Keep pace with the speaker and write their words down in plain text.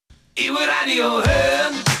Ich will Radio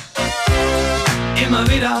hören, immer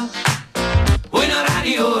wieder. Will nur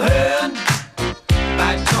Radio hören,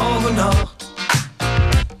 bei Tag und Nacht.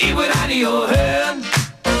 Ich will Radio hören,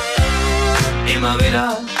 immer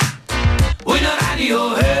wieder. Will nur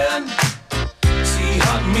Radio hören, sie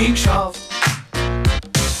hat mich geschafft.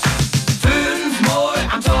 5-mal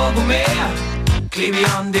am Tag und mehr kleb ich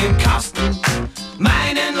an dem Kasten.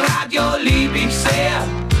 Meinen Radio lieb ich sehr,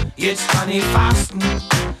 jetzt kann ich fasten.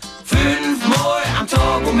 5-mal am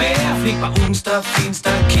Tag und mehr fliegt bei uns der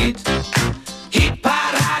Finster-Kid.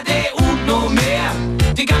 Hitparade und noch mehr,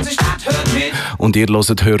 die ganze Stadt hört mit. Und ihr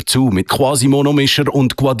hört Hör zu mit Quasi-Monomischer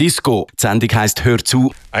und Guadisco. Die Sendung heisst Hör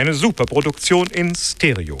zu. Eine Superproduktion in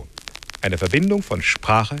Stereo. Eine Verbindung von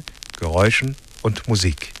Sprache, Geräuschen und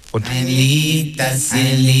Musik. Und ein Lied, das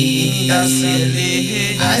ihr liebt,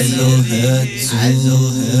 also hört zu,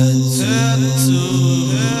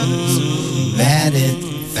 werdet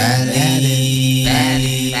verliebt.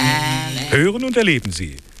 hören und erleben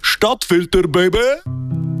Sie Stadtfilter, Baby!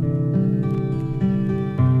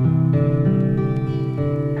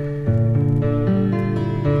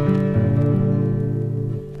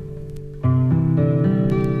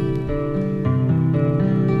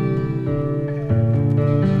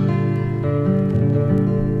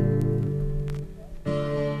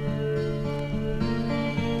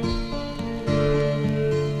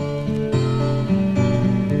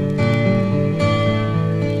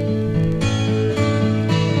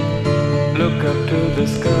 Look up to the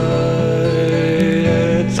sky,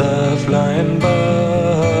 heads are flying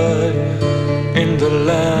by. In the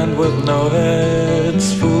land with no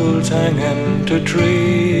heads, fools hanging to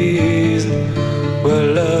trees.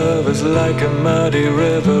 Where love is like a muddy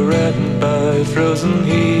river reddened by frozen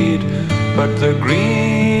heat. But the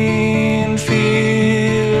green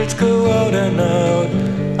fields go out and out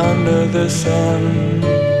under the sun.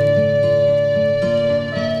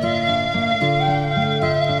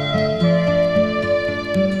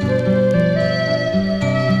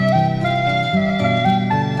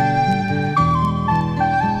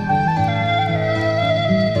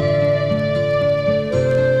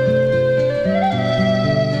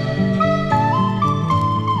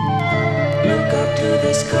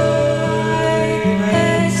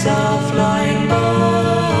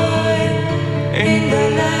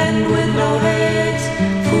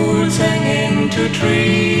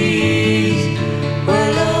 Trees,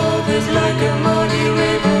 where love is like a muddy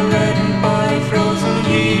river reddened by frozen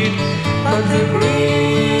heat. But the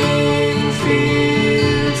green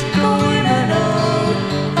fields go in and out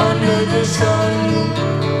under the sun.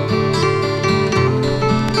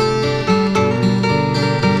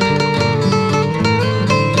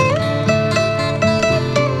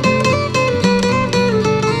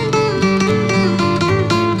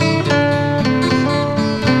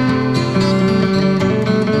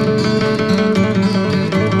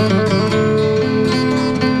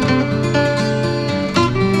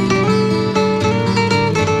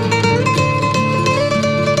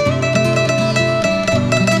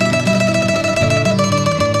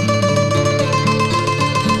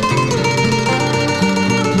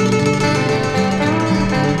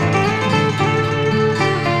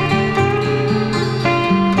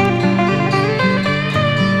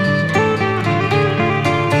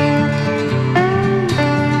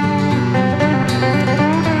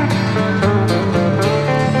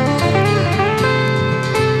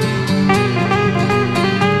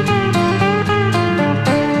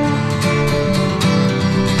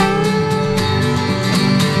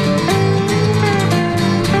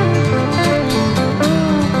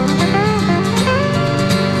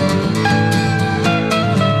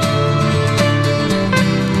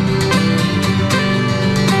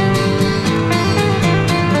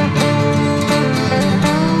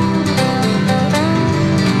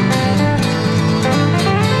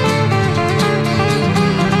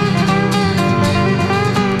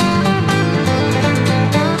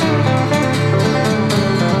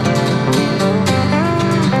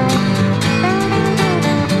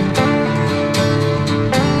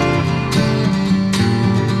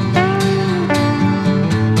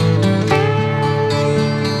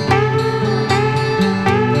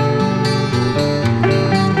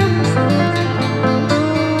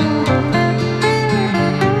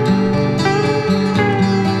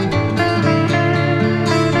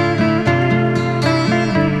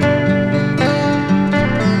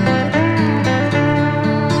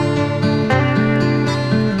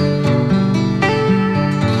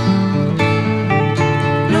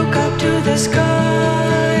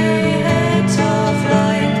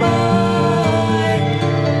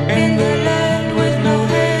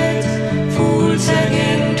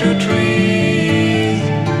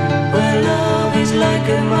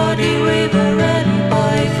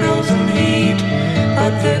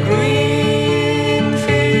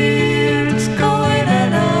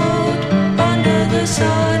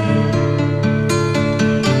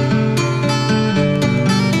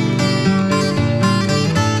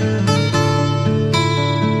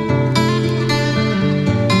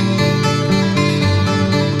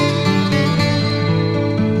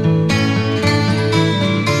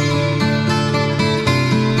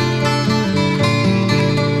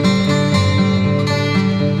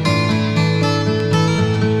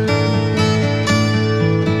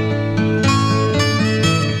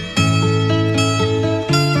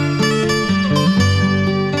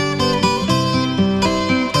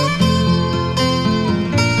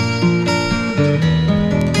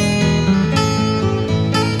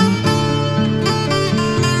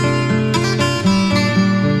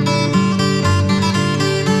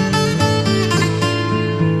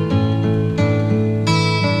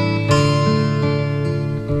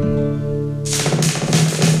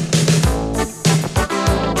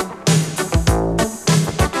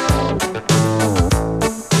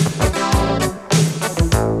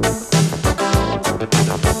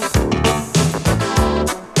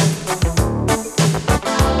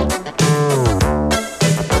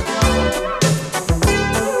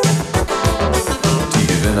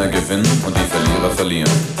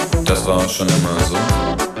 verlieren. Das war schon immer so.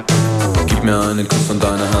 Gib mir einen Kuss und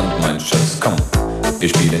deine Hand, mein Schatz, komm, wir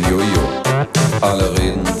spielen Jojo. Alle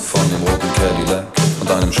reden von dem roten Cadillac und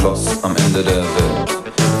einem Schloss am Ende der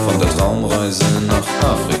Welt. Von der Traumreise nach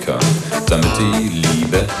Afrika, damit die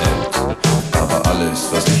Liebe hält. Aber alles,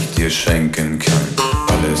 was ich dir schenken kann,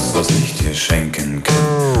 alles, was ich dir schenken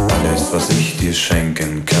kann, alles, was ich dir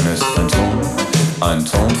schenken kann, ist ein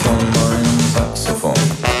Ton von meinem Saxophon,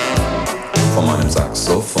 von meinem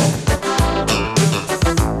Saxophon.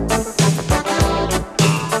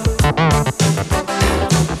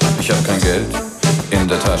 Ich hab kein Geld in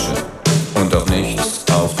der Tasche und auch nichts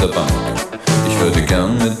auf der Bank. Ich würde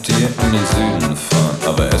gern mit dir in den Süden fahren,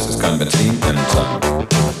 aber es ist kein Benzin im Tank.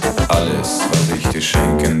 Alles, was ich dir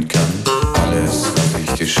schenken kann, alles, was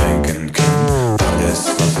ich dir schenken kann, alles,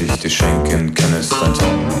 was ich dir schenken kann, ist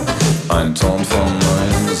ein Ton von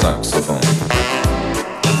meinem Saxophon,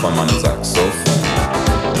 von meinem Saxophon.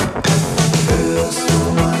 Hörst du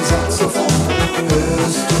mein Saxophon?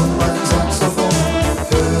 Hörst du mein Saxophon?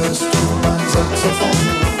 Hörst du mein Saxophon?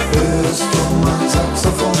 Hörst du mein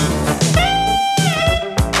Saxophon?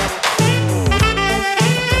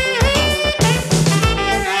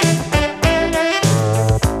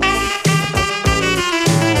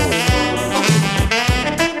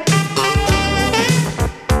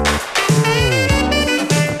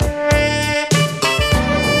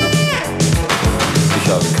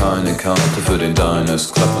 Keine Karte für den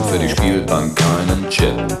Diners Club und für die Spielbank keinen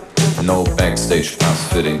Chip. No Backstage-Pass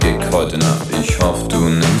für den Gig heute Nacht. Ich hoffe, du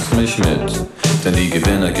nimmst mich mit. Denn die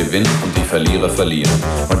Gewinner gewinnen und die Verlierer verlieren.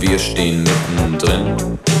 Und wir stehen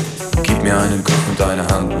mittendrin. Gib mir einen Kuss und deine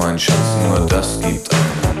Hand, mein Schatz, nur das gibt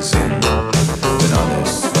einen Sinn. Denn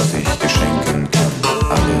alles, was ich dir schenken kann,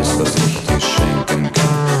 alles, was ich dir schenken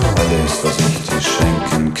kann, alles, was ich dir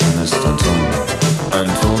schenken kann, ist ein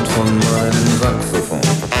Ton von meinem Saxophon,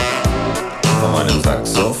 von meinem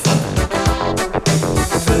Saxophon.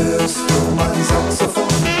 Hörst du mein Saxophon?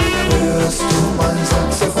 Hörst du mein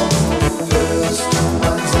Saxophon? Hörst du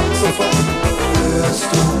mein Saxophon? Hörst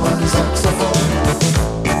du mein Saxophon?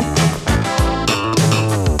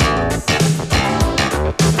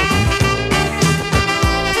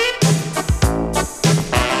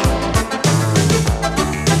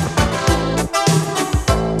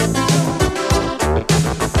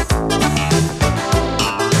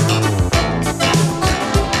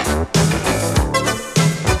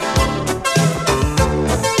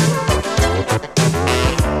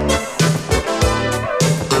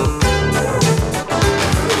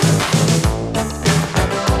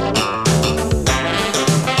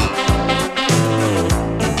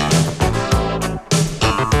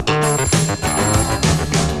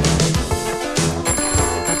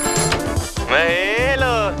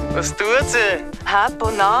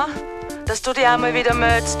 Hapo, na, dass du dich einmal wieder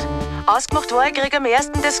meldest. Ausgemacht war, ich krieg am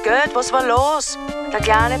 1. das Geld. Was war los? Der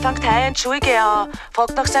Kleine fängt heuer in die Schule an,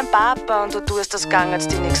 fragt nach seinem Papa und du tust das gang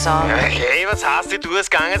jetzt dir nichts an. Hey, was heißt, ich tue das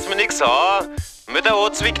gang jetzt mir nichts an? Wenn der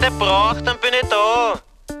Hatzwig nicht braucht, dann bin ich da.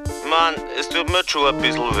 Mann, es tut mir jetzt schon ein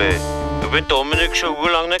bisschen weh. Ich hab den Dominik schon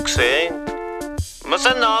urlang nicht gesehen. Wir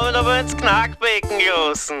sind Namen aber ins Knackbecken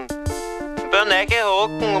gelassen. Ich bin neu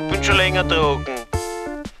hocken und bin schon länger trocken.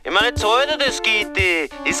 Ich meine, jetzt heute das Gitti,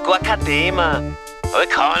 ist gar kein Thema. Aber ich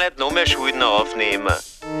kann nicht noch mehr Schulden aufnehmen.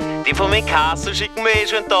 Die von meinem Kassel schicken mir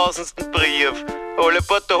schon den 1000. Brief. Alle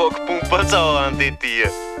paar Tage pumpen sie auch an die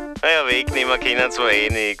Tier. Naja, wegnehmen können sie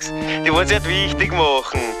mir nix. Die wollen sich halt wichtig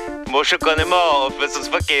machen. Mach schon gar nicht mehr auf, weil sonst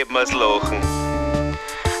vergeben wir das Lachen.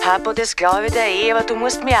 Hapo, das glaube ich dir aber du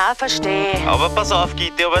musst mich auch verstehen. Aber pass auf,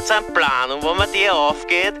 Gitti, ich hab jetzt einen Plan. Und wenn man der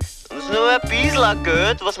aufgeht, ist nur ein bisschen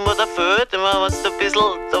Geld, was mir da fehlt, wenn du ein bisschen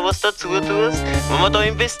da was dazu tust. Wenn wir da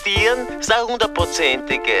investieren, ist auch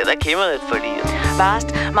 100%ige, da können wir nicht verlieren. Weißt,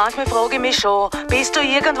 manchmal frage ich mich schon, bist du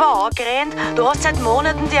irgendwo angerannt? Du hast seit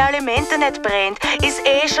Monaten die Alimente nicht brennt. Ist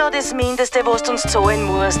schon das Mindeste, was du uns zahlen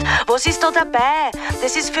musst. Was ist da dabei?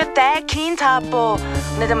 Das ist für dein Kind, Hapo.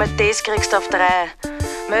 Nicht einmal das kriegst du auf 3.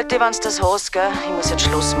 Meld dich, wenn du das hast, gell? Ich muss jetzt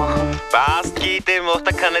Schluss machen. Passt, Gitte, mach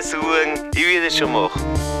dir keine Sorgen. Ich will das schon machen.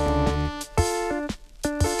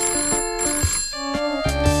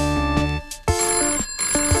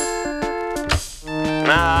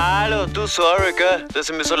 Na, hallo, du, sorry, gell, dass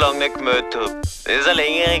ich mich so lange nicht gemeldet hab. Das ist eine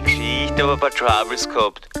längere Geschichte, ich hab ein paar Troubles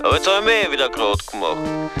gehabt. Aber jetzt hab ich mich wieder gerade gemacht.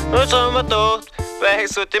 Und jetzt hab ich mir gedacht, weil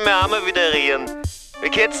ich sollte mich auch mal wieder rühren. Wie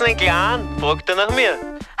geht's denn den Kleinen? Fragt er nach mir.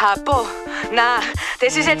 Hapo, nein,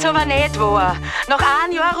 das ist jetzt aber nicht wahr. Nach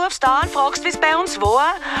einem Jahr rufst du an, fragst, wie's bei uns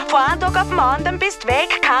war. Von einem Tag auf den anderen bist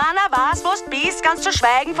weg, keiner weiß, was du bist. Kannst du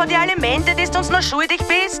schweigen von den Alimente, die du uns noch schuldig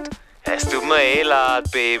bist? Es tut mir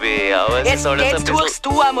leid, Baby, aber es ist alles ein bisschen... Jetzt tust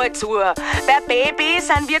du einmal zu. Bei Baby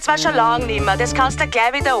sind wir zwar schon lang nimmer, das kannst du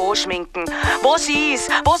gleich wieder anschminken. Was ist?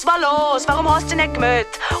 Was war los? Warum hast du dich nicht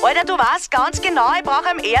gemeldet? Alter, du weißt ganz genau, ich brauche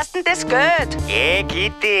am ersten das Geld.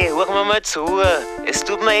 Gitti, hör mir mal zu. Es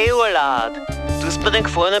tut mir leid. Du hast mir den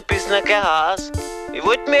Gefallen ein bisschen gleich aus. Ich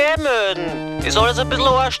wollte mich melden. Ist alles ein bisschen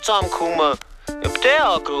Arsch zusammengekommen. Ich hab dich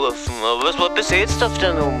angerufen, aber es war besetzt auf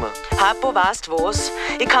der Nummer. Happo, weißt was?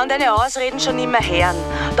 Ich kann deine Ausreden schon nicht mehr hören.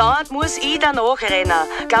 Dauernd muss ich da nachrennen.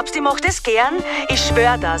 Glaubst du, ich mach das gern? Ich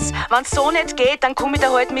schwör das. Wenn's so nicht geht, dann komm ich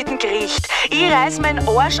da halt mit dem Gericht. Ich reiß meinen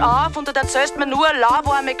Arsch auf und du erzählst mir nur eine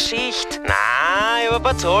lauwarme Geschichte. Nein, ich hab ein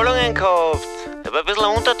paar Zahlungen gehabt. Ich hab ein bisschen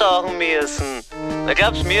untertauchen müssen. Na,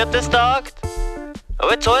 glaubst du, mir hat das taugt?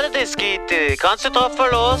 Aber ich zahl dir das, Gitti. Kannst dich drauf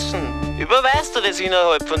verlassen. Überweist du das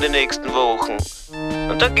innerhalb von den nächsten Wochen.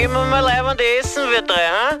 Und dann gehen wir mal leibend essen, wir drei,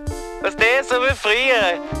 ha? Weißt du, so wie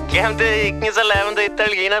früher. Gleich um die Ecken ist ein leibender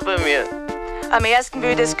Italiener bei mir. Am ersten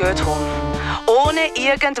will ich das Geld haben. Ohne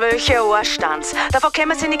irgendwelche Anstands. Davon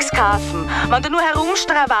können sie nichts kaufen. Wenn du nur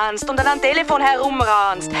herumstravanst und an einem Telefon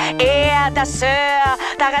herumrannst. Der Sir,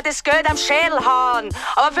 der hat das Geld am Schädel hauen.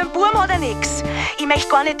 Aber für den Burm hat er nix. Ich möchte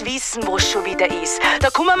gar nicht wissen, wo es schon wieder ist. Da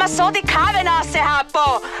kommen wir so die Kabel raus,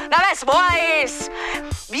 Happo. Na, was wahr ist.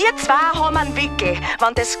 Wir zwei haben einen Wickel,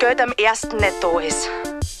 wenn das Geld am ersten nicht da ist.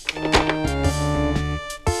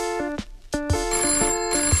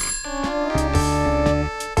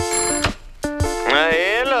 Na,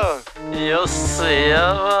 hello. Ja, servus.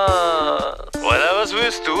 Alter, was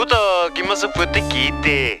willst du da? Gib mir sofort die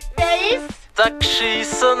Gitti. Wer ist? Der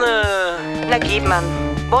Geschissene. Na, gib man.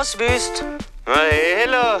 Was willst? Na,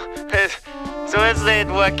 hello. So jetzt nicht,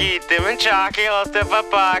 wo Gitti. Mein Schackel aus der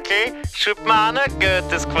Verpackel. Schub mir auch noch Geld,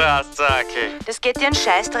 das Gefraßzackel. Das geht dir einen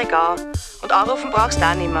Scheißdreck an. Und anrufen brauchst du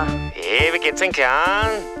auch nicht mehr. Wie geht's den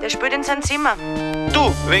Kleinen? Der spielt in seinem Zimmer.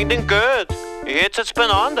 Du, wegen dem Geld. Ich hätt's jetzt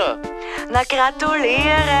beieinander. Na,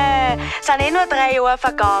 gratuliere! Sind eh nur 3 Jahre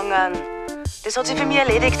vergangen. Das hat sich für mich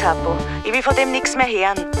erledigt, Happo. Ich will von dem nichts mehr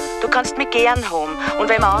hören. Du kannst mich gern haben und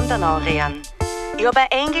wem anderen anrühren. Ich hab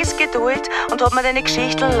ein Engelsgeduld und hab mir deine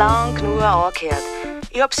Geschichten lang genug angehört.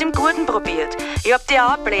 Ich hab's im Guten probiert. Ich hab dir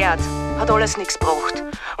auch bläht. Hat alles nichts gebracht.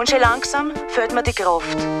 Und schon langsam fehlt mir die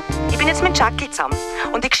Kraft. Ich bin jetzt mit Schackel zusammen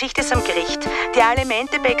und die Geschichte ist am Gericht. Die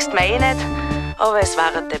Alimente bäckst mir eh nicht, aber es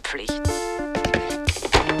war eine Pflicht.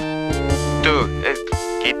 Du,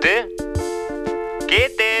 Gitti?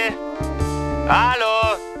 Gitti?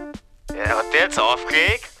 Hallo? Hat der jetzt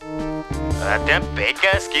aufgelegt? Der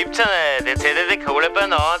Bäcker, es gibt's ja nicht. Jetzt hätte er die Kohle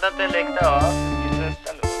beieinander und dann legt er auf. Was ist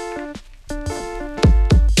da los?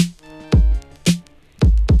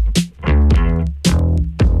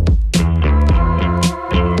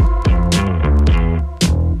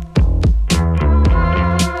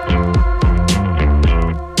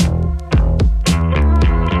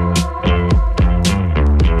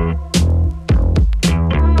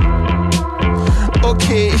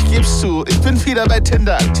 Okay, ich geb's zu. Ich bin wieder bei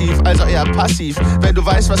Tinder aktiv, also eher passiv, wenn du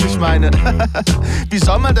weißt, was ich meine. Wie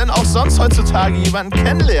soll man denn auch sonst heutzutage jemanden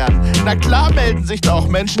kennenlernen? Na klar melden sich da auch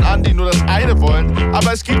Menschen an, die nur das eine wollen,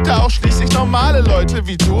 aber es gibt da auch schließlich normale Leute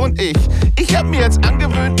wie du und ich. Ich hab mir jetzt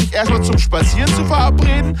angewöhnt, mich erstmal zum Spazieren zu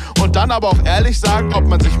verabreden und dann aber auch ehrlich sagen, ob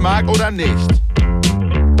man sich mag oder nicht.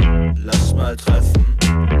 Lass mal treffen.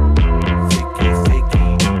 Ficky,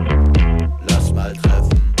 ficky. Lass mal treffen.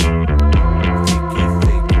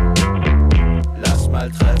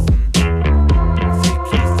 Treffen.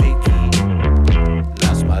 Ficky, ficky.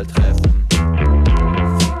 Lass mal treffen.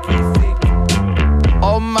 Ficky, ficky.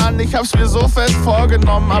 Oh Mann, ich hab's mir so fest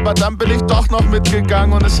vorgenommen, aber dann bin ich doch noch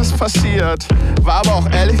mitgegangen und es ist passiert. War aber auch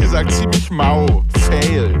ehrlich gesagt ziemlich mau.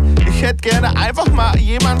 Fail. Ich hätte gerne einfach mal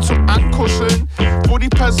jemanden zum Ankuscheln, wo die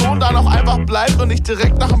Person dann auch einfach bleibt und nicht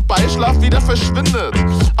direkt nach dem Beischlaf wieder verschwindet.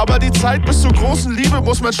 Aber die Zeit bis zur großen Liebe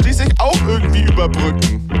muss man schließlich auch irgendwie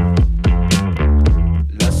überbrücken.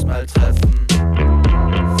 Lass mal treffen.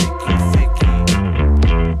 Ficky,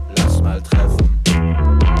 ficky. Lass mal treffen.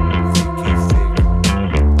 Ficky, ficky.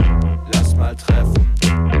 Lass mal treffen.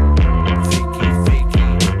 Ficky, ficky.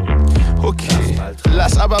 Okay,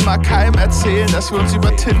 lass aber mal keinem erzählen, dass wir uns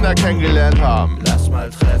über Tinder kennengelernt haben. Lass mal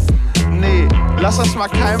treffen. Nee, lass das mal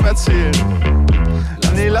keinem erzählen.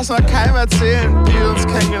 Nee, lass mal keinem erzählen, wie wir uns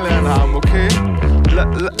kennengelernt haben, okay?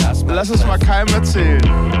 Lass es mal keinem erzählen.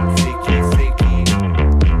 Ficky, ficky.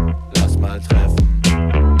 Lass mal treffen.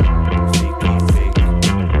 Ficky, ficky.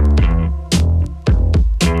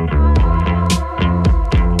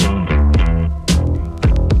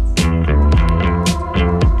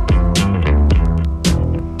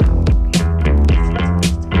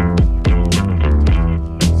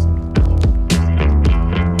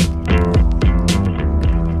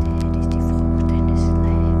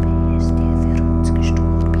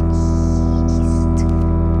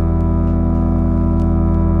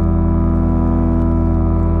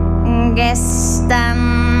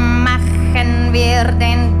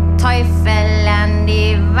 an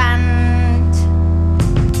die Wand.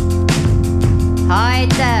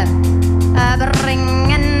 Heute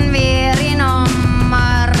bringen wir ihn um,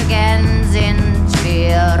 morgen sind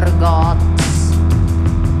wir Gott.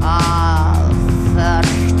 Oh,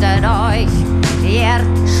 fürchtet euch, ihr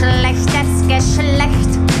schlechtes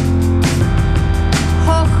Geschlecht.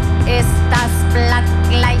 Hoch ist das Blatt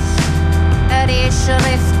gleich, die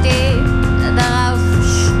Schrift, die drauf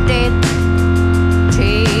steht.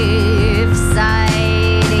 Tief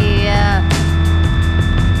seid ihr.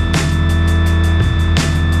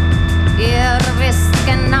 Ihr wisst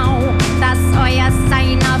genau, dass euer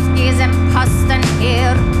Sein auf diesem Posten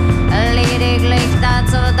hier lediglich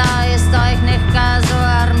dazu da ist, euch nicht gar so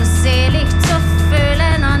armselig zu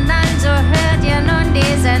fühlen. Und also hört ihr nun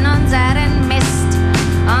diesen unseren Mist.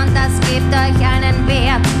 Und das gibt euch einen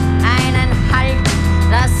Wert, einen Halt,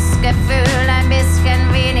 das Gefühl, ein bisschen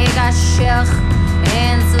weniger schier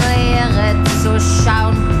ins Leere zu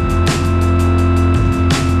schauen.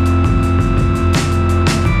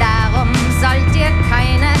 Darum sollt ihr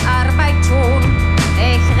keine Arbeit tun.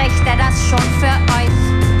 Ich richte das schon für euch.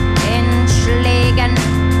 In Schlägen,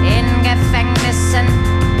 in Gefängnissen,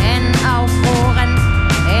 in Aufruhren,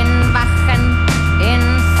 in Wachen, in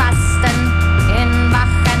Fasten, in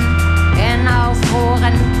Wachen, in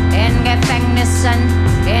Aufruhren, in Gefängnissen,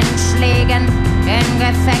 in Schlägen, in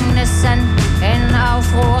Gefängnissen, in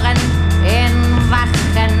Aufruhren, in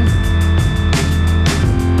Wachen.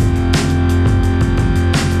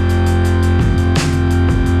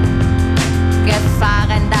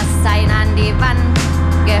 Gefahren, das Sein an die Wand,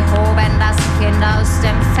 gehoben das Kind aus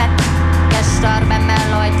dem Fett, gestorben mehr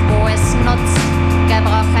Leute, wo es nutzt,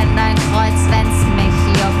 gebrochen dein Kreuz, wenn's mich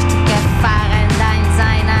juckt, gefahren dein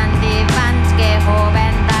Sein an die Wand,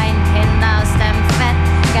 gehoben dein Kind aus dem Fett,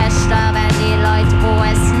 gestorben die Leute, wo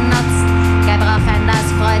es nutzt, gebrochen das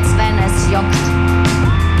Kreuz, wenn es juckt.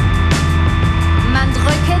 Man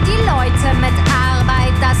drücke die Leute mit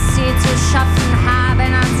Arbeit, dass sie zu schaffen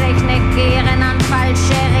haben, an sich negieren, an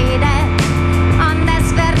falsche Rede. Und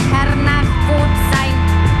es wird hernach gut sein,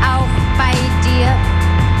 auch bei dir.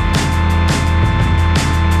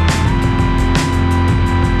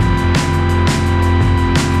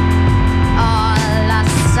 Oh,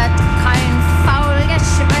 lasset kein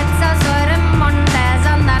Faulgeschwätz aus eurem Munde,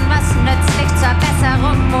 sondern was nützlich zur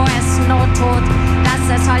Besserung, wo es Not tut, dass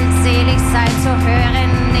es holdselig sei zu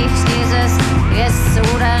hören, nicht dieses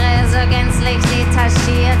Gesudere, so gänzlich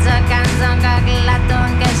detachiert, so ganz und gar glatt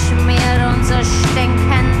und geschmiert und so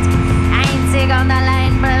stinkend, einzig und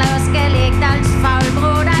allein bloßgelegt als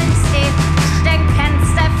Faulbrut, als die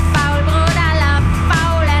stinkendste Faulbrut aller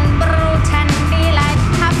faulen Bruten, die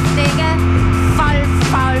leibhaftige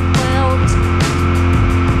Vollfaulbrut.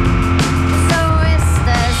 So ist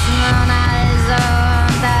es nun also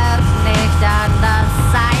und darf nicht anders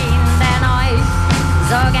sein, denn euch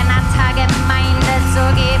sogenannter Gemeinde zu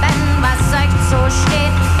geben, was euch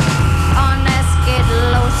zusteht. Und es geht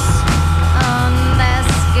los, und es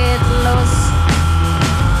geht los.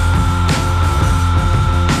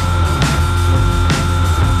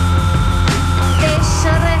 Die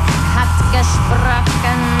Schrift hat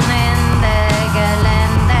gesprochen in der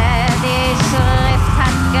Gelände, die Schrift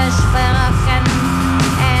hat gesprochen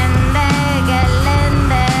in der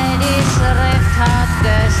Gelände, die Schrift hat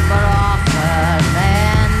gesprochen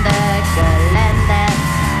in der Gelände.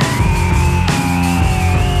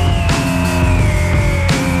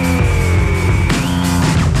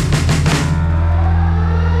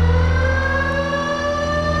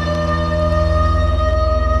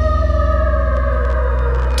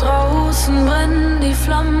 Draußen brennen die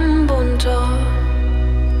Flammen bunter.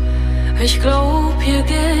 Ich glaub, hier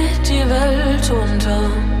geht die Welt unter.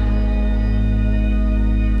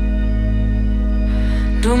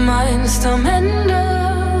 Du meinst, am Ende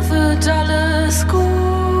wird alles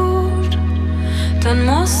gut. Dann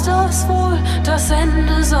muss das wohl das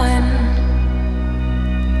Ende sein.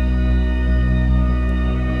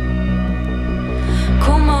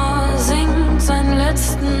 Kummer singt seinen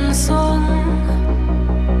letzten Song.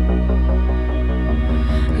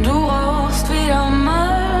 Du rauchst wieder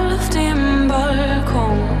mal auf dem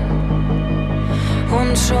Balkon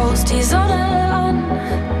und schaust die Sonne an,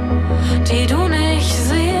 die du nicht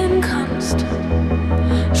sehen kannst,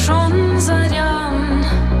 schon seit Jahren.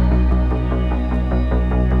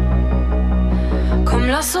 Komm,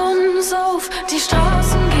 lass uns auf die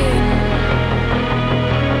Straßen gehen,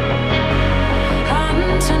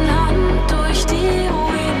 Hand in Hand durch die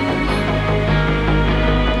Ruinen.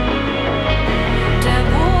 Der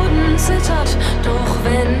Boden zittert, doch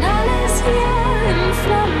wenn alles hier in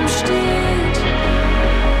Flammen steht,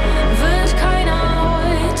 wird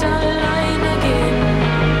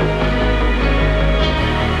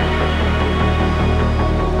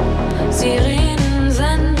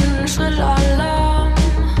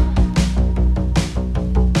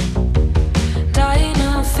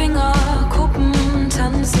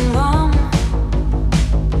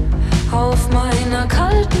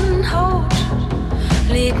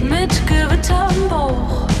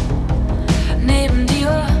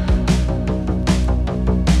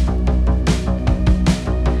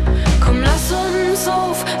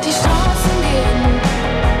auf die Straßen gehen.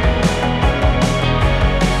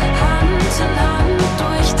 Hand in Hand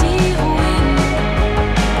durch die Ruinen.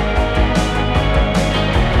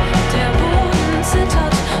 Der Boden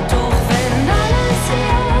zittert, doch wenn alles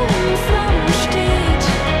hier in Flammen steht,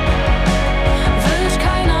 wird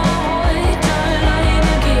keiner heute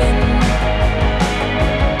alleine gehen.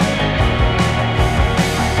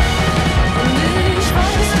 Und ich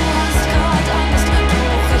weiß, du hast grad Angst,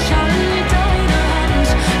 doch ich halt deine Hand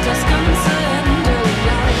das ganze Ende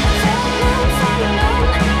lang. Von Anfang an.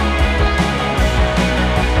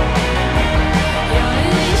 Ja,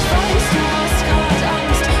 ich weiß, du hast grad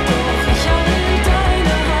Angst, doch ich halt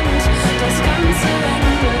deine Hand das ganze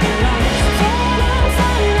Ende lang. Von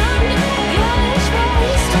Anfang an. Ja, ich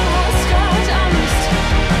weiß, du hast grad Angst.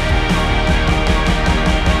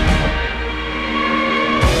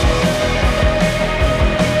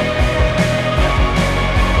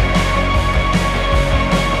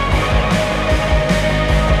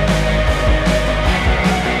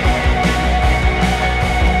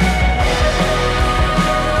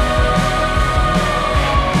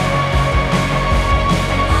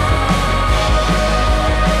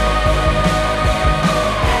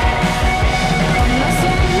 Lass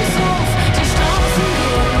uns auf die Straßen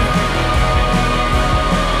gehen.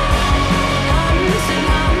 Hand in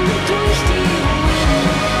Hand durch die Ruinen.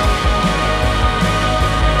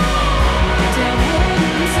 Der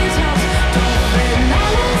Boden zittert, doch wenn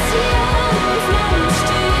alles hier in Flammen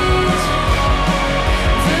steht,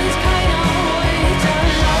 wird keiner heute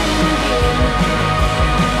alleine gehen.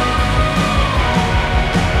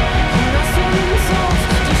 Lass uns auf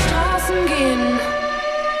die Straßen gehen.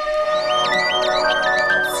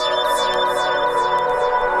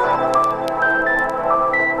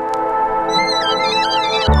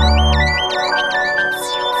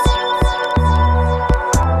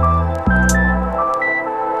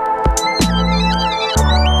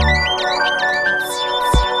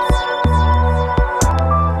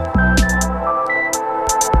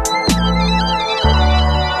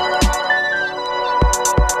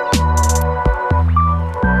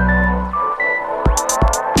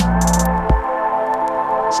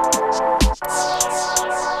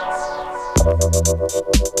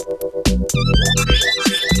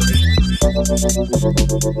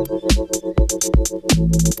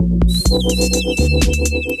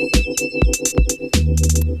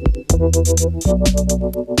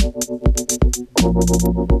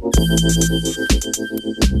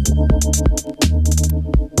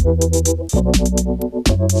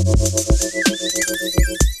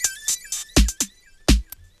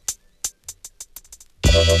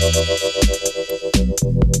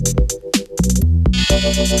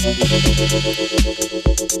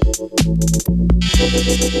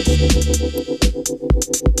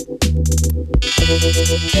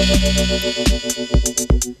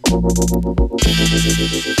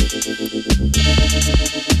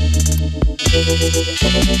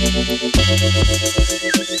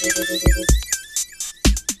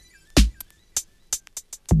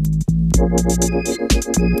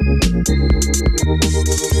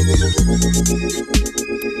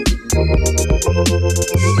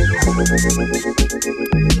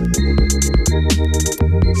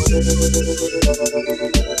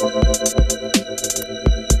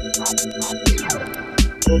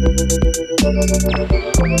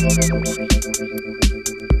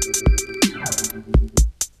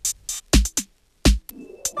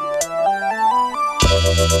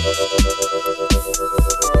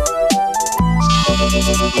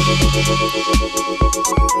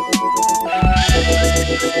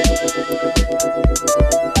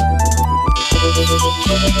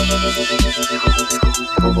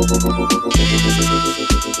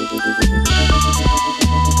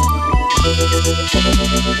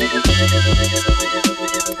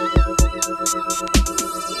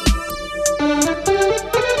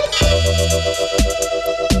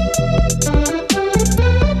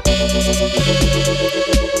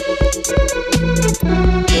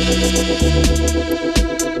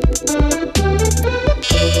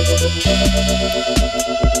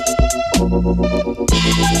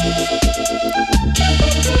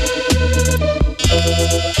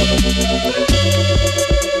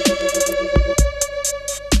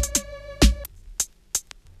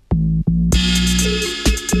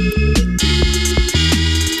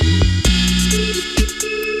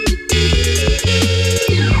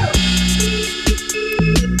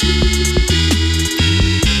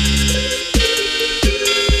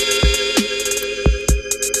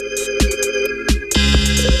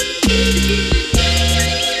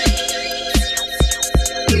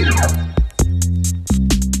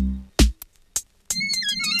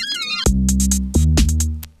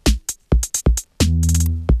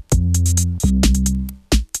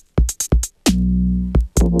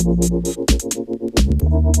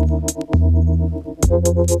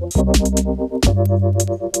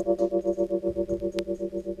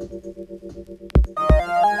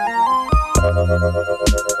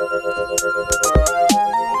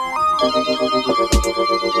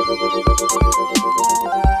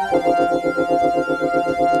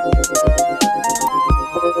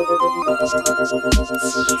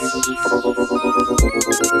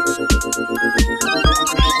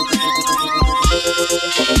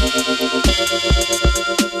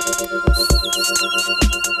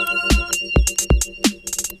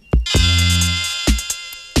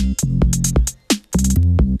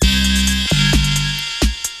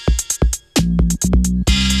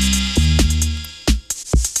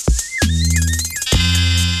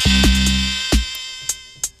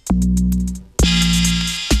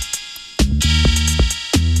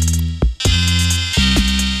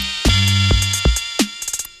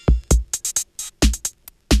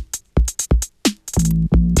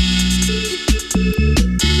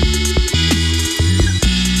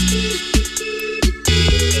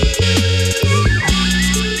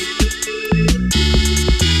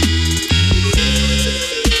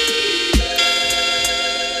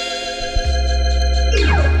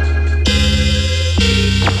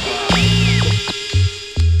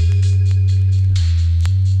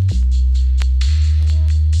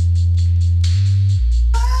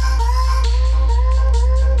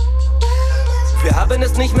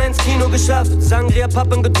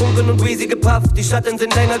 Pappen getrunken und Weezy gepafft. Die Schatten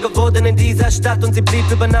sind länger geworden in dieser Stadt und sie blieb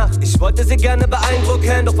über Nacht. Ich wollte sie gerne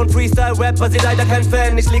beeindrucken, doch von Freestyle-Rap war sie leider kein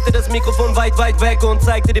Fan. Ich legte das Mikrofon weit, weit weg und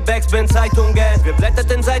zeigte die Backspin-Zeitungen. Wir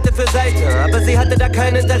blätterten Seite für Seite, aber sie hatte da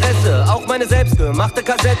kein Interesse. Auch meine selbstgemachte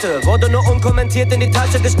Kassette wurde nur unkommentiert in die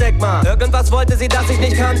Tasche gesteckt, man. Irgendwas wollte sie, das ich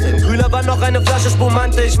nicht kannte. Im Kühler war noch eine Flasche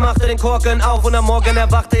Spumante. Ich machte den Korken auf und am Morgen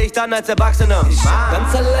erwachte ich dann als Erwachsener. Ich hab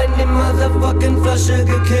ganz allein die Motherfucking Flasche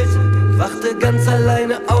gekillt. Wachte ganz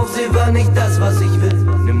alleine auf, sie war nicht das, was ich will.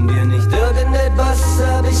 Nimm dir nicht irgendetwas,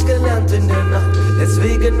 hab ich gelernt in der Nacht.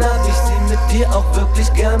 Deswegen hab ich sie mit dir auch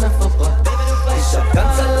wirklich gerne verbracht. Ich hab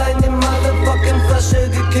ganz allein die Motherfucking Flasche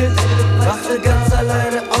gekillt. Wachte ganz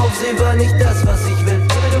alleine auf, sie war nicht das, was ich will.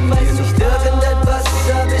 Nimm dir nicht irgendetwas,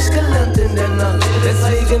 hab ich gelernt in der Nacht.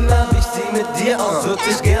 Deswegen hab ich sie mit dir auch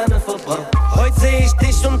wirklich gerne verbracht. Heute seh ich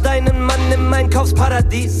dich und deinen Mann im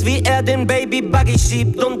Einkaufsparadies, wie er den Baby-Buggy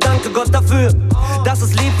schiebt, und danke Gott dafür, dass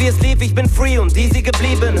es lief, wie es lief. Ich bin free und easy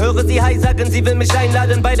geblieben. Höre sie hi sagen, sie will mich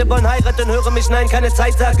einladen. Beide wollen heiraten, höre mich nein, keine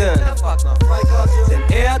Zeit sagen. Denn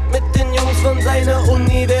er hat mit den Jungs von seiner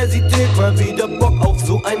Universität mal wieder Bock auf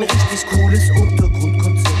so ein richtig cooles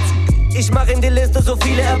Untergrundkonzert zu gehen. Ich mach in die Liste, so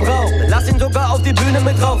viele er braucht. Lass ihn sogar auf die Bühne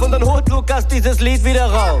mit drauf und dann holt Lukas dieses Lied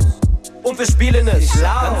wieder raus. Und wir spielen es. Ich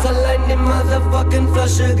hab ganz allein die Motherfucking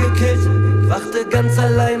Flasche gekillt. Wachte ganz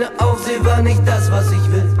alleine auf, sie war nicht das, was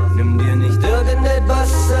ich will. Nimm dir nicht irgendetwas,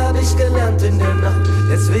 hab ich gelernt in der Nacht.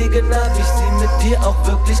 Deswegen hab ich sie mit dir auch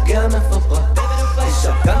wirklich gerne verbracht. Ich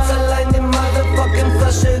hab ganz allein die Motherfucking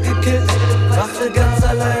Flasche gekillt. Wachte ganz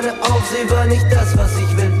alleine auf, sie war nicht das, was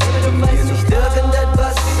ich will. Nimm dir nicht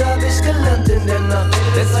irgendetwas, hab ich gelernt in der Nacht.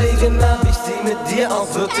 Deswegen hab ich sie mit dir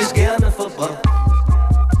auch wirklich gerne verbracht.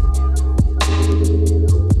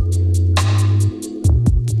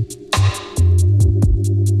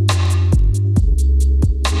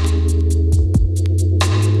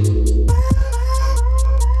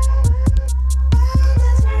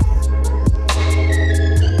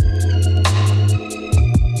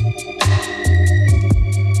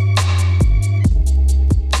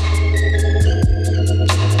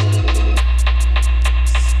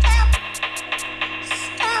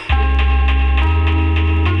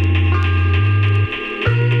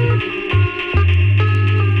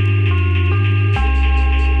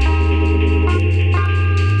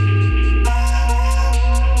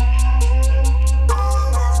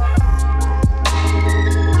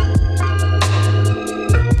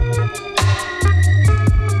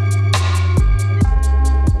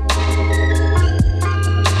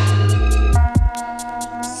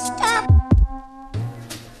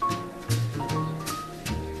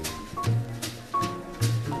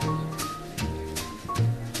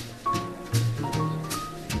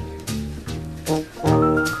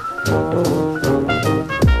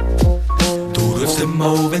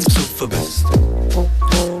 immer, wenn's besoffen bist.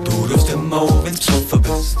 Du rufst immer, wenn's besoffen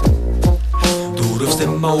bist. Du rufst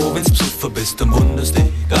immer, wenn's besoffen bist und wunderst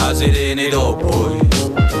dich, dass ich dich nicht abhol.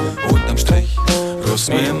 Unterm Strich rufst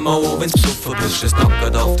mir immer, wenn's besoffen bist. Stehst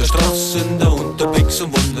nackert auf der Straße in der Unterpix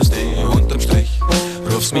und wunderst dich. Unterm Strich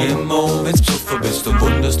rufst mir immer, wenn's besoffen bist und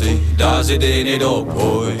wunderst dich, dass ich dich nicht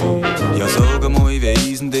abhol. Ja, sag einmal, wer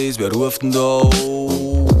ist denn das? Wer ruft denn da?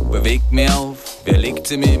 Wer weckt mich auf? Wer legt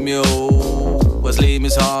sie mit mir auf? das Leben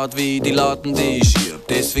ist hart wie die Latten, die ich schieb.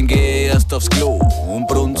 Deswegen geh erst aufs Klo und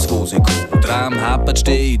brunz, wo sie kommt. Dran happert,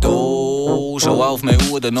 steh ich da, schau auf meine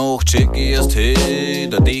Uhr, danach check ich erst hey.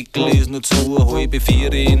 Der Deckel ist nur zu, halb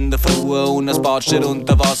 4 in der Früh und das Bad steht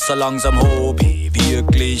unter Wasser, langsam hab ich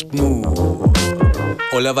wirklich genug.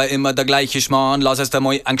 Alle war immer der gleiche Schmarrn, lass erst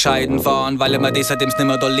einmal einen Gescheiten fahren, weil ich mir das, seitdem's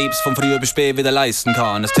nimmer da lebst, von früher bis spät wieder leisten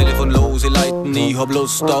kann. Das Telefon lose leiten, ich hab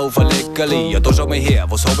Lust auf ein Leckerli. Ja, da schau mal her,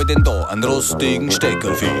 was hab ich denn da? Einen rostigen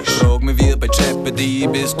Steckerfisch. Frag mich wie bei Jeopardy,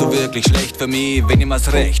 bist du wirklich schlecht für mich? Wenn ich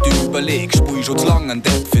mir's recht überleg, spür ich schon zu lang einen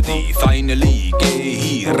Depp für die. Finally, geh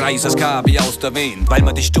hier, reiß das Kabel aus der Wind, weil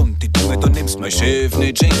mir die Stunde, die tue, du nimmst mein Chef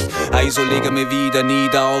nicht in. Also leg ich mich wieder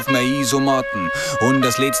nieder auf mein Isomatten und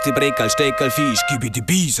das letzte Breckerl, Steckerlfisch, gib ich die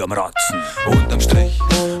Bies am Ratzen. Unterm Strich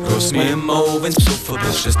rufst mir immer an, wenn's besoffen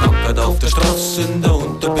bist, stehst nackert auf der Straße in der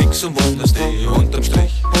Unterpix und wunderst dich. Unterm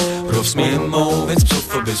Strich rufst mir immer an, wenn's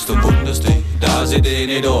besoffen bist und wunderst dich, dass ich dich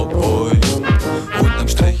nicht abhol. Unterm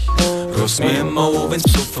Strich rufst mir immer an, wenn's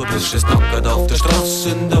besoffen bist, stehst nackert auf der Straße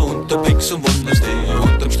in der Unterpix und wunderst dich.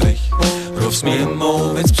 Unterm Strich rufst mir immer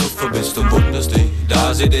an, wenn's besoffen bist und wunderst dich,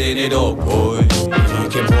 dass ich dich nicht abhol.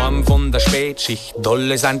 Ich komm heim von der Spätschicht,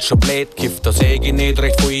 alle sind schon blöd gekifft, da seh ich nicht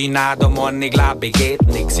recht viel hinein, da mein ich glaub, ich geht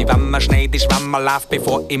nix. Ich wammer schnell die Schwammer lauf,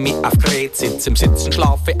 bevor ich mich auf Gerät sitz. Im Sitzen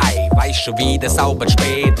schlafe ei, weiß schon wie das sauber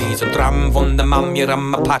spät ist und Tram von der Mami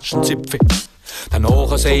am Apatschenzipfel.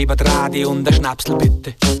 Danach ein Säberdradi und ein Schnapsel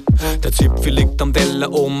bitte. Der Zipfel liegt am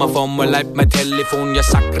Teller, Oma von mir leibt mein Telefon. Ja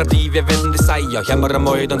sakrativ, wir werden das sein, ja hören wir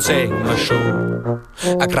einmal, dann sehen wir schon.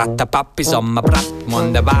 Grad der Papi Sommerbrat,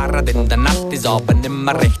 man der Ware, denn der Nacht ist aber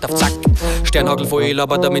nimmer recht auf Zack. Sternhagel voll,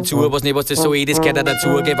 aber damit zu, was nicht was das so ist, das gehört ja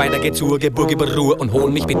dazu. Geh weiter, geh zu, geh Burg über Ruhe und hol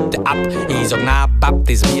mich bitte ab. Ich sag, na Papp,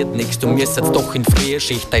 das wird nix, du müsst jetzt doch in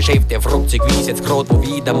Frühschicht. Dein Chef, der fragt sich, wie's jetzt grad, wo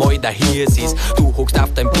wieder mal der hier ist. Du hockst auf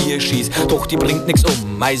dein Bierschieß, doch die bringt nix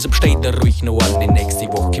um. Also besteht er ruhig noch an, die nächste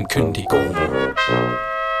Woche im Kündigung.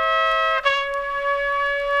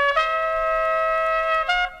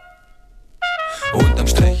 Unterm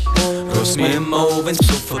Strich rufst mir immer an, wenn's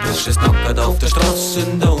besoffen bist, stehst nackert auf der Straße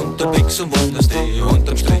in der Unterpix und wunderst dich.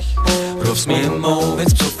 Unterm Strich rufst mir immer an,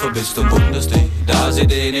 wenn's besoffen bist und wunderst dich, dass ich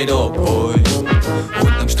dich nicht abhol.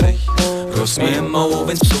 Unterm Strich rufst mir immer an,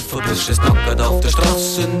 wenn's besoffen bist, stehst nackert auf der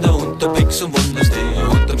Straße in der Unterpix und wunderst dich.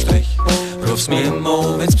 Unterm Strich rufst mir immer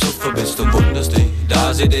an, wenn's besoffen bist und wunderst dich,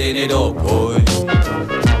 dass ich dich nicht abhol. Du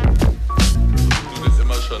das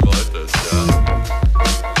immer schon wolltest, ja.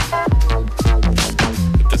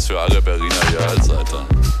 Das für alle Berliner Jahrzehnt.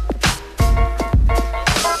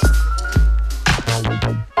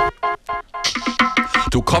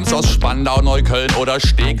 Du kommst aus Spandau, Neukölln oder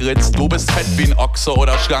Steglitz. Du bist fett wie ein Ochse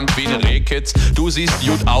oder schlank wie ein Rehkitz. Du siehst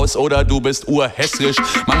gut aus oder du bist urhässlich.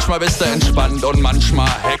 Manchmal bist du entspannt und manchmal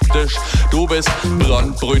hektisch. Du bist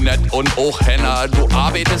blond, brünett und auch Henna. Du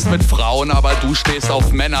arbeitest mit Frauen, aber du stehst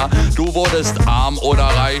auf Männer. Du wurdest arm oder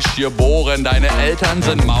reich geboren. Deine Eltern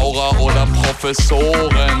sind Maurer oder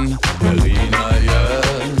Professoren. Berliner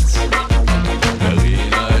jetzt.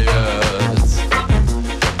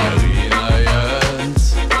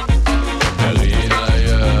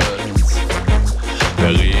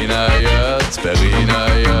 Berliner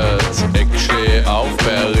jetzt, ich steh auf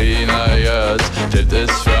Berliner jetzt, das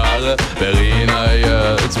ist für alle Berliner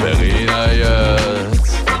jetzt, Berliner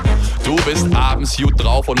jetzt. Du bist abends gut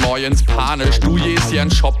drauf und morgens panisch, du gehst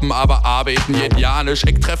gern shoppen, aber arbeiten geht ja nicht.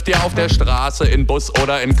 Ich treff dir auf der Straße, in Bus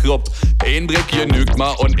oder in Club, ein Blick genügt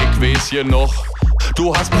mal und ich weiß hier noch.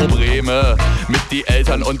 Du hast Probleme mit die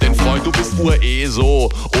Eltern und den Freund, du bist so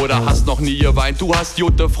oder hast noch nie geweint. Du hast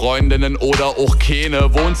gute Freundinnen oder auch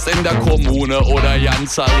keine, wohnst in der Kommune oder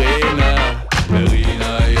ganz Arene.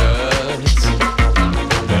 Berliner jetzt,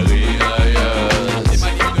 Berliner jetzt,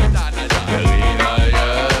 Berliner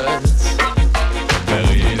jetzt,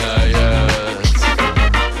 Berliner jetzt,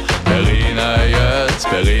 Berliner jetzt,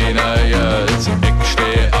 Berliner jetzt. Ich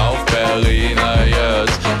steh auf Berliner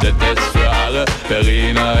jetzt, das ist für alle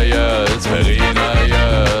Berliner jetzt, Berliner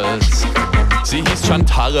jetzt. Sie hieß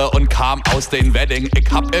Chantalle und kam aus den Wedding. Ich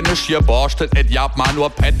hab ihr nicht geborstet, et jab mal nur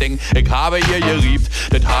Petting. Ich habe ihr geliebt,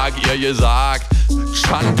 det hag ihr gesagt.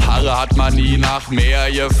 Chantalle hat man nie nach mehr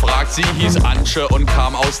gefragt. Sie hieß Antje und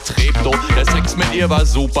kam aus Treptow. Der Sex mit ihr war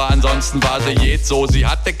super, ansonsten war sie jet so. Sie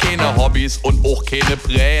hatte keine Hobbys und auch keine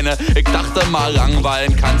Pläne. Ich dachte mal,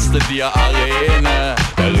 langweilen kannst du dir Arene.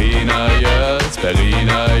 Berliner jetzt,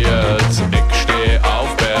 Berliner jetzt. Ich steh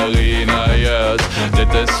auf Berliner jetzt.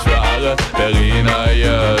 Das ist für alle Berliner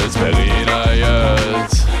jetzt, Berliner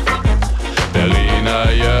jetzt.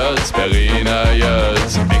 Berliner jetzt, Berliner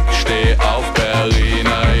jetzt. Ich steh auf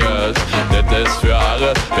Berliner jetzt. das ist für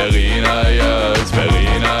alle Berliner jetzt,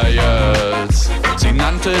 Berliner jetzt. Sie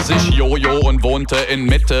nannte sich Jojo und wohnte in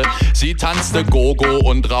Mitte. Sie tanzte Gogo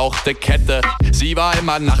und rauchte Kette. Sie war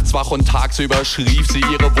immer nachts wach und tagsüber schlief sie.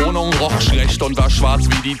 Ihre Wohnung roch schlecht und war schwarz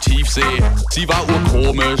wie die Tiefsee. Sie war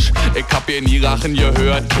urkomisch, ich hab ihr nie lachen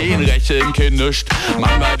gehört. Kein Lächeln, kein Nischt,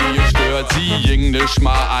 Mann war die gestört. Sie ging nicht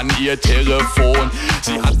mal an ihr Telefon.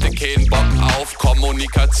 Sie hatte keinen Bock auf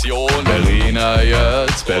Kommunikation. Berliner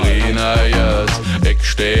jetzt, Berliner jetzt. Ich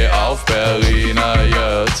steh auf Berliner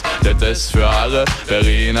jetzt. Das ist für alle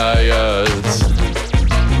Berliner jetzt.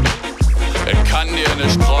 Ich kann dir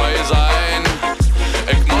nicht treu sein,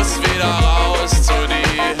 ich muss wieder raus zu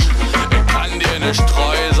dir. Ich kann dir nicht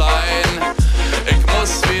treu sein, ich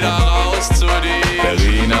muss wieder raus zu dir.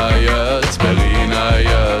 Berliner jetzt, Berliner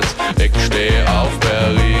jetzt. Ich steh auf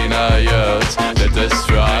Berliner jetzt. Das ist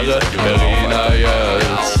für alle Berliner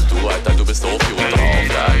jetzt. Du Alter, du bist hochgeholt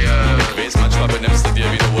drauf, ja. Ich weiß, manchmal benimmst du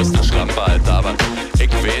dir wie du wusst, eine Schlampe, Alter, aber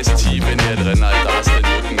ich weiß, tief in dir drin, Alter, hast du den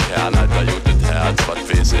guten Kern, Alter, gutes Herz,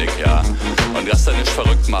 was weiß ich, ja. Und lass dich nicht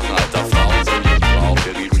verrückt machen, Alter, Frauen sind gut drauf,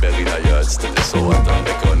 wir lieben Berliner jetzt, das ist so, Alter,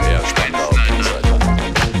 weg und her, Spandau, Alter.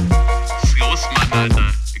 Was ist los, Mann, Alter?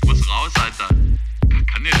 Ich muss raus, Alter.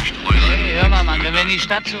 Kann dir nicht treu sein. Hey, hör mal, Mann, wenn wir in die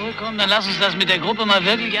Stadt zurückkommen, dann lass uns das mit der Gruppe mal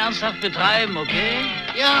wirklich ernsthaft betreiben, okay?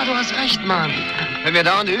 Ja, du hast recht, Mann. Wenn wir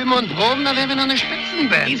dauernd üben und proben, dann wären wir noch eine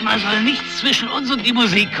Spitzenband. Diesmal soll nichts zwischen uns und die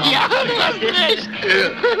Musik kommen. Ja, du hast recht.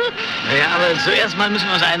 Naja, aber zuerst mal müssen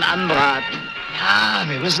wir uns einen anbraten. Ja,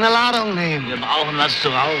 wir müssen eine Ladung nehmen. Wir brauchen was zu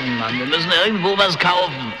rauchen, Mann. Wir müssen irgendwo was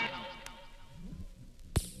kaufen.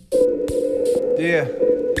 Yeah.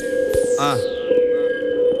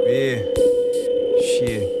 Yeah.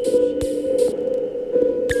 Shit.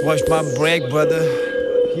 Bräuch mal einen Break, Brother.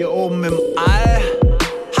 Hier oben im All.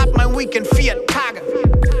 Hab mein Weekend 4 Tage.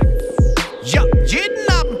 Ja, jeden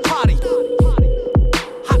Abend Party.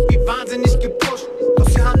 Hab wie wahnsinnig gepusht. Doch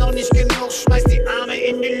sie haben noch nicht genug. Schmeiß die Arme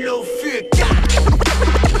in die Luft für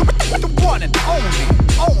the one and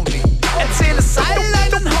only. Erzähl es all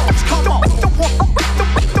deinen Homies, come on. The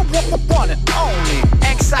one and only.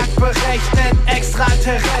 Exakt berechnet,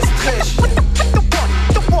 extraterrestrisch.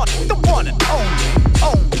 The one and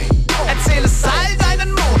only. Erzähl es all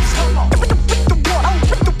deinen Moves, come on.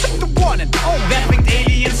 The one and only. Wer bringt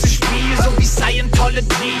Aliens ins Spiel, so wie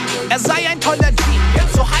Scientology? Er sei ein toller G,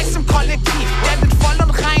 so heiß im Kollektiv. Der wird voll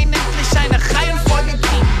und rein endlich eine Reihenfolge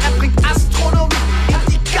kriegen. Er bringt Astronomie in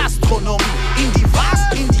die Gastronomie. In die was?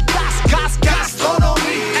 In die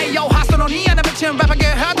Gastronomie. Ey, yo, hast du noch nie einen Bildschirm-Rapper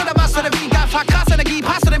gehört oder was? Oder wie? Fahr krass Energie,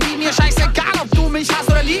 passt du denn wie? Mir scheißegal, ob du mich hast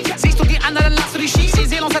oder liebst. Siehst du die anderen, lass du die schießen. Sie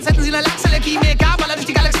sehen uns, als hätten sie eine Lachsallergie. Mir egal, weil er durch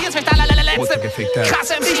die Galaxie ist, vielleicht allerletzte. Krass,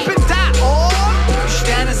 ich bin da und die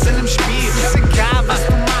Sterne sind im Spiel. Ist egal, was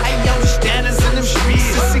du machst. Ey, yo, die Sterne sind im Spiel.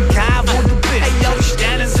 Ist egal, wo du bist. Ey, yo, die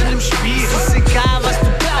Sterne sind im Spiel. Ist egal, was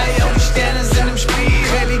du glaubst. Ey, yo, die Sterne sind im Spiel.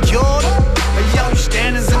 Religion. Ey, yo, die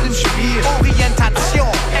Sterne sind im Spiel.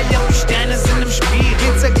 Orientation. Ey, yo, die Sterne sind im Spiel.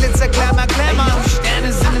 Glitzer, Glitzer, Glamour, Glamour. Ey, yo, die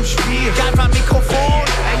Sterne sind im Spiel. Geil vom Mikrofon.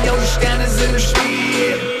 Ey, yo, die Sterne sind im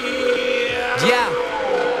Spiel. Ja,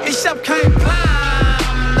 ich hab keinen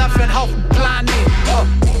Plan. Dafür ein Haufen Plan nehmen. Oh,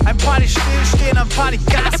 ein Party stillstehen, ein Party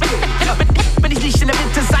Gas geben. Wenn ich nicht in der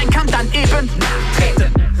Mitte sein kann, dann eben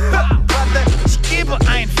nachtreten. Warte, ich gebe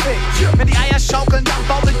ein Fick. Wenn die Eier schaukeln, dann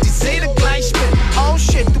baumelt die Seele gleich mit. Oh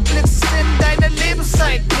shit, du blitzst in deine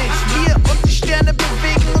Lebenszeit nicht. Wir und die Sterne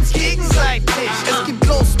bewegen uns gegenseitig. Es geht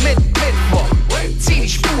los mit Mittwoch. Zieh die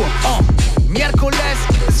Spur. Miércoles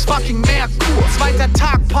ist fucking Merkur. Zweiter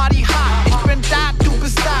Tag, Party hard. Ich bin da, du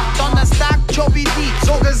bist da. Donnerstag, Joby D.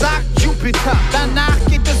 So gesagt, Jupiter. Danach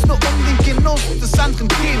geht es nur um den Genuss des anderen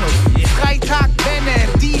Kinos. Freitag,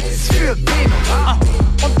 Benedikt ist für Venus.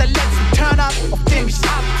 Und der letzte Turn-Up, auf dem ich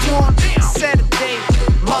abturn. Saturday,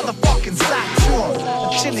 motherfucking Saturn.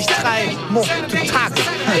 Chill ich 3 Monate Tage.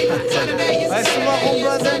 Weißt du warum,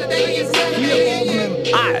 Brother? Hier oben im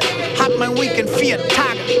All. Hab mein Weekend 4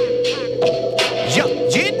 Tage. Ja,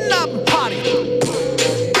 jeden Abend Party.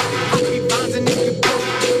 Hab wie wahnsinnig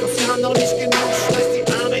gepusht, doch sie haben noch nicht genug. Schmeiß die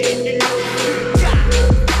Arme in die Luft. Ja,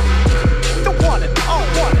 the one and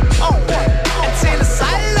only. Erzähl es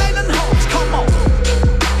all deinen Homies, come on.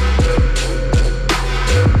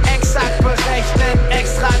 Exakt berechnet,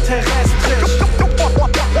 extraterrestrisch.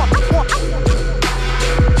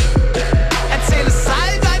 Erzähl es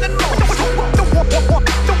all deinen Moves.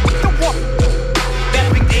 Wer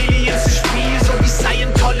bringt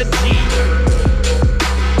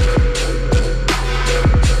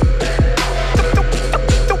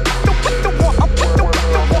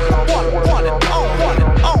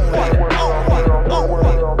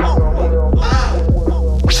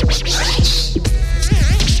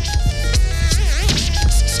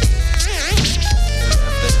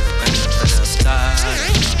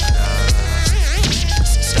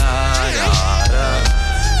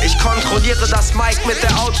berühre das Mic mit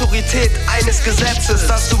der Autorität eines Gesetzes.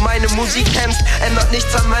 Dass du meine Musik kennst, ändert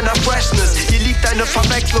nichts an meiner Freshness. Hier liegt eine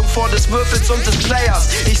Verwechslung vor des Würfels und des Players.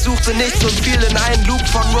 Ich suchte nichts und fiel in einen Loop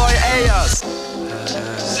von Roy Ayers.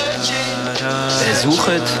 Wer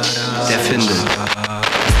suchet, der findet.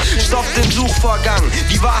 Stopp den Suchvorgang,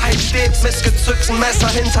 die Wahrheit steht mit gezücktem Messer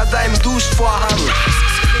hinter deinem Duschvorhang.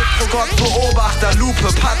 Oh Gott, Beobachter,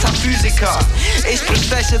 Lupe, Pataphysiker. Ich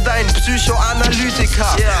besteche deinen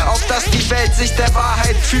Psychoanalytiker. Auf dass die Welt sich der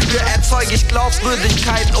Wahrheit füge, erzeuge ich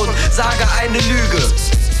Glaubwürdigkeit und sage eine Lüge.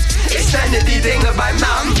 Ich nenne die Dinge beim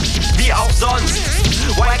Namen, wie auch sonst.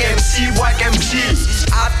 Wack MC,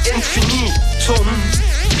 ad infinitum.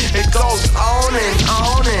 It goes on and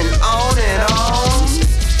on and on and on.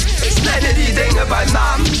 Ich nenne die Dinge beim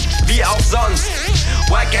Namen, wie auch sonst.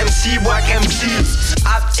 Wack MC,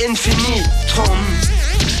 ad infinitum.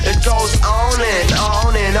 It goes on and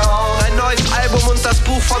on and on. Ein neues Album und das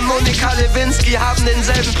Buch von Monika Lewinsky haben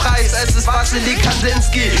denselben Preis. Es ist Wassily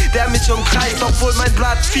Kandinsky, der mich umkreist, obwohl mein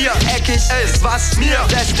Blatt viereckig ist. Was mir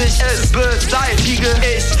lästig ist, beseitige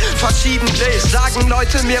ich verschiedentlich. Sagen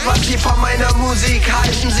Leute mir, was sie von meiner Musik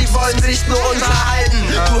halten. Sie wollen sich nur unterhalten.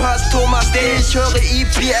 Du hörst Thomas D., ich höre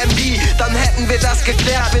EPMD. Dann hätten wir das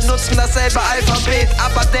geklärt. Wir nutzen dasselbe Alphabet,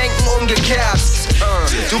 aber denken umgekehrt.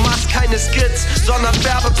 Du machst keine Skits, sondern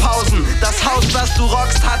Werbepausen. Das Haus, das du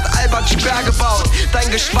rockst, hat Albert Speer gebaut. Dein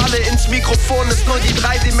Geschwalle ins Mikrofon ist nur die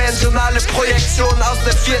dreidimensionale Projektion aus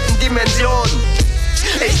der 4. Dimension.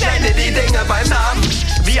 Ich nenne die Dinge beim Namen,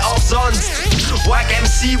 wie auch sonst. Wack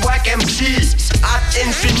MC, ad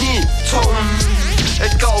infinitum.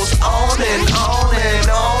 It goes on and on and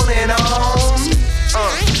on and on.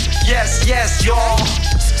 Yes, y'all.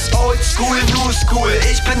 Old school, new school,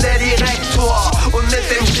 ich bin der Direktor und mit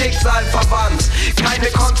dem Schicksal verwandt.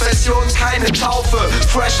 Keine Konfession, keine Taufe,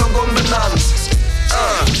 fresh und unbenannt.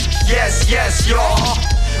 Yes, y'all.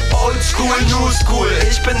 Old school, new school,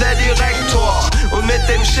 ich bin der Direktor und mit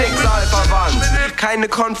dem Schicksal verwandt. Keine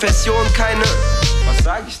Konfession, keine... Was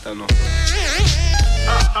sag ich da noch?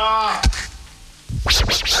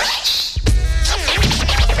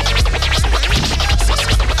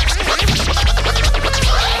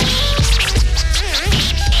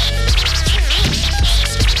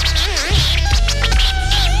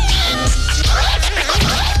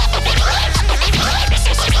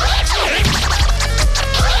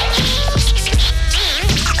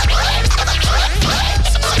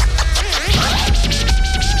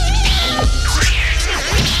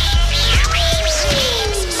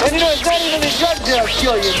 And you know, it's not even the drugs that'll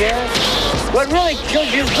kill you, man. What really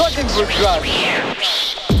kills you is looking for drugs.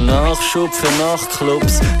 Nachschub für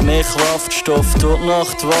Nachtclubs, mehr Kraftstoff, durch die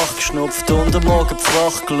Nacht wach geschnupft und am Morgen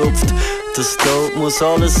Fracht gelupft. Das Tod muss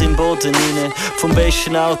alles im Boden rein, vom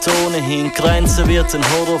besten Auto ohnehin. Grenze wird ein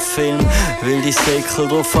Horrorfilm, weil die Säckel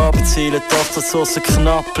drauf abzielen, dass das so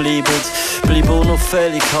knapp bleibt. Bleib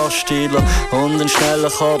unauffällig, Haarsteiler, und ein schneller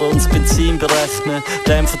kann uns Benzin berechnen.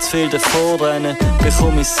 Dämpfer zu viel davor rennen,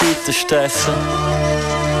 bekomme ich Seitenstechen.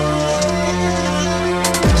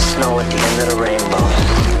 Snow at the end of the rainbow.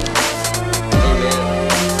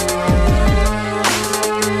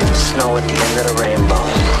 Snow at the end of the rainbow.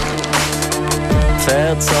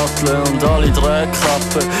 Pferdsattel und alle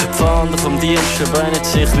Drehkappen. Die Fahnder vom Dienst verbrennen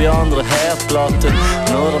sich wie andere Herdplatten.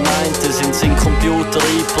 Nur am einen sind sein Computer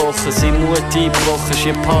eingebrochen, sein Mut eingebrochen, ist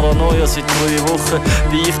ihr Paranoia seit 3 Wochen.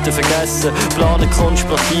 Beichten vergessen, planen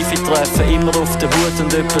konspirative Treffen, immer auf der Hut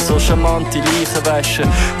und etwa so charmante Leichen waschen.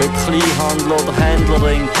 Ob Kleinhandel oder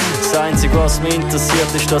Händlerring, das Einzige, was mich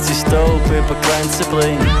interessiert, ist, dass ich Dope über Grenzen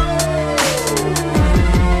bringe.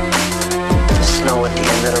 Snow at the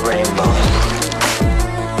end of the rainbow.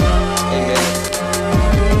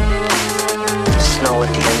 Snow at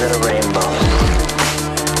the end of the rainbow.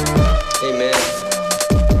 Amen.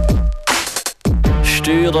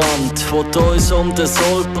 Steueramt, will uns um den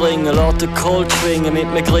Soll bringen, lässt den Colt schwingen mit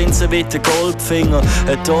einem Grinsen wie den Goldfinger.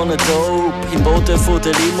 Eine Tonne Dope im Boden von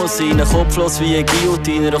der Limousine, kopflos wie eine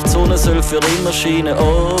Guillotine, doch die Sonne soll für immer scheinen.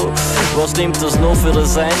 Oh, was nimmt das noch für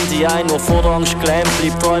ein Handy? Ein, der vor Angst gelähmt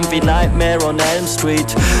bleibt, träumt wie Nightmare on Elm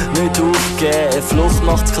Street. Nicht aufgeben, Flucht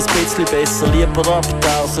macht's kein bisschen besser, lieber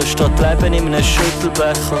abtauchen, statt leben in einem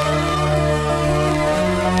Schüttelbecher.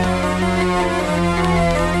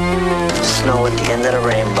 Snow at the end of the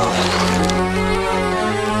rainbow.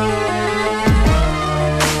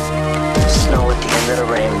 Snow at the end of the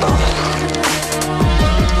rainbow.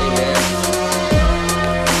 Amen.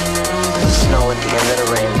 Snow at the end of the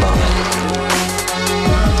rainbow.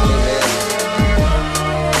 Amen.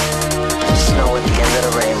 Snow at the end of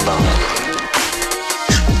the rainbow.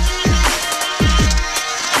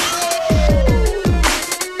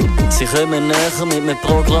 Sich kommen näher mit einem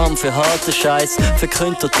Programm für harten Scheiß.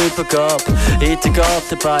 Verkündet die Übergabe in den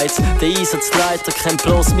Gartenbeiz. Der Einsatzleiter kennt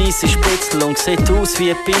bloß miese Spitzel und sieht aus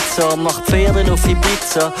wie eine Pizza. Macht Ferien auf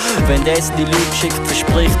Ibiza. Wenn der die Leute schickt,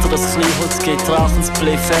 verspricht er, dass es Kleinholz gibt.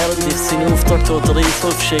 Rauchensblei fern ist sein Auftrag, wo der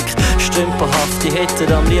Eiswolf schickt. Stümperhaft, die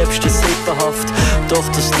hätten am liebsten Sippenhaft. Doch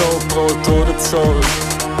das Tollbrot oder Zoll.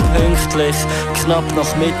 Pünktlich, knapp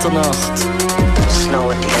nach Mitternacht.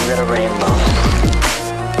 Snow at the end of the rainbow.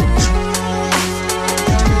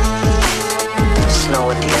 Snow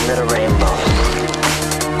at the end of the rainbow.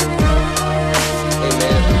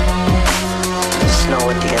 Amen. Snow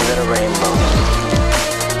at the end of the rainbow.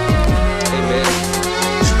 Amen.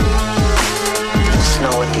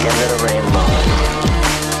 Snow at the end of the rainbow.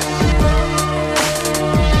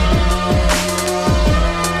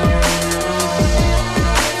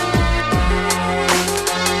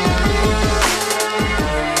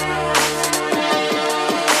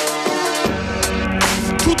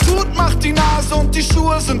 Die Nase und die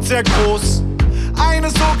Schuhe sind sehr groß.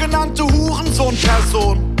 Eine sogenannte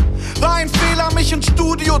Hurensohn-Person. War ein Fehler, mich ins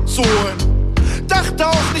Studio zu holen. Dachte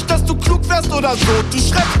auch nicht, dass du klug wärst oder so. Du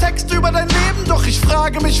schreibst Texte über dein Leben, doch ich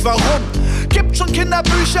frage mich warum. Gibt schon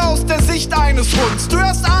Kinderbücher aus der Sicht eines Hunds. Du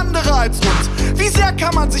hörst andere als uns. Wie sehr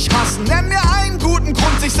kann man sich hassen? Nenn mir einen guten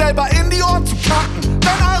Grund, sich selber in die Ohren zu kacken.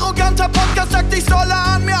 Dein arroganter Podcast sagt, ich solle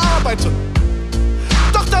an mir arbeiten.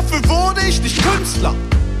 Doch dafür wurde ich nicht Künstler.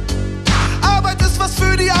 Arbeit ist was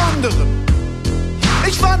für die anderen.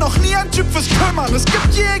 Ich war noch nie ein Typ fürs Kümmern. Es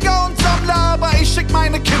gibt Jäger und Sammler, aber ich schick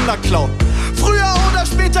meine Kinder klauen. Früher oder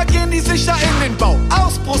später gehen die sicher in den Bau.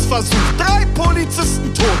 Ausbruchsversuch, 3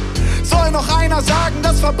 Polizisten tot. Soll noch einer sagen,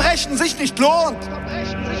 dass Verbrechen sich nicht lohnt?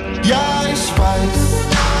 Ja, ich weiß.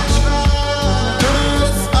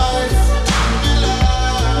 Dünnes Eis.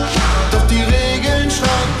 Doch die Regeln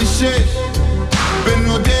schreibt nicht ich. Bin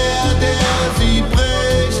nur der sie bricht.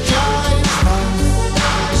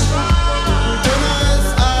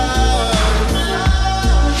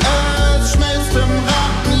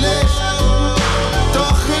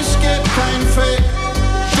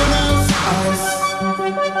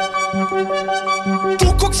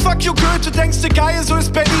 Fuck you Goethe, denkst du geil, so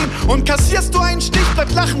ist Berlin. Und kassierst du einen Stich,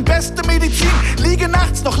 bleibt Lachen beste Medizin. Liege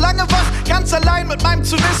nachts noch lange wach, ganz allein mit meinem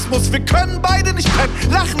Zynismus. Wir können beide nicht pennen,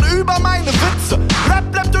 lachen über meine Witze.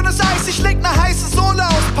 Rap bleibt dünnes Eis, ich leg ne heiße Sohle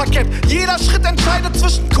aufs Parkett. Jeder Schritt entscheidet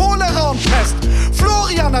zwischen Cholera und Pest.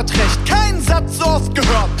 Florian hat recht, keinen Satz so oft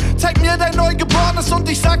gehört. Zeig mir dein Neugeborenes und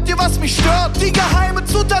ich sag dir, was mich stört. Die geheime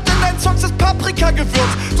Zutat in deinen Songs ist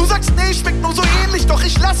Paprika-Gewürz. Du sagst, nee, schmeckt nur so ähnlich, doch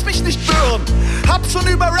ich lass mich nicht beirren. Hab schon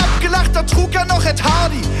über Rap gelacht, da trug er noch Ed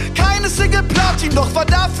Hardy. Keine Single Platin, doch war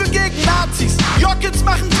dafür gegen Nazis. Jockels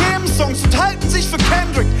machen Themensongs und halten sich für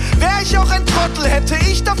Kendrick. Wär ich auch ein Trottel, hätte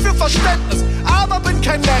ich dafür Verständnis. Aber bin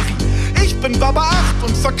kein Larry. Ich bin Baba 8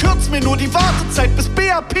 und verkürz mir nur die Wartezeit bis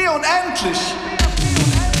BAP unendlich.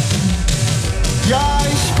 Ja,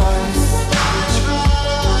 ich weiß.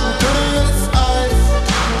 Dünnes Eis.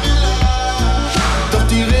 Doch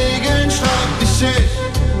die Regeln schreibt nicht ich.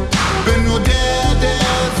 Bin nur der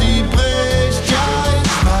sie bricht. Ja,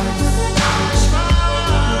 ich weiß.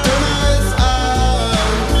 Dünnes Eis.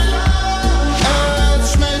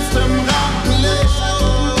 Es schmilzt im Rampenlicht.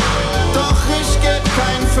 Doch ich geb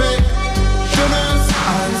kein Fick. Dünnes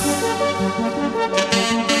Eis.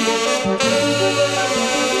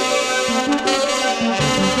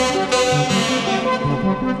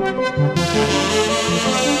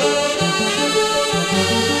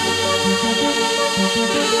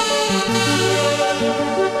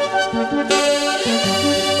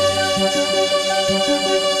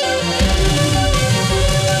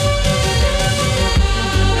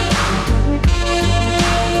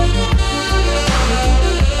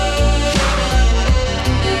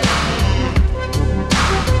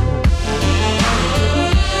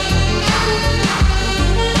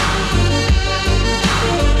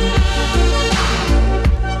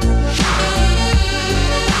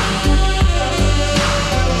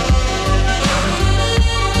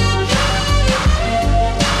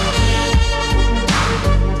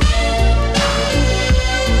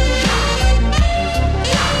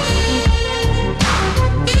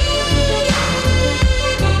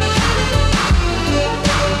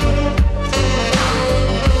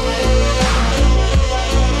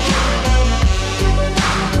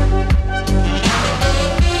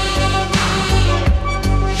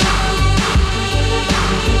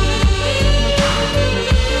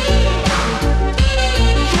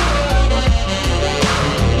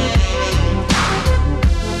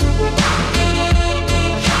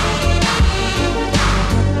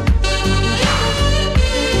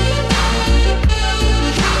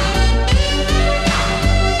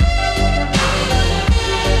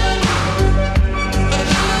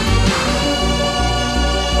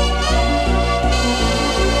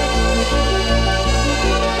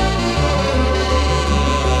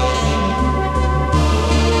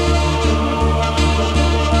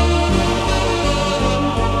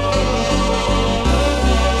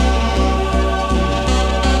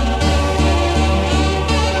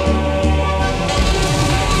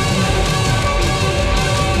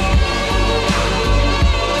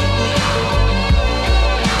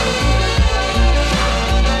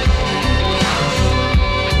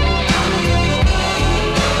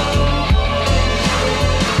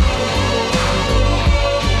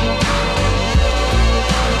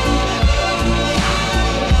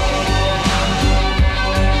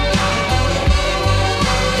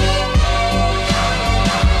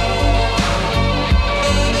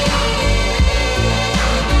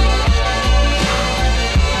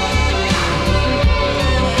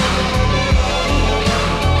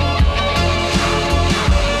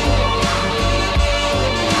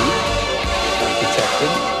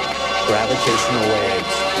 gravitational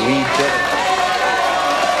waves. We did it.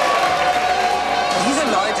 Diese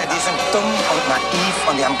Leute, die sind dumm und naiv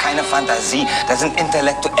und die haben keine Fantasie. Das sind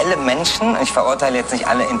intellektuelle Menschen. Ich verurteile jetzt nicht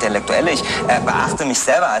alle Intellektuelle. Ich beachte mich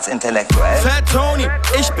selber als intellektuell. Fat Tony,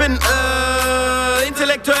 ich bin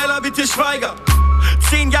intellektueller wie Til Schweiger.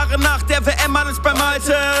 10 Jahre nach der WM, alles beim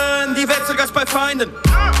Alten. Die Welt zu Gast bei Feinden.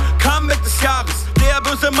 Comeback des Jahres. Der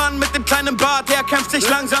böse Mann mit dem kleinen Bart, der kämpft sich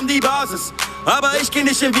langsam die Basis. Aber ich geh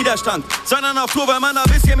nicht in Widerstand, sondern auf Tour, weil man ein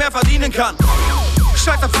bisschen mehr verdienen kann.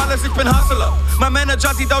 Scheiß auf alles, ich bin Hustler. Mein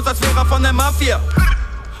Manager sieht aus, als wäre er von der Mafia.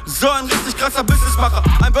 So ein richtig krasser Businessmacher.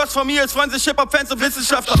 Ein Burst von mir, es freuen sich Hip-Hop-Fans und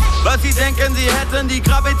Wissenschaftler, weil sie denken, sie hätten die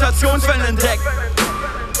Gravitationswellen entdeckt.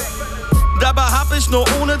 Dabei hab ich nur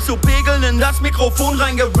ohne zu pegeln in das Mikrofon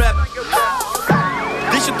reingerappt.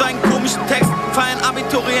 Dich und deinen komischen Text feiern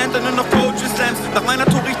Abiturientinnen auf Poetry Slams. Nach meiner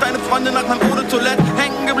Tour riecht deine Freundin nach meinem Eau de Toilette.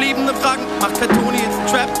 Hängen gebliebene Fragen, macht Fat Tony jetzt einen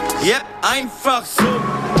Trap? Yep, einfach so.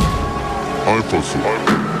 Einfach so.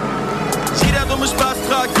 Jeder dumme Spaß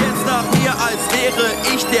tragt jetzt nach mir, als wäre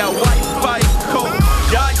ich der Wi-Fi-Code.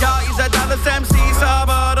 Ja, ihr seid alles MCs,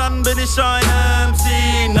 aber dann bin ich ein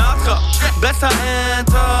MC Natra. Besser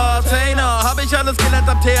Entertainer, hab ich alles gelernt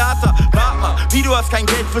am Theater. Wart mal, wie du hast kein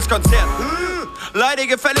Geld fürs Konzert. Leide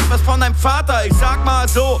gefällig was von deinem Vater. Ich sag mal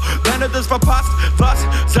so, wenn du das verpasst, was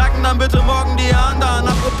sagen dann bitte morgen die anderen?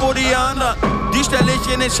 Apropos die anderen, die stelle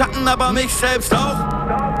ich in den Schatten, aber mich selbst auch.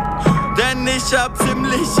 Denn ich hab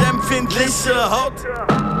ziemlich empfindliche Haut.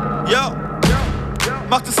 Yo,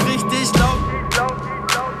 macht es richtig laut.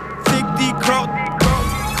 Fick die Crowd.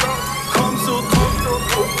 Komm so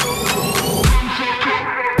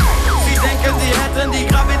Sie denken, sie hätten die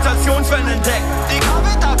Gravitationswellen entdeckt. Die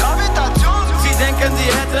Gravitation. Sie denken,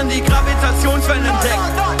 sie hätten die Gravitationswellen entdeckt.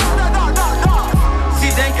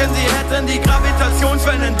 Sie denken, sie hätten die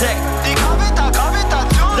Gravitationswellen entdeckt. Die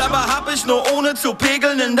Gravitation. Dabei hab ich nur ohne zu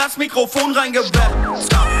pegeln in das Mikrofon reingerappt.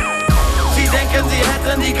 Sie denken, sie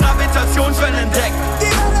hätten die Gravitationswellen entdeckt.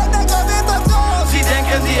 Sie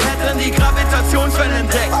denken, sie hätten die Gravitationswellen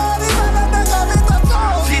entdeckt.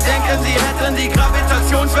 Sie denken, sie hätten die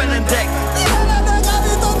Gravitationswellen entdeckt.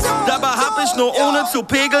 Dabei hab ich nur ohne zu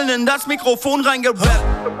pegeln in das Mikrofon reingerappt.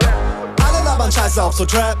 Alle labern Scheiße auf so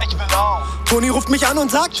Trap. Toni ruft mich an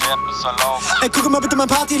und sagt: Ey, guck mal bitte mein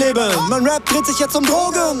Partyleben. Mein Rap dreht sich jetzt um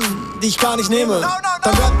Drogen, die ich gar nicht nehme.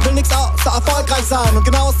 Dein Rap will nix außer erfolgreich sein. Und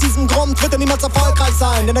genau aus diesem Grund wird er niemals erfolgreich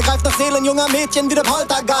sein. Denn er greift nach Seelen junger Mädchen wie der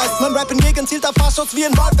Poltergeist. Mein Rap hingegen zielt auf Faschos wie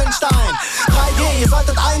ein Wolfenstein. 3G, ihr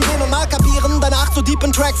solltet einsehen und mal kapieren. Deine 8 so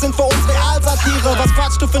deepen Tracks sind für uns Realsatire. Was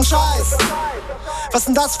quatschst du für'n Scheiß? Was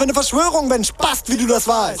denn das für eine Verschwörung, wenn Spast, wie du das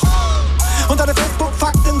weißt? Und deine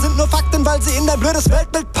Facebook-Fakten sind nur Fakten, weil sie in dein blödes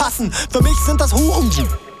Weltbild passen. Für mich sind das Huren.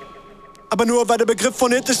 Aber nur weil der Begriff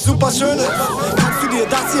phonetisch super schön ist. Kannst du dir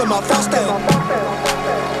das hier mal vorstellen?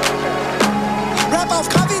 Rap auf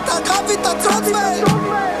Gravitationswelt.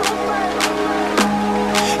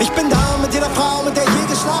 Ich bin da mit jeder Frau, mit der ich je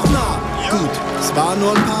geschlafen hab. Gut, es waren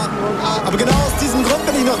nur ein paar. Aber genau aus diesem Grund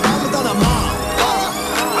bin ich noch da mit deiner Ma.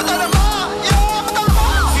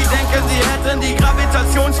 Sie hätten die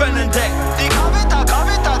Gravitationswellen entdeckt. Die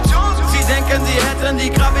Gravitation. Sie denken, sie hätten die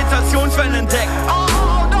Gravitationswellen entdeckt. Oh,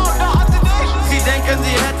 no, haben sie nicht. Sie denken,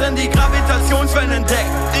 sie hätten die Gravitationswellen entdeckt.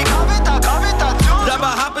 Die Gravitation. Dabei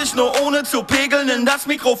hab ich nur ohne zu pegeln in das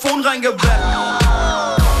Mikrofon reingerappt.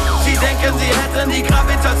 Sie denken, sie hätten die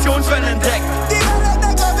Gravitationswellen entdeckt.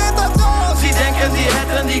 Sie denken, sie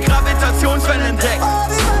hätten die Gravitationswellen entdeckt.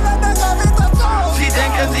 Sie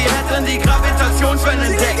denken, sie hätten die Gravitationswellen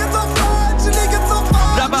entdeckt.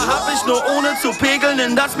 Dabei hab ich nur ohne zu pegeln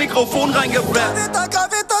in das Mikrofon reingerappt.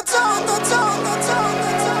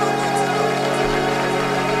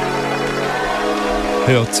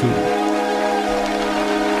 Hör zu.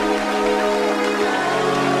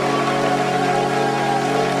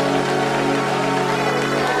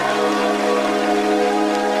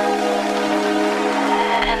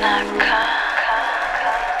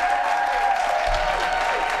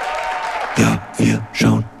 Ja, wir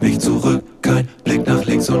schauen nicht zurück, kein Blick nach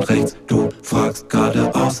links und rechts. Du fragst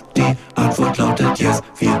geradeaus, die Antwort lautet yes.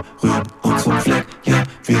 Wir rühren uns vom Fleck, ja,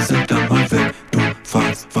 wir sind dann mal weg. Du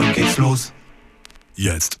fragst, wann geht's los?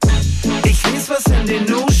 Jetzt. Ich lese, was in den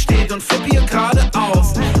News steht und flipp hier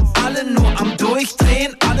geradeaus. Alle nur am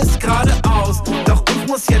Durchdrehen, alles geradeaus. Doch ich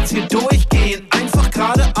muss jetzt hier durchgehen, einfach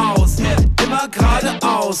geradeaus. Immer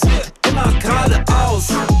geradeaus, immer geradeaus.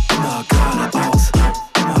 Immer geradeaus,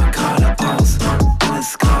 immer geradeaus.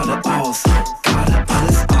 Alles geradeaus, gerade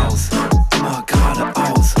alles aus. Immer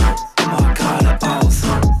geradeaus, immer geradeaus.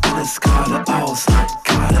 Alles geradeaus,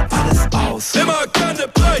 gerade alles aus. Immer gerne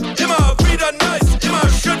breit, immer wieder nice, immer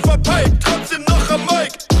schön verpeilt.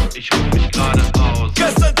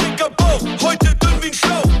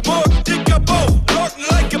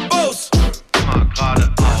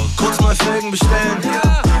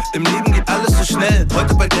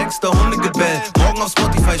 Dexter, Hundegebell, morgen auf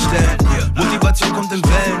Spotify stellen. Motivation kommt in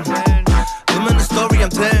Wellen. Immer eine Story am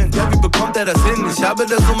Tellen, ja, wie bekommt er das hin? Ich habe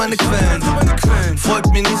da so meine Quellen.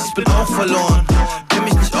 Folgt mir nicht, ich bin auch verloren. Kenn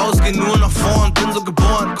mich nicht aus, geh nur nach vorn. Bin so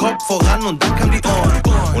geboren, Kopf voran und dann kam die Ohren.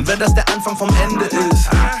 Und wenn das der Anfang vom Ende ist,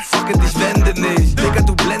 fuck it, ich wende nicht. Digga,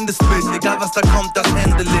 du blendest mich, egal was da kommt, das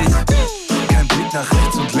handle ich. Kein Blick nach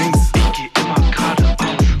rechts und links, ich geh immer geradeaus.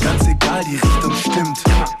 Ganz egal, die Richtung stimmt,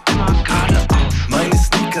 immer geradeaus. Meine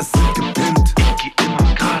Sneakers sind gepimpt, ich geh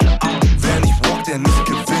immer geradeaus. Wer nicht walkt, der nicht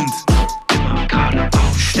gewinnt.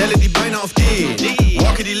 Stelle die Beine auf D,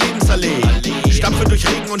 walke die Lebensallee, stampfe durch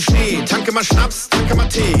Regen und Schnee, tanke mal Schnaps, tanke mal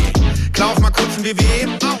Tee, klau auch mal kurz ein WW,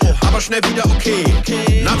 aber schnell wieder okay.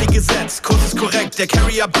 Navi gesetzt, Kurs ist korrekt, der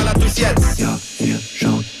Carrier ballert durchs Jetzt. Ja, wir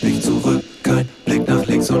schauen nicht zurück, kein Blick nach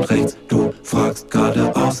links und rechts. Du fragst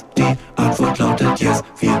geradeaus, die Antwort lautet yes.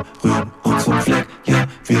 Wir rühren uns vom Fleck, ja,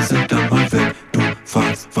 wir sind dann mal weg. Du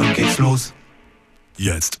fragst, wann geht's los?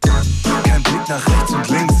 Jetzt. Kein Blick nach rechts und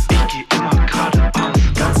links, ich geh immer geradeaus.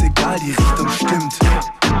 Ganz egal, die Richtung stimmt,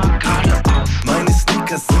 immer geradeaus. Meine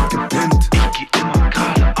Sneakers sind gepimpt, ich geh immer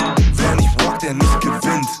geradeaus. Wer nicht walkt, der nicht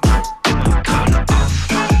gewinnt, immer geradeaus.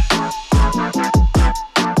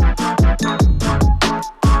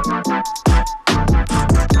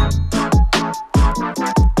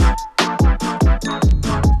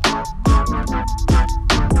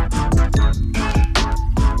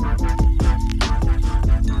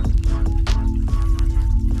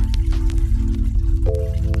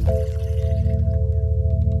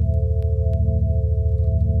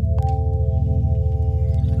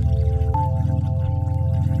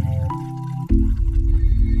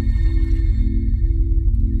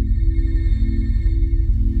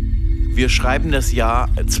 Wir schreiben das Jahr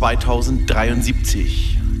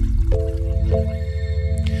 2073.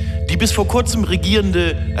 Die bis vor kurzem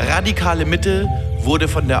regierende radikale Mitte wurde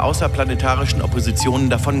von der außerplanetarischen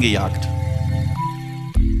Opposition davongejagt.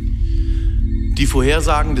 Die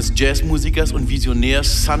Vorhersagen des Jazzmusikers und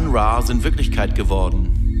Visionärs Sun Ra sind Wirklichkeit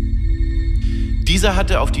geworden. Dieser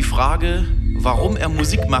hatte auf die Frage, warum er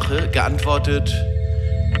Musik mache, geantwortet: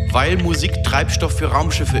 weil Musik Treibstoff für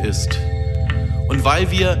Raumschiffe ist. Und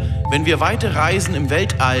weil wir, wenn wir weite Reisen im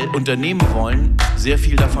Weltall unternehmen wollen, sehr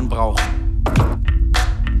viel davon brauchen.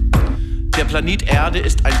 Der Planet Erde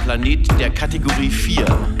ist ein Planet der Kategorie 4,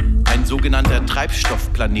 ein sogenannter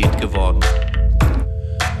Treibstoffplanet geworden.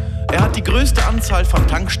 Er hat die größte Anzahl von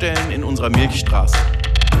Tankstellen in unserer Milchstraße.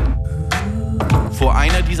 Vor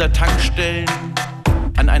einer dieser Tankstellen,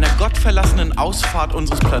 an einer gottverlassenen Ausfahrt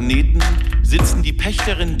unseres Planeten, sitzen die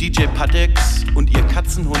Pächterin DJ Patex und ihr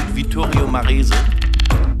Katzenhund Vittorio Marese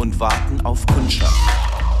und warten auf Kundschaft.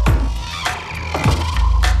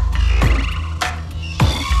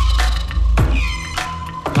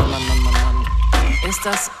 Mann. Ist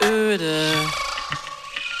das öde.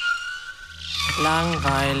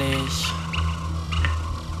 Langweilig.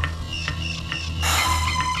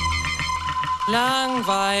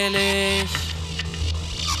 Langweilig.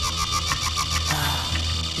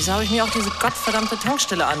 Wieso habe ich mir auch diese gottverdammte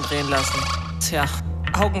Tankstelle andrehen lassen? Tja,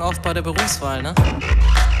 Augen auf bei der Berufswahl, ne?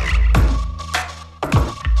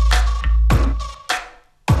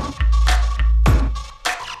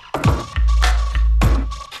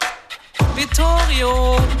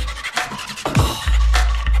 Vittorio!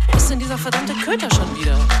 Wo ist denn dieser verdammte Köter schon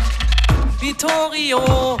wieder?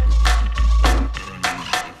 Vittorio!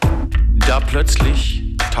 Da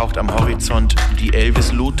plötzlich taucht am Horizont die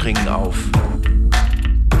Elvis Lothringen auf.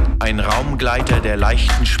 Ein Raumgleiter der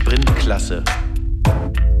leichten Sprintklasse.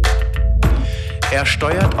 Er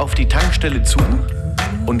steuert auf die Tankstelle zu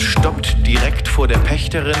und stoppt direkt vor der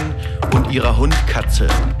Pächterin und ihrer Hundkatze.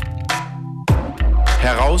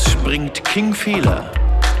 Heraus springt King Fehler,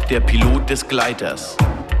 der Pilot des Gleiters.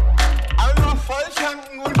 Einmal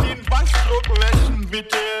volltanken und den Waschdruck wäschen,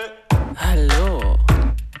 bitte. Hallo.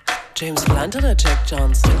 James Blunt oder Jack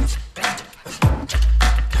Johnson?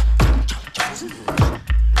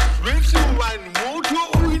 Willst du meinen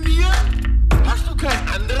Motor ruinieren? Hast du keinen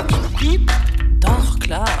anderen Betrieb? Doch,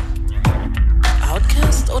 klar.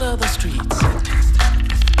 Outcast oder The Streets?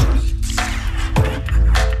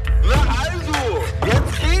 Na also,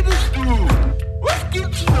 jetzt redest du. Was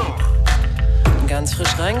gibt's noch? Ganz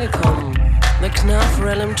frisch reingekommen. The Knauf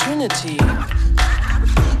Realm Trinity.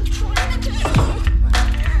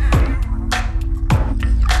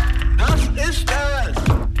 Das ist es.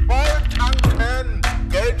 Voll tanken.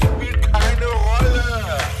 Geld spielt keine Rolle.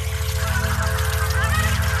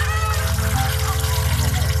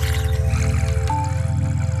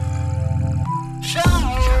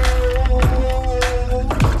 Ciao.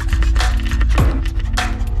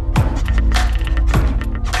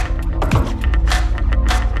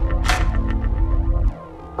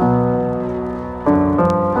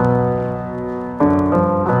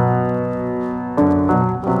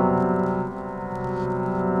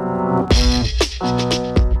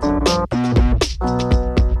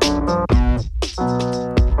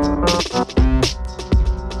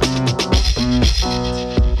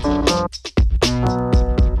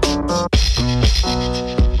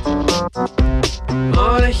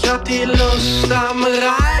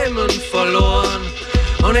 Reimen verloren.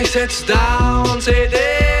 Und ich sitz da und seh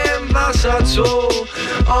dem Wasser zu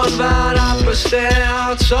und wart ab, bis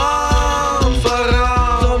der Zorn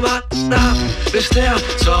verraucht. Und wart ab, bis der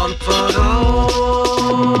Zorn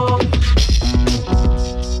verraucht.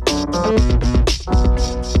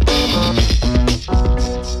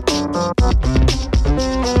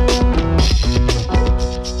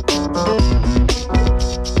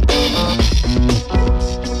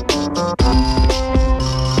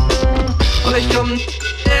 Und ich komm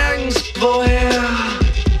nirgendwo her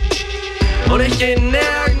und ich geh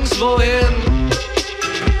nirgendwo hin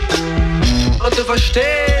und du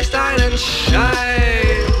verstehst einen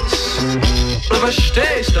Scheiß, du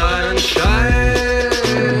verstehst einen Scheiß.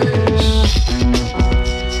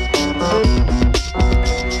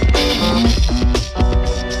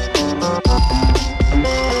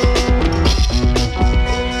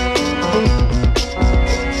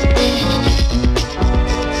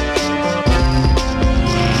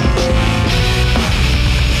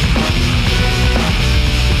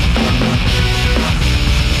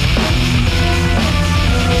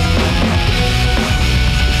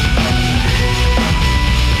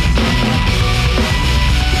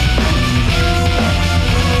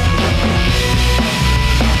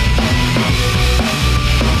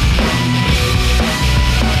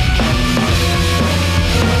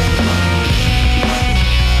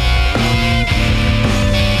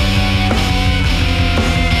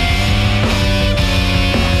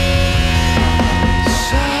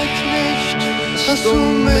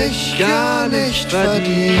 Gar nicht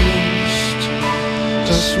verdienst,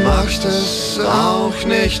 das macht es auch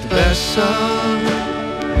nicht besser.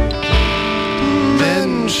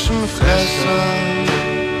 Menschenfresser.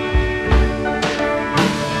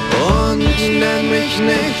 Und nenn mich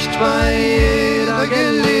nicht bei jeder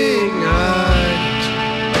Gelegenheit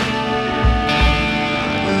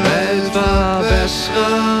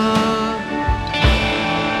Weltverbesserer.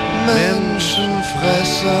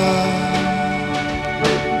 Menschenfresser.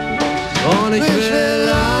 Und ich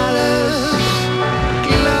will alles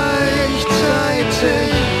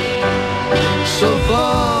gleichzeitig,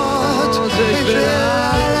 sofort. Ich will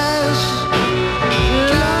alles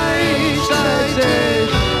gleichzeitig,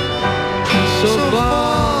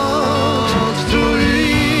 sofort. Du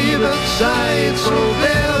liebe Zeit, so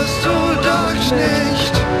wirst du doch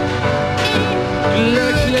nicht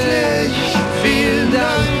glücklich. Vielen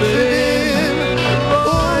Dank für den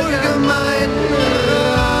wohlgemeinten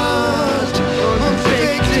Rat und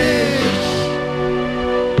fick dich.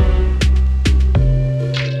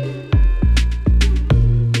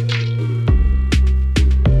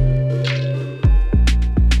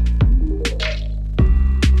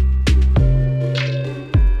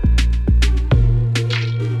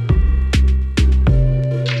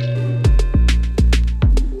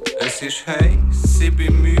 Es ist heiß, ich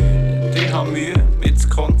bin müde, ich habe Mühe, mich zu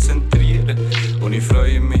konzentrieren. Und ich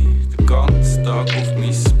freue mich den ganzen Tag auf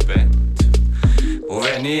mein Bett. Und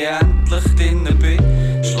wenn ich endlich drinnen bin,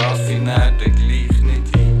 schlafe ich dann gleich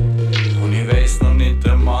nicht ein. Und ich weiss noch nicht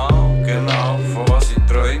einmal genau, von was ich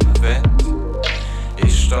träumen will.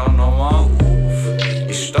 Ich steh nochmal auf,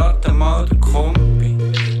 ich starte mal den Kombi,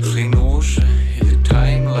 chli Nuschen in der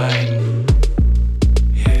Timeline.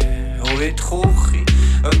 Yeah. Und in die Küche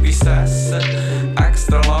etwas essen,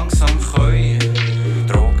 extra langsam käuen.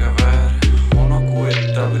 Drogen wären auch noch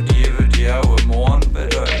gut, aber die würde ich auch morgen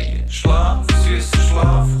bereuen. Schlaf, süßer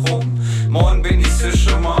Schlaf, komm, morgen bin ich sonst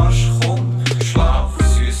am Arsch, komm. Schlaf,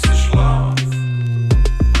 süßer Schlaf.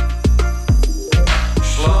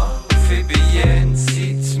 Schlaf, ich bin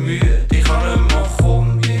jenseits müde, ich kann nicht mehr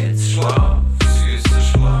kommen, jetzt Schlaf, süßer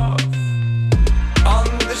Schlaf.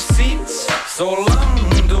 Andererseits,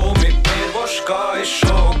 solange du mit mir willst gehen, ist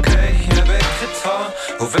schon okay, einen Wecker zu haben.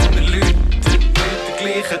 Und wenn er läutet, mit der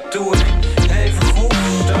gleichen Tour, einfach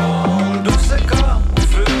aufstehen und rausgehen und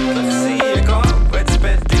freundlich sein, egal, wenn das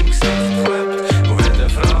Bett im Gesicht klebt. Und wenn du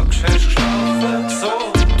fragst, hast du geschlafen, so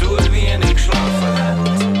tue wie ich geschlafen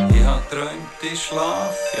hätte. Ich hab geträumt, ich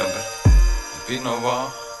schlafe, ja, aber ich bin noch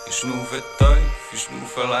wach, ich schnaufe tief, ich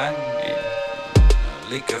schnaufe lang,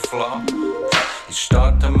 ich liege flach. Ich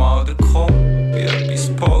starte mal den Kombi, etwas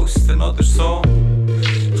posten oder so.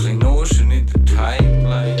 Chli Nuschen in der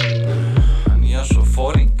Timeline, hab ich ja schon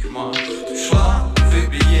vorhin gemacht. Schlaf, ich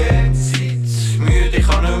bin jenseits müde, ich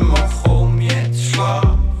kann nicht mehr kommen, jetzt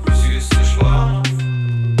Schlaf, süßer Schlaf.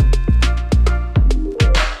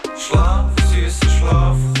 Schlaf, süßer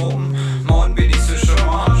Schlaf, komm, morgen bin ich sonst am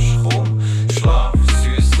Arsch, komm. Schlaf,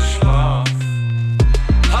 süßer Schlaf.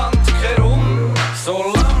 Handkehr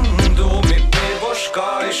solange du mit mir willst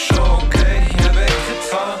gehen, ist schon okay, einen Wecker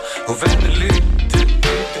zu haben. Und wenn er läutet,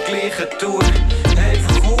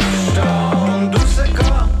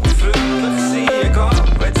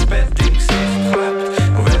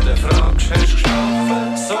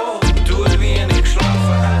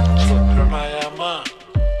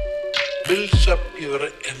 builds up your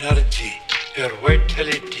energy, your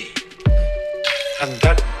vitality. And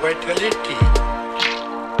that vitality,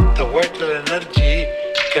 the vital energy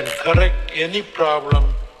can correct any problem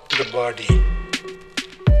in the body.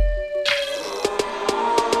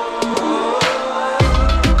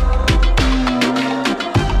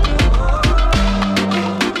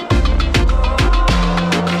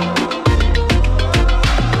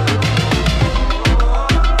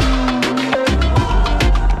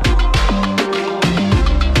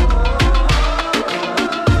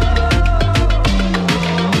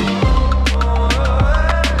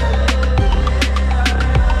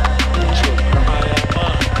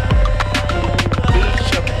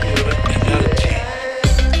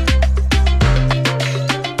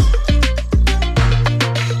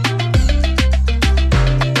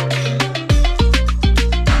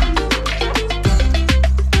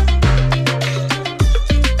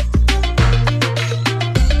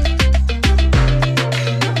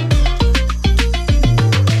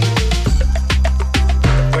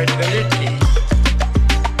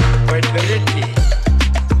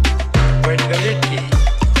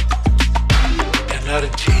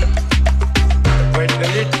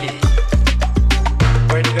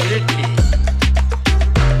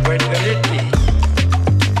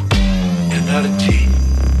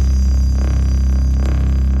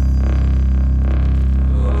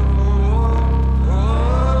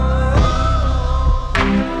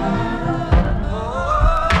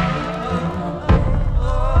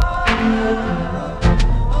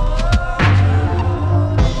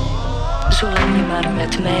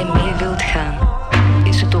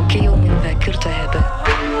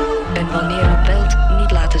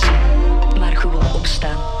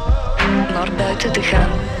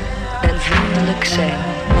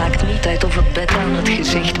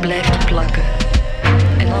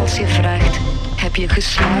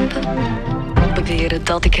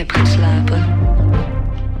 Dat ik heb geslapen.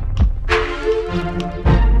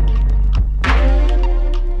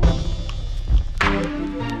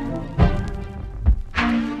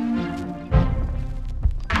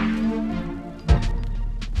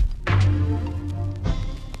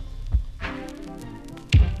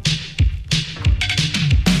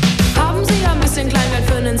 Haben Sie ein bisschen Kleingeld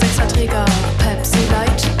für einen Sechserträger Pepsi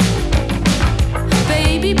Light?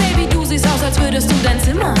 Baby, Baby, du siehst aus, als würdest du dein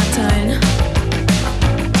Zimmer teilen.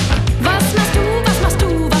 Was machst du, was machst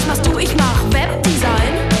du, was machst du? Ich mach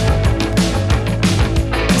Webdesign.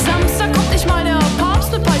 Samstag kommt nicht mal der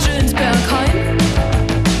Papst mit Peitsche ins Bergheim.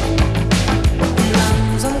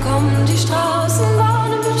 Langsam kommen die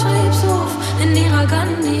Straßenbahn im Betriebshof in ihrer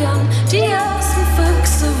Gandhi an. Die ersten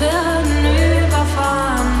Füchse werden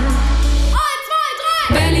überfahren. 1,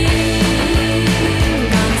 2, 3! Berlin,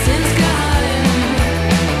 ganz insgeheim.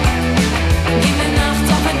 Gehen wir nachts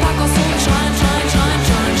auf ein Parkhaus und schreien, schreien, schreien,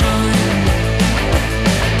 schreien, schreien.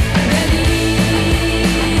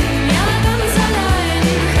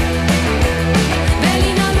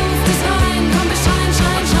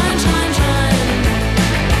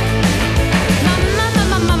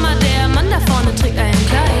 Trägt ein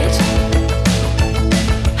Kleid.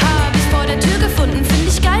 Hab ich vor der Tür gefunden, find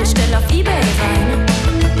ich geil, stell auf eBay rein.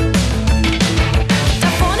 Da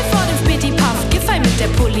vorne vor dem Späti pafft Giffey mit der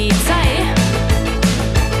Polizei.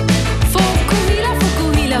 Fukuhila,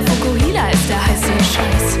 Fukuhila, Fukuhila ist der heiße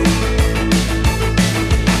Scheiß.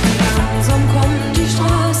 Langsam kommen die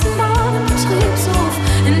Straßenbahn im Betriebshof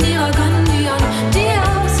in ihrer Gandhi an. Die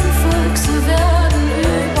ersten Füchse werden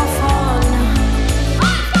überfahren.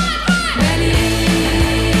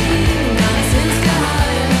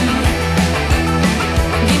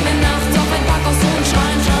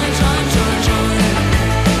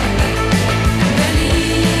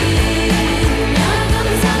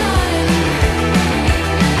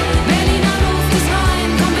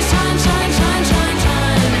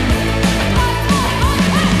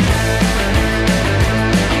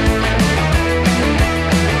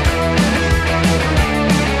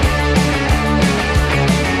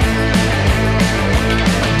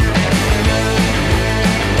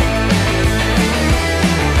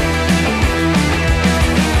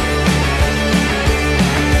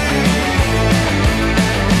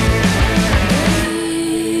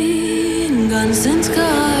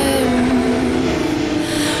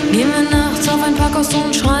 Parkhaus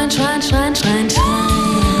und schreien, schreien, schreien, schreien, schreien.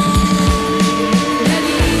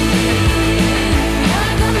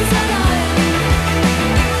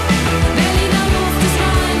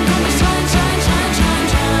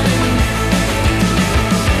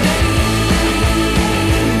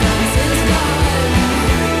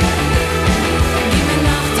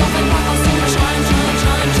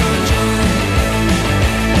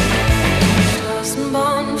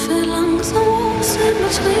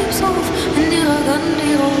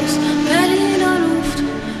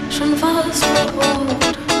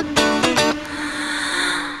 rot.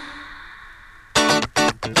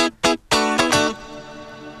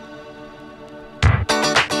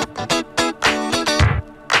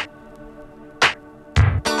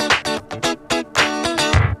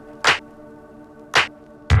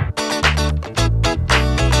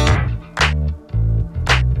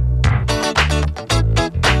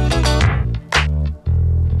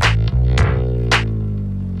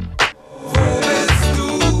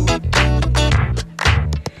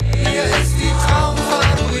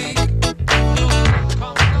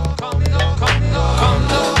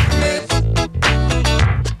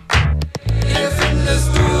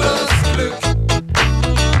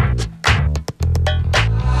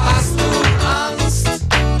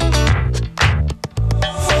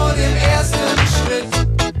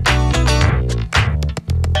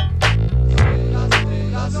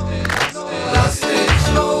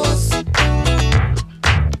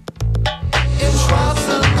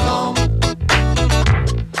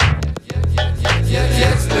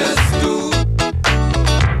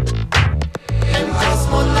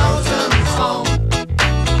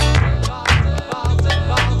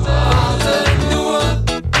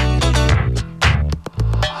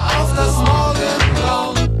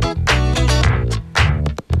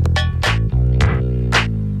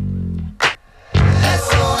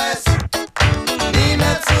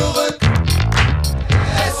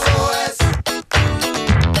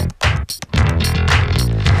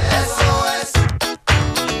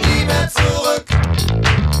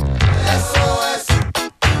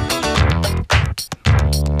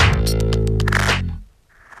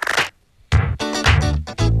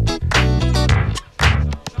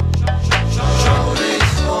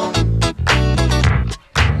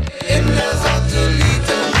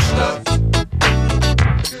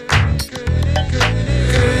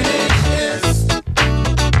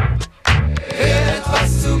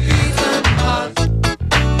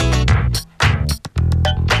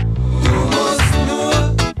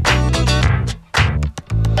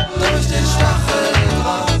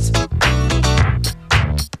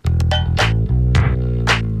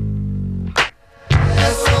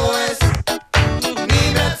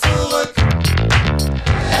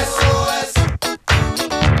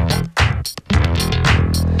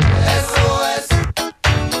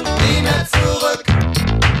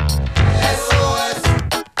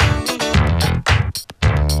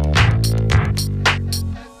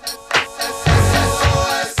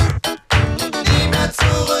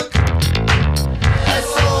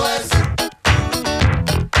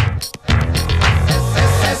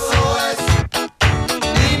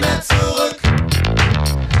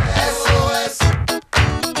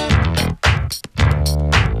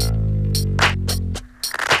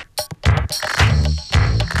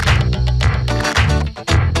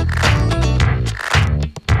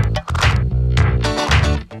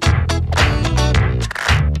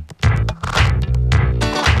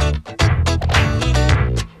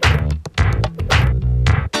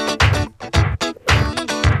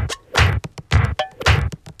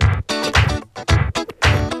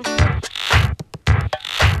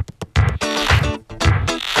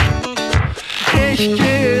 Ich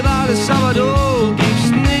geb alles, aber du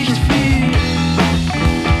gibst nicht viel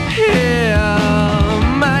her.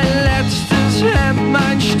 Mein letztes Hemd,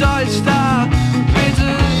 mein Stolz da,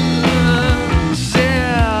 bitte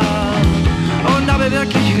sehr. Und ob er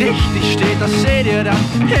wirklich richtig steht, das seht ihr dann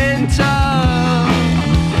hinterher.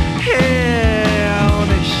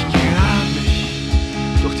 Und ich grab mich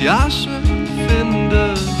durch die Asche und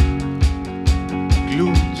finde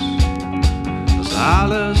Glut.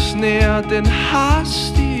 Alles nährt den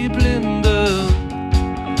Hass, die blinde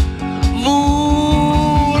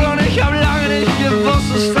Wut. Und ich hab lange nicht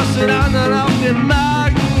gewusst, dass das den anderen auf den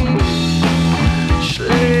Magen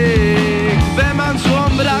schlägt. Wenn man so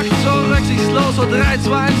unbedacht, so rücksichtslos und 3,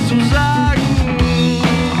 2, 1 zu sagen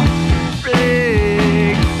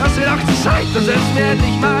pflegt. Das wird auch Zeit, dann setzt mir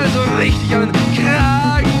endlich mal so richtig an den Kragen.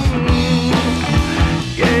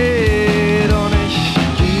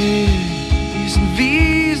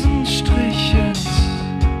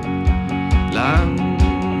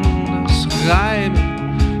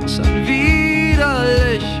 Reimen ist ein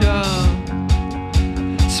widerlicher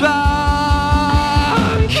Zwang.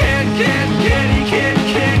 Kitty,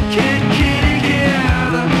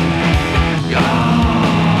 ja.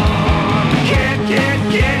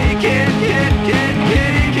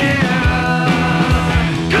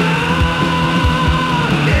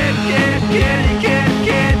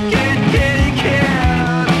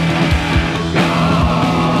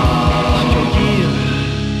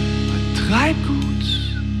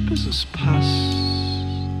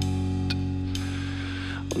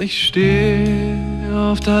 Ich stehe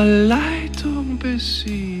auf der Leitung, bis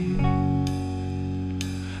sie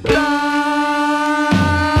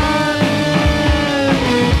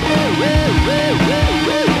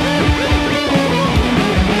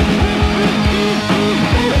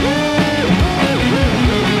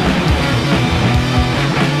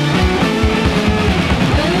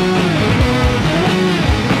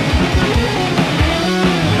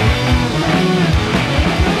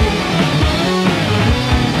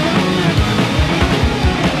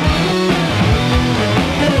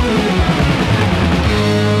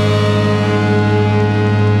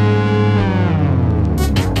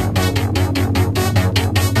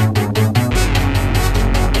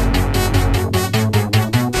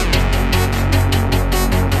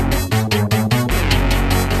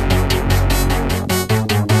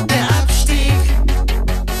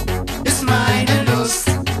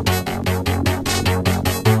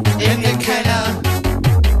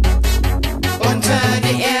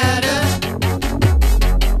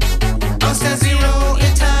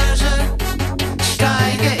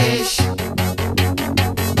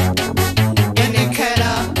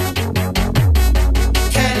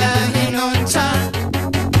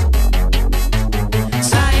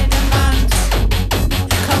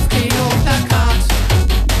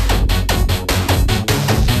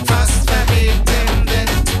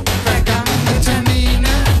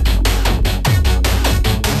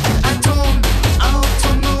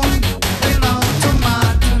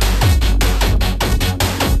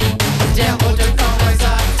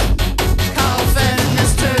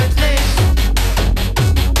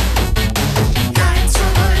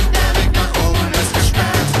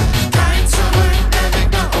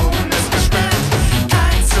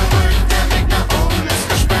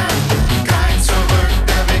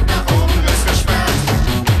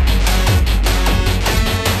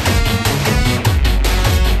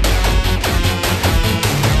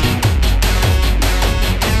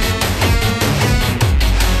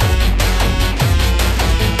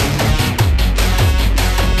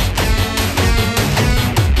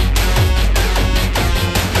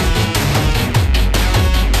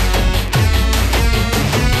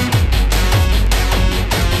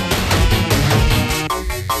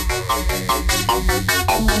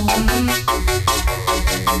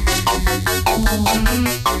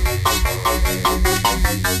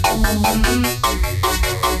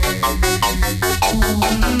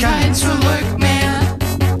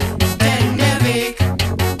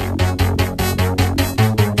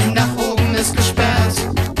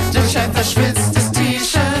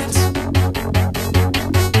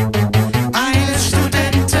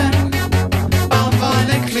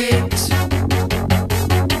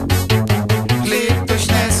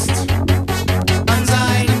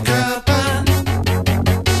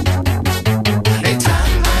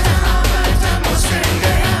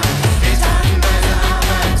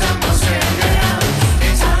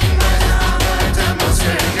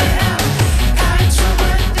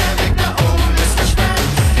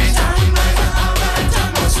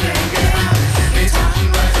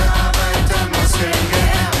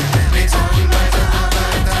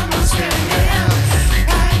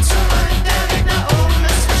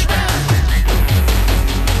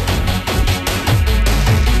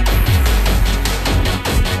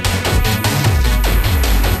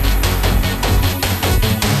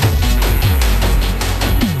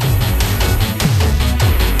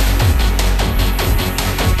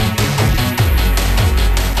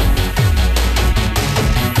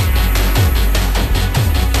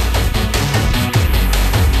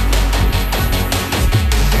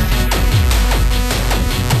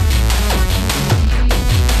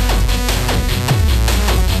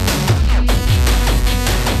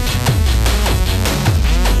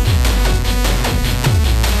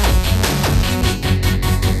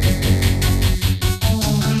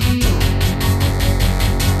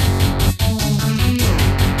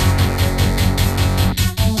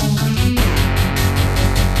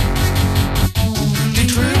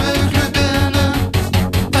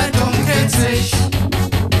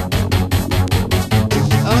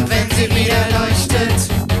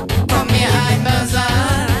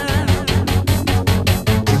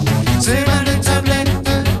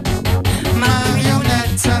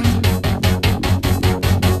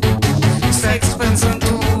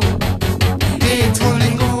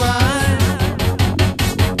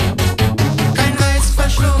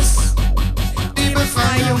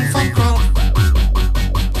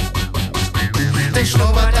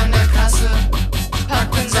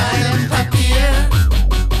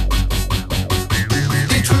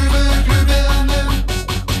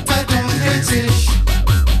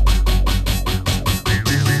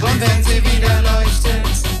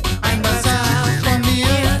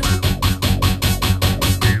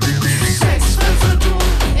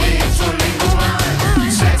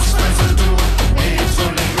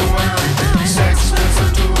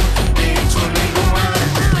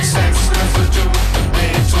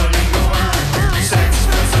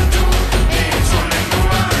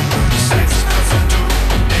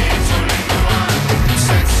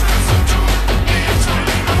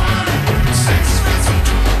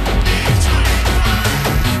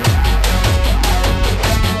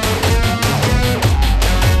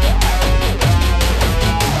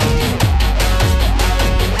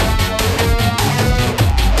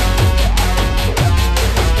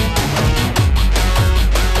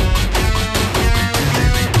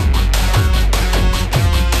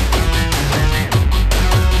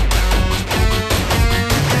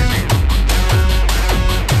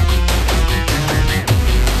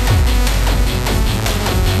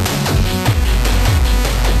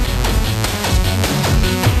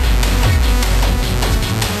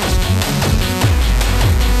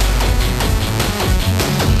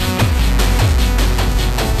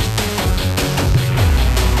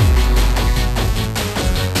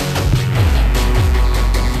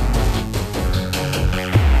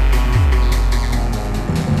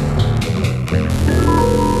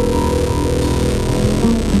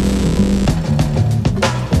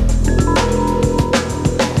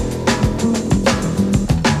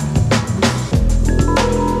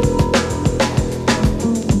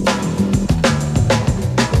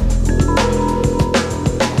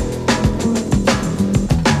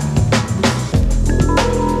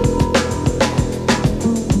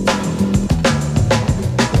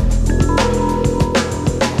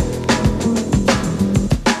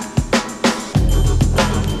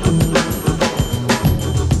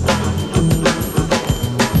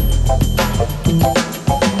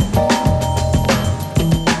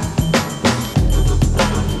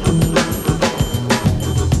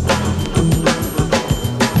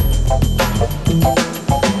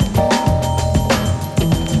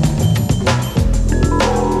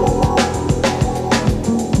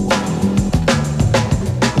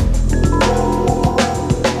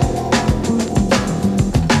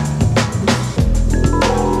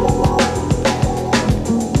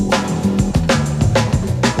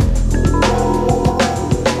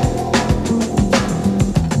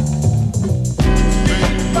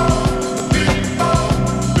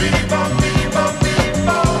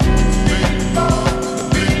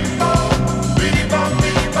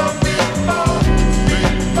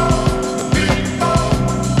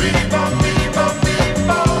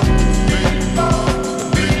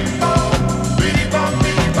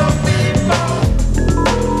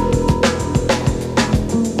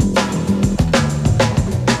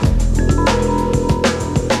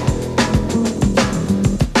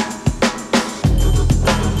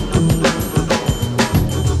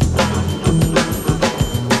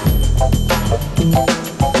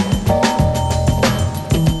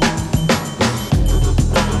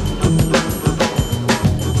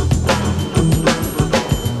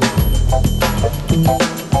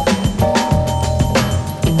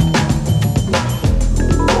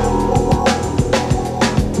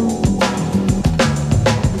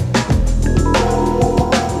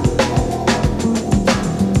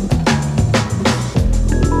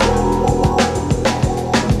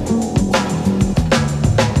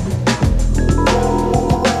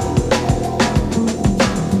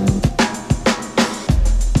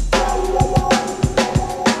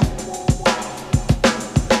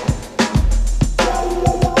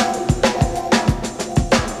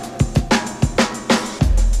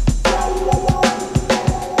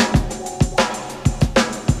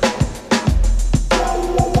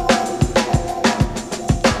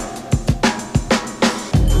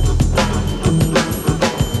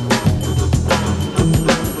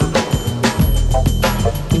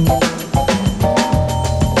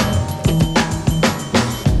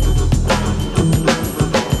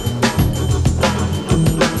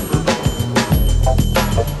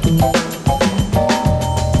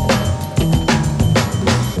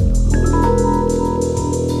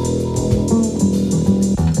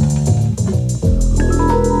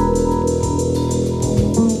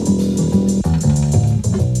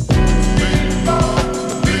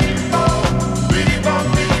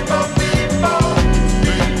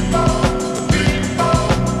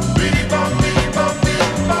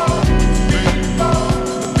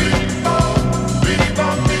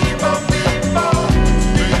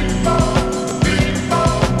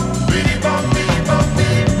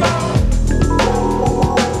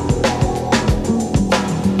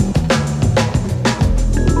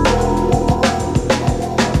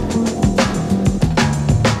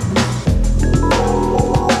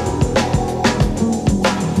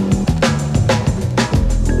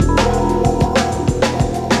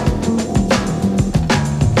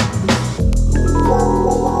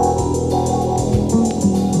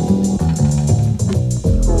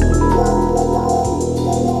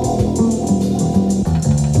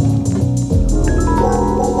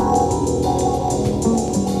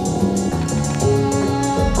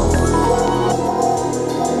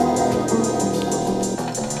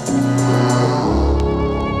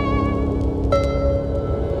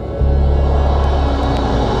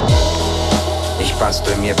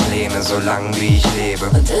bastel mir Pläne, solange wie ich lebe.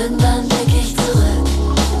 Und irgendwann blick ich zurück.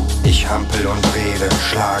 Ich hampel und rede,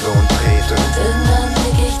 schlage und trete. Und irgendwann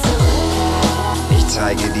blick ich zurück. Ich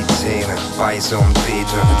zeige die Zähne, beiße und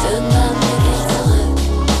bete. Und irgendwann blick ich zurück.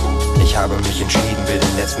 Ich habe mich entschieden, will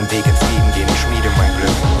den letzten Weg in Frieden gehen, ich schmiede mein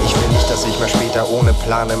Glück. Ich will nicht, dass ich mal später ohne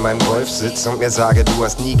Plan in meinem Golf sitze und mir sage, du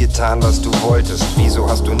hast nie getan, was du wolltest. Wieso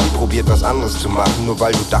hast du nie probiert, was anderes zu machen? Nur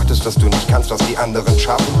weil du dachtest, dass du nicht kannst, was die anderen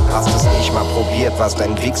schaffen. Hast es nicht mal probiert, warst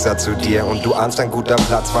ein Wichser zu dir und du ahnst, ein guter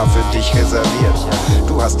Platz war für dich reserviert.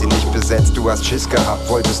 Du hast ihn nicht besetzt, du hast Schiss gehabt,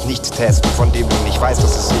 wolltest nichts testen, von dem du nicht weißt,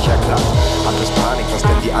 dass es sicher klappt. Hattest Panik, was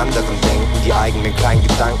denn die anderen denken, die eigenen kleinen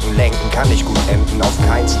Gedanken lenken, kann nicht gut enden, auf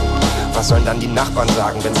keinsten. Was sollen dann die Nachbarn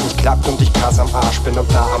sagen, wenn's nicht klappt und ich krass am Arsch bin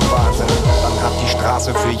und nah am Wahnsinn? Dann hat die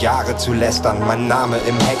Straße für Jahre zu lästern, mein Name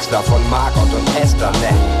im Häcksler von Margot und Esther,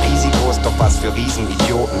 ne? Risiko ist doch was für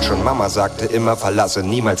Riesenidioten, schon Mama sagte immer, verlasse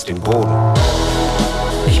niemals den Boden.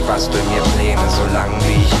 Ich bastel mir Pläne, solange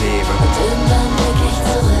wie ich lebe. Und irgendwann blick ich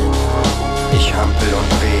zurück. Ich hampel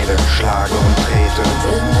und rede, schlage und trete. Und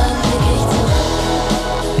irgendwann blick ich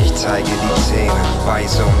zurück. Ich zeige die Zähne,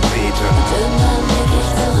 beiße und bete. Und irgendwann blick ich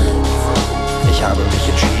zurück. Ich habe mich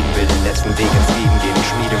entschieden, will den letzten Weg in Frieden gehen, ich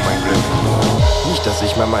schmiede mein Glück. Nicht, dass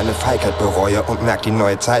ich mal meine Feigheit bereue und merk, die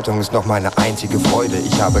neue Zeitung ist noch meine einzige Freude.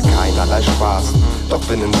 Ich habe keinerlei Spaß, doch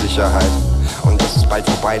bin in Sicherheit. Und es ist bald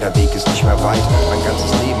vorbei, der Weg ist nicht mehr weit. Mein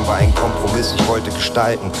ganzes Leben war ein Kompromiss, ich wollte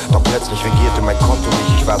gestalten. Doch plötzlich regierte mein Konto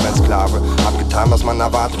mich, ich war sein Sklave. Hab getan, was man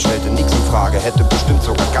erwartet, stellte nichts in Frage. Hätte bestimmt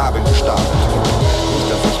sogar Gabeln gestartet. Nicht,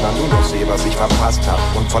 dass ich mal nur noch sehe, was ich verpasst hab.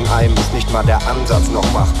 Und von allem ist nicht mal der Ansatz noch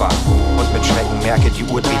machbar. Und mit Schrecken merke, die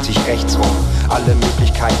Uhr dreht sich rechts rum. Alle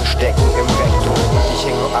Möglichkeiten stecken im Rektum. Und ich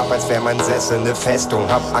hänge ab, als wäre mein Sessel eine Festung.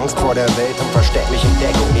 Hab Angst vor der Welt und versteck mich in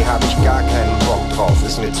Deckung. Nee, hab ich gar keinen Bock drauf,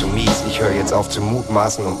 ist mir zu mies. Ich höre jetzt auf zu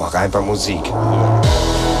mutmaßen und mach einfach Musik.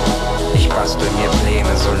 Ich bastel mir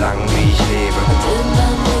Pläne, solange wie ich lebe. Und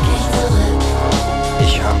irgendwann blick ich zurück.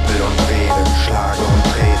 Ich hampel und rede, schlage und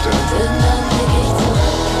trete. Und irgendwann blick ich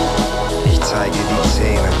zurück. Ich zeige die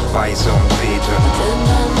Zähne, beiße und bete. Und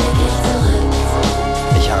irgendwann blick ich zurück.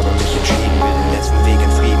 Ich habe mich entschieden, will den letzten Weg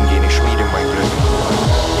in Frieden gehen, ich schmiede mein Glück.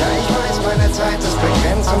 Ja, ich weiß, meine Zeit ist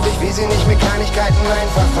begrenzt und ich will sie sie nicht mit Kleinigkeiten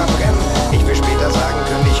einfach verbrennen. Ich will später sagen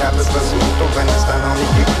können, ich habe es versucht, und wenn es dann auch nicht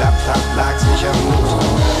geklappt hat, lag's nicht am Mut.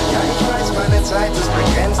 Ja, ich weiß, meine Zeit ist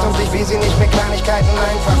begrenzt und ich will sie nicht mit Kleinigkeiten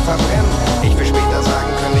einfach verbrennen. Ich will später sagen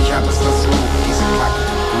können, ich habe es versucht, diese Kacke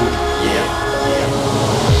tut gut, yeah, yeah.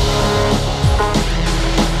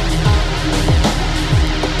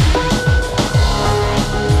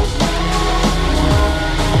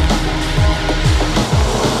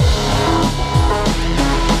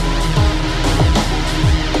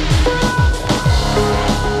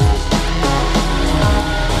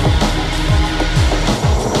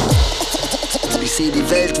 Ich seh die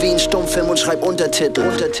Welt wie ein Stummfilm und schreib Untertitel.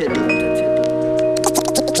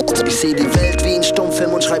 Ich seh die Welt wie ein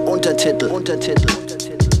Stummfilm und schreib Untertitel.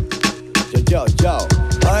 Yo,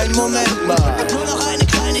 ein Moment mal. Nur noch eine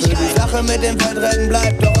Kleinigkeit. Für die Sache mit dem Weltretten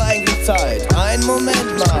bleibt doch eigentlich Zeit. Ein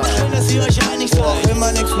Moment mal. Schön, dass ihr euch einig seid. Wo auch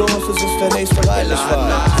immer nichts los ist, ist der nächste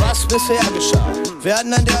Reitlichfall. Was bisher geschah? Wir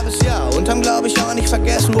hatten ein derbes Jahr und haben, glaube ich, auch nicht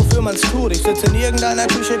vergessen, wofür man's tut. Ich sitze in irgendeiner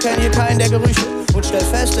Küche, kenn hier keinen der Gerüche und stell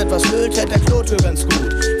fest, etwas Öl täte der Klotür ganz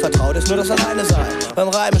gut. Vertraut ist nur das Alleine-Sein beim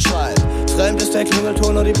Reime schreiben. Fremd ist der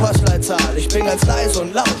Klingelton und die Postleitzahl. Ich bin ganz leise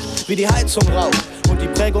und laut, wie die Heizung raucht. Und die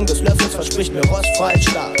Prägung des Löffels verspricht mir rostfreien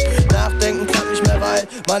Start. Nachdenken klappt nicht mehr, weil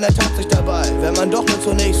man ertappt sich dabei, wenn man doch nur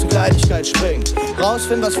zur nächsten Kleinigkeit springt.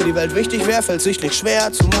 Rausfinden, was für die Welt wichtig wäre, fällt sichtlich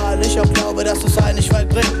schwer, zumal ich auch glaube, dass es einen nicht weit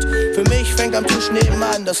bringt. Für mich fängt am Tisch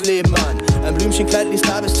nebenan das Leben an. Ein Blümchenkleid liest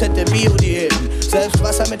A bis Z der Bio-Diäten. Selbst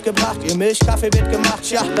Wasser mitgebracht, ihr Milchkaffee wird gemacht.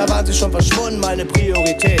 Ja, da waren sie schon verschwunden, meine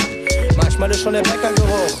Prioritäten. Manchmal ist schon der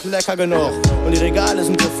Bäckergeruch lecker genug und die Regale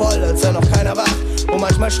sind so voll, als sei noch keiner wach. Und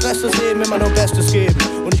manchmal stresst das Leben, immer nur Bestes geben.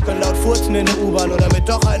 Und ich kann laut furzen in der U-Bahn oder damit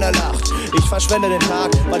doch einer lacht. Ich verschwende den Tag,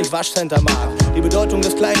 weil ich Waschcenter mag. Die Bedeutung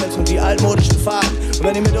des Kleinen und die altmodischen Farben. Und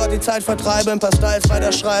wenn ich mir dort die Zeit vertreibe, ein paar Styles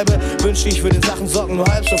weiterschreibe, wünschte ich, würde in Sachen Socken nur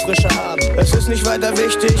halb so frische haben. Es ist nicht weiter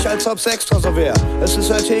wichtig, als ob's extra so wär. Es ist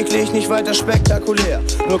alltäglich nicht weiter spektakulär.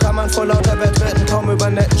 Nur kann man vor lauter Weltretten kaum über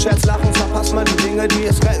netten Scherz lachen. Verpasst man die Dinge, die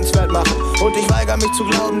es rettenswert machen. Und ich weigere mich zu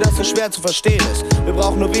glauben, dass es schwer zu verstehen ist. Wir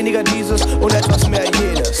brauchen nur weniger dieses und etwas mehr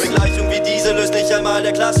jenes. Begleichung wie diese löst nicht einmal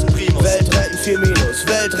der Klassenprimus. Weltretten 4 minus,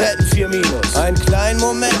 Weltretten 4 minus. Einen kleinen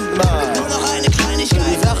Moment mal. Nur noch eine Kleinigkeit. Für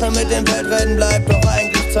die Sache mit dem Weltretten bleibt doch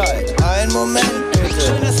eigentlich Zeit. Einen Moment bitte.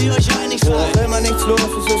 Schön, dass ihr euch einig seid. Wo auch immer nichts los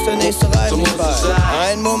ist, ist der nächste Reitlichfall.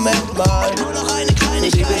 Einen Moment mal. Nur noch eine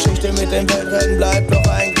Kleinigkeit. Für die Geschichte mit dem Weltretten bleibt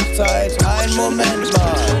doch eigentlich Zeit. Einen Moment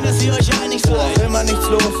mal. Schön, dass ihr euch einig seid. Wo auch immer nichts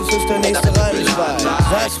los ist, ist der nächste Reitlichfall.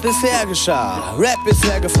 Was bisher geschah? Rap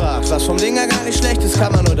bisher gefragt. Was vom Ding her gar nicht schlecht ist,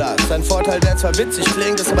 kann man nur das. Ein Vorteil, der zwar witzig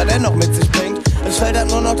klingt, es aber dennoch mit sich bringt. Es fällt halt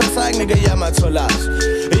nur noch das eigene Gejammer zur Last.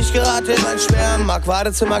 Ich gerate in mein Schwärmen, mag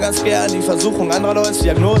Wartezimmer ganz gern. Die Versuchung anderer Leute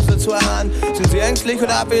Diagnose zu erahnen. Sind sie ängstlich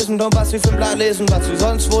oder abwesend, um was sie für einen Plan lesen, was sie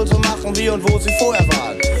sonst wohl so machen, wie und wo sie vorher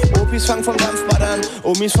waren. Opis fangen vom Dampfbad an,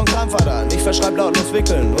 Omis vom Krampfadern. Ich verschreib lautlos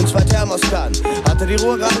Wickeln und 2 Thermoskannen. Hatte die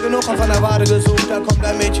Ruhe gerade genug auf einer Wade gesucht, dann kommt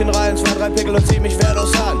ein Mädchen rein, 2, 3 Pickel und zieht mich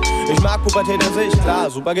wehrlos an. Ich mag Pubertät an sich, klar,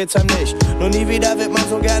 super geht's einem nicht. Nur nie wieder wird man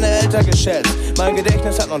so gerne älter geschätzt. Mein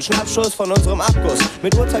Gedächtnis hat noch einen Schnappschuss von unserem Abguss.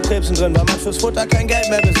 Mit Uhrzeitkrebsen drin, weil man fürs Futter kein Geld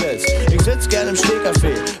mehr besitzt. Ich sitz gern im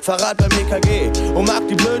Stehcafé, Verrat beim EKG und mag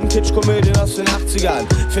die blöden Kitschkomödien aus den 80ern.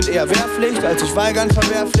 Find eher Wehrpflicht, als ich weigern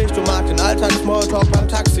Verwehrpflicht und mag den Alltags-Smalltalk beim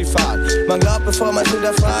Taxifahren. Man glaubt, bevor man's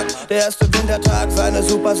hinterfragt, der erste Wintertag, seine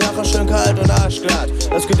super Sache schön kalt und arschglatt.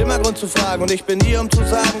 Es gibt immer Grund zu fragen und ich bin hier, um zu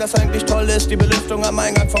sagen, dass eigentlich toll ist die Belüftung am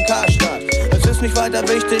Eingang von Karstadt. Es ist nicht weiter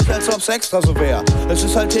wichtig, als ob's extra so wär. Es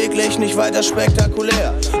ist halt täglich nicht weiter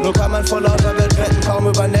spektakulär. Nur kann man vor lauter Weltretten kaum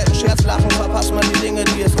über netten Scherz lachen, verpasst man die Dinge,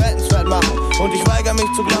 die es rettenswert machen. Und ich weigere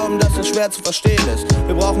mich zu glauben, dass es schwer zu verstehen ist.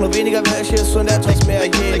 Wir brauchen nur weniger welches und etwas mehr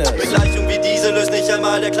jenes. Begleichung wie diese löst nicht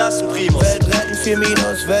einmal der Klassenprimus. Weltretten 4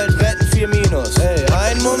 minus, Weltretten 4 minus. Hey,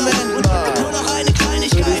 einen Moment mal. Nur noch eine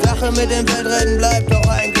Kleinigkeit. Für die Sache mit dem Weltretten bleibt doch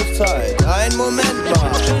eigentlich Zeit. Einen Moment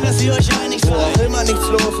mal. Schön, dass ihr euch einig seid. Wo auch immer nichts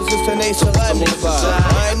los ist, ist der nächste Reimlichfall.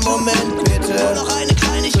 Einen Moment bitte. Nur noch eine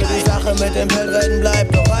Kleinigkeit. Für die Sache mit dem Weltretten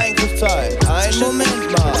bleibt doch eigentlich Zeit. Einen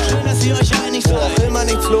Moment mal. Schön, dass ihr euch einig seid. Wo auch immer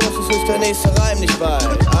nichts los ist, ist der nächste Reimlichfall.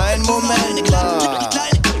 Einen Moment mal.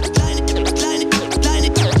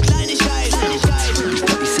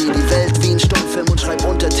 Ich seh die Welt wie ein Stummfilm und schreib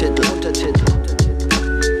Untertitel.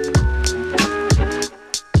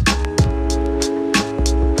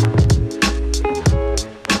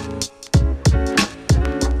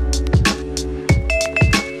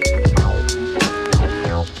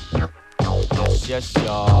 Yes,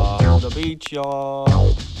 ja, on the beach, ja.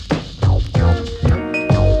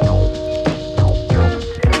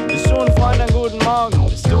 Bist du ein Freund, einen guten Morgen.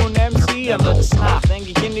 Bist du ein MC, dann wird es Nacht. Denk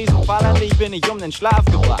ich in diesem Fall an dich, bin ich um den Schlaf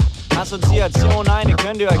gebracht. Assoziation, eine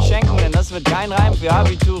könnt ihr euch schenken, denn das wird kein Reim für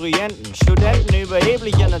Abiturienten. Studenten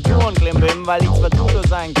überheblicher Natur und Klimbim, weil ich zwar Tutor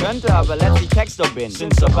sein könnte, aber letztlich Texter bin.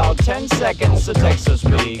 Since about 10 seconds the Texter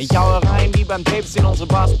speaks. Ich haue rein wie beim Tapes in unsere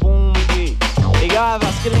Bass, boom, beat. Egal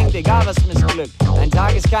was gelingt, egal was missglückt. Ein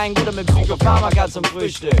Tag ist kein guter mit Psychopharmaka zum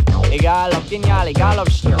Frühstück. Egal ob genial, egal ob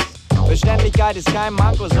Stuss. Beständigkeit ist kein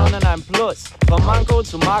Manko, sondern ein Plus. Vom Manko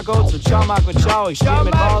zu Marco zu Ciao Marco Ciao. Ich spiel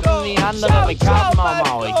mit Worten wie andere mit Karten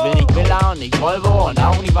Mau. Ich will nicht Villa und nicht Volvo und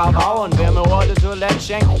auch nicht Barbau. Und wer mir rote Toilette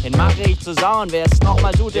schenkt, den mache ich zu Sau. Und wer es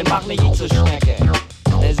nochmal tut, den mach nicht ich zur Schnecke.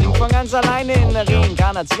 Der singt von ganz alleine in der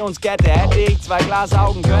Reinkarnationskette. Hätte ich 2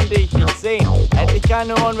 Glasaugen, könnte ich nicht sehen. Hätte ich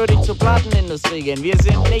keine Ohren, würde ich zur Plattenindustrie gehen. Wir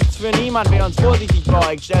sind nichts für niemand, wer uns vorsichtig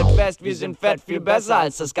beugt. Stellt fest, wir sind fett, viel besser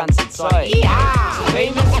als das ganze Zeug. Ja!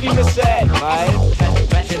 Famous wie Mr. Ed, weil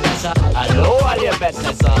Fett viel besser. Hallo, all ihr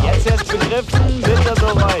Bettmesser. Jetzt erst begriffen, bitter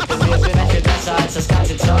bereut. Denn wir sind viel besser als das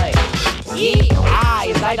ganze Zeug. Ah,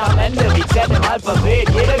 ihr seid am Ende wie Z im Alphabet.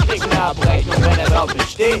 Jeder kriegt eine Abrechnung, wenn er drauf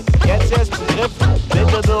besteht. Jetzt erst begriffen,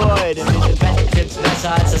 bitte bereut. Denn wir sind viel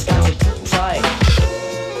besser als das ganze Zeug.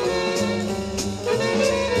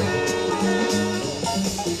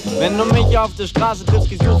 Wenn du mich auf der Straße triffst,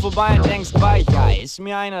 gehst du vorbei und denkst, Weichei, ist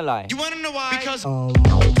mir einerlei.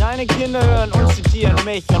 Deine Kinder hören und zitieren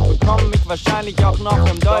mich und bekommen mich wahrscheinlich auch noch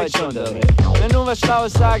im Deutschunterricht. Wenn du was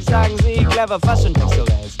Schlaues sagst, sagen sie, clever, fast schon textuell.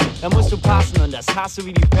 Da musst du passen und das hast du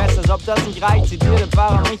wie die Pest. Als ob das nicht reicht, zitiert der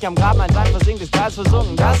Pfarrer mich am Grab. Mein Sang versinkt, ist teils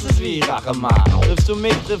versunken, das ist wie Rache mag. Triffst du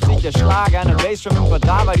mich, trifft dich der Schlag. Eine Bassdrum im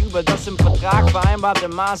Quadrat, weil über das im Vertrag vereinbarte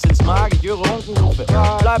Maß ins Mark. Ich höre Unkenrufe,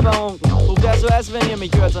 bleib bei Unken. Ruft SOS, wenn ihr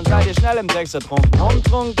mich hört, sonst seid ihr schnell im Text ertrunken.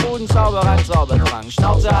 Umtrunk, guten Zauberei, Zauberdrang.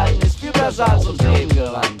 Schnauze halten ist viel besser als ums Leben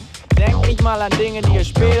gerannt. Denkt nicht mal an Dinge, die ihr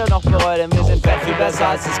später noch bereut, denn wir sind fett viel besser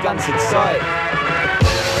als das ganze Zeug.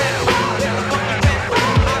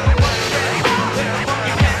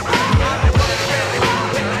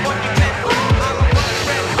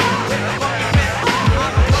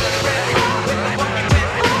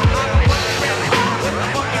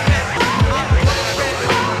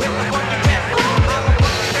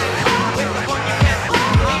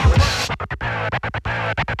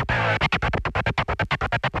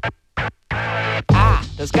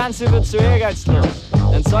 Das Ganze wird zu ehrgeizlos.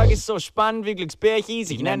 Dein Zeug ist so spannend wie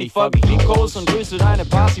Glücksbärchis. Ich nenn dich folglich Linkos und grüße deine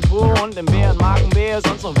Partypur und im Bärenmagenbär.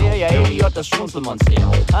 Sonst noch wär ja Eliot das Schmunzelmonster.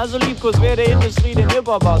 Also Liebkos, wer der Industrie den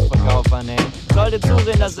Hip-Hop-Ausverkauf vernehmt. Sollte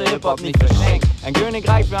zusehen, dass der Hip-Hop nicht verschenkt. Ein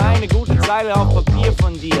Königreich für eine gute Zeile auf Papier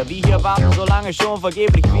von dir. Wie hier warten so lange schon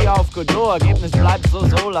vergeblich wie auf Godot. Ergebnis bleibt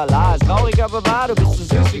so lala. Ist traurig, aber wahr, du bist so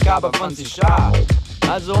süß wie Kaper von Sichar.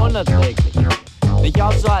 Also unerträglich. Nicht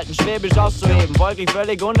auszuhalten, schwäbisch auszuheben, wolkig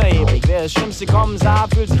völlig unerheblich. Wer das Schlimmste kommen sah,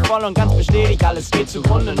 fühlt sich voll und ganz bestätigt. Alles geht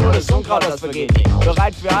zugrunde, nur das Unkraut, das vergeht nicht.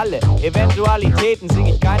 Bereit für alle Eventualitäten, sing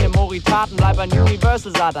ich keine Moritaten, bleib ein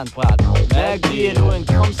Universal-Satansbraten. Merk dir, du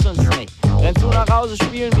entkommst uns nicht. Rennst du nach Hause,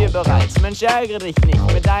 spielen wir bereits. Mensch, ärgere dich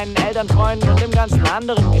nicht mit deinen Eltern, Freunden und dem ganzen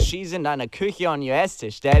anderen Geschieß in deiner Küche on your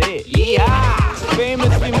Esstisch. Steady. Ja!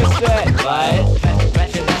 Famous wie Mr. Ed, weil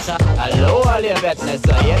viel besser. Hallo, all ihr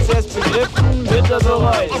Bettnässer. Jetzt erst begriffen, bitter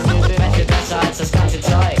bereut. Wir sind viel besser als das ganze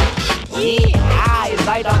Zeug. Ja, ihr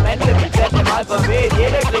seid am Ende wie Z im Alphabet.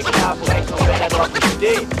 Jeder kriegt eine Abrechnung, wenn er drauf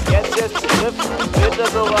besteht. Jetzt erst begriffen, bitter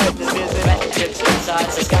bereut. Wir sind viel besser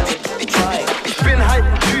als das ganze Zeug. Ich bin halt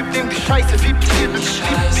ein Typ, dem die Scheiße viel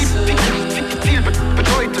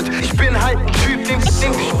bedeutet. Ich bin halt ein Typ, dem die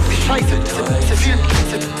Scheiße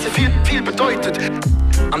viel bedeutet.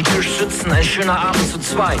 Am Tisch sitzen, ein schöner Abend zu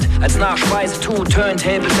zweit. Als Nachspeise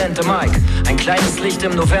Turntables and the Mic. Ein kleines Licht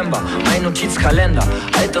im November, mein Notizkalender.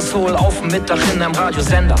 Alter Soul auf dem Mittag in einem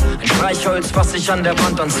Radiosender. Ein Streichholz, was ich an der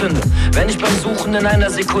Wand anzünde. Wenn ich beim Suchen in einer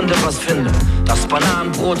Sekunde was finde. Das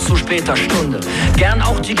Bananenbrot zu später Stunde. Gern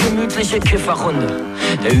auch die gemütliche Kifferrunde.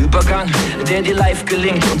 Der Übergang, der dir live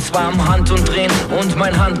gelingt. Und zwar am Handumdrehen und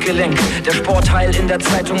mein Handgelenk. Der Sportteil in der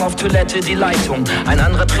Zeitung, auf Toilette die Leitung. Ein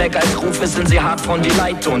anderer Track als Rufe sind sie hart von die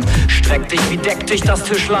Leitung. Streck dich wie deck dich das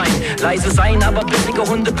Tischlein. Leise sein, aber bissige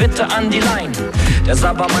Hunde bitte an die Leine. Der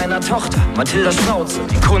Sabber meiner Tochter, Mathilda Schnauze.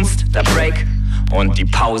 Die Kunst, der Break und die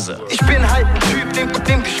Pause. Ich bin halt ein Typ,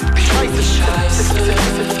 dem die Scheiße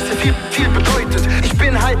viel bedeutet. Ich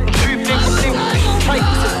bin halt ein Typ, dem die Scheiße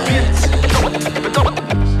viel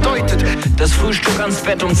bedeutet. Das Frühstück ans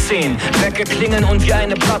Bett um 10. Wecker klingeln und wie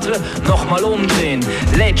eine Platte nochmal umdrehen.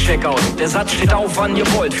 Late Checkout, der Satz steht auf, wann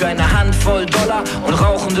ihr wollt. Für eine Handvoll Dollar und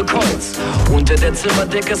rauchende Colts. Unter der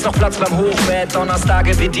Zimmerdecke ist noch Platz beim Hochbett.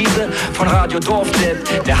 Donnerstage wie diese von Radio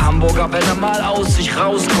Dorfdepp. Der Hamburger, wenn er mal aus sich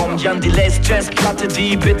rauskommt. Jan Delays Jazzplatte,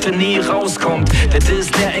 die bitte nie rauskommt. Der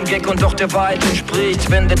Diss, der ein Gag und doch der Wahrheit entspricht.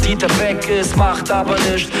 Wenn der Dieter weg ist, macht aber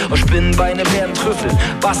nichts. Aus Spinnenbeine werden Trüffeln,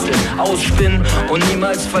 basteln, ausspinnen und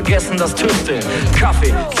niemals vergessen das Tüfteln.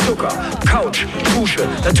 Kaffee, Zucker, Couch, Dusche,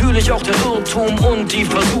 natürlich auch der Irrtum und die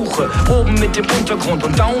Versuche. Oben mit dem Untergrund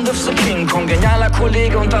und down with the King. Kongenialer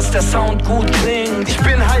Kollege und dass der Sound gut klingt. Ich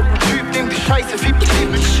bin halt ein Typ, dem die Scheiße viel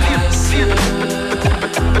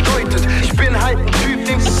bedeutet. Ich bin halt ein Typ,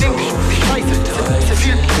 dem die Scheiße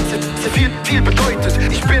viel bedeutet.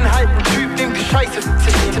 Ich bin halt ein Typ, dem die Scheiße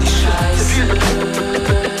viel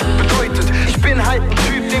bedeutet. Ich bin halt ein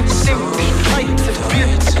Typ, dem die Scheiße viel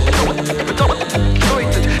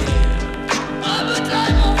bedeutet.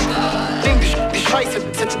 Dem die Scheiße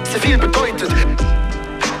viel bedeutet.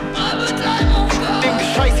 Dem die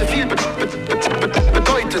Scheiße viel bedeutet.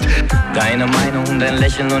 Deine Meinung, dein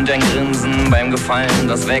Lächeln und dein Grinsen beim Gefallen,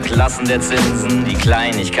 das Weglassen der Zinsen, die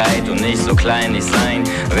Kleinigkeit und nicht so kleinlich sein.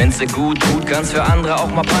 Wenn's dir gut tut, kann's für andere auch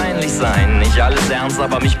mal peinlich sein. Nicht alles ernst,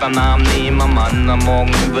 aber mich beim Namen nehmen, am Mann am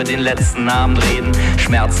Morgen über den letzten Abend reden.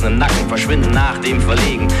 Schmerzen im Nacken verschwinden nach dem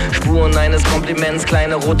Verlegen. Spuren eines Kompliments,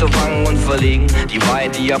 kleine rote Wangen und verlegen. Die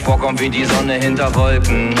Wahrheit, die hervorkommt wie die Sonne hinter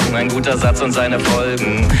Wolken. Ein guter Satz und seine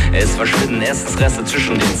Folgen. Es verschwinden Essensreste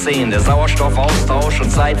zwischen den Zähnen. Der Sauerstoffaustausch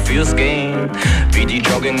und Zeit fürs Gehen. Wie die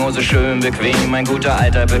Jogginghose schön bequem, ein guter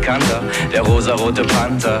alter Bekannter, der rosarote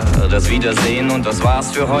Panther. Das Wiedersehen und das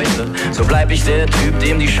war's für heute. So bleib ich der Typ,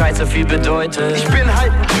 dem die Scheiße viel bedeutet. Ich bin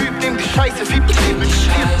halt ein Typ, dem die Scheiße viel bedeutet.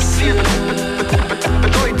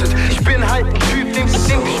 Ich bin halt ein Typ, dem die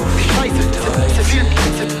Scheiße viel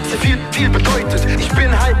bedeutet. Ich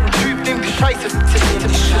bin halt ein Typ, dem die Scheiße viel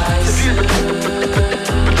bedeutet.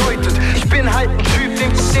 Ich bin halt ein Typ, dem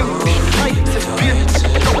die Scheiße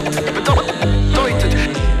viel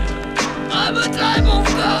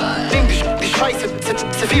bedeutet. Dem die Scheiße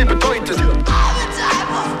viel bedeutet.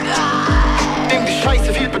 Dem die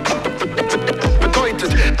Scheiße viel bedeutet.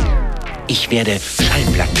 Ich werde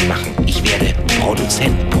Schallplatten machen. Ich werde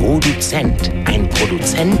Produzent. Ein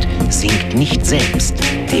Produzent singt nicht selbst.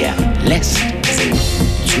 Der lässt singen.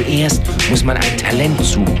 Zuerst muss man ein Talent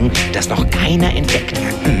suchen, das noch keiner entdeckt hat.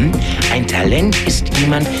 Ein Talent ist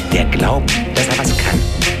jemand, der glaubt, dass er was kann.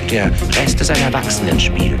 Der Rest ist ein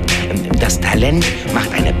Erwachsenenspiel. Das Talent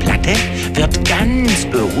macht eine Platte, wird ganz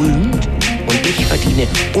berühmt und ich verdiene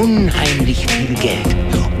unheimlich viel Geld.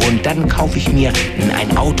 Und dann kaufe ich mir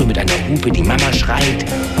ein Auto mit einer Hupe, die Mama schreit,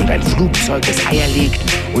 und ein Flugzeug, das Eier legt,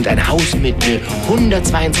 und ein Haus mit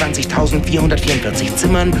 122.444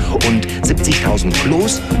 Zimmern und 70.000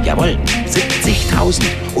 Klos. Jawohl, 70.000.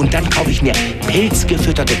 Und dann kaufe ich mir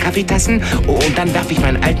pilzgefütterte Kaffeetassen und dann werfe ich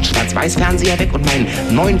meinen alten Schwarz-Weiß-Fernseher weg und meinen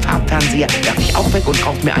neuen Farbfernseher werfe ich auch weg und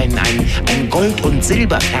kaufe mir einen Gold- und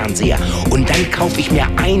Silberfernseher. Und dann kaufe ich mir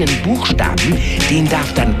einen Buchstaben, den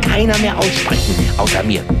darf dann keiner mehr aussprechen, außer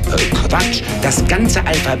mir. Quatsch, das ganze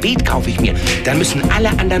Alphabet kaufe ich mir. Dann müssen alle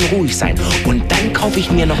anderen ruhig sein. Und dann kaufe ich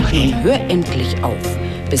mir noch... Hör endlich auf.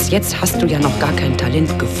 Bis jetzt hast du ja noch gar kein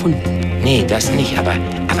Talent gefunden. Nee, das nicht, aber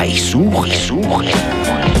ich suche.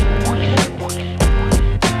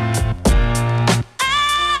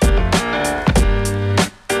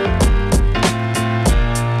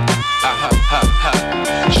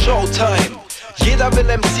 Showtime. Jeder will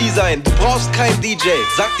MC sein, du brauchst kein DJ,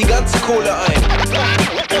 sag die ganze Kohle ein.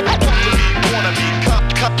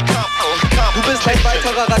 Du bist ein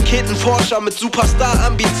weiterer Raketenforscher mit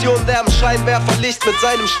Superstar-Ambitionen, der am Scheinwerferlicht mit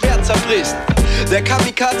seinem Schwert zerbricht. Der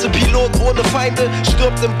Kamikaze-Pilot ohne Feinde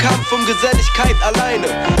stirbt im Kampf um Geselligkeit alleine.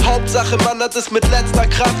 Hauptsache man hat es mit letzter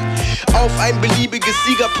Kraft auf ein beliebiges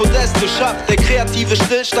Siegerpodest geschafft. Der kreative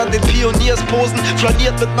Stillstand in Pioniersposen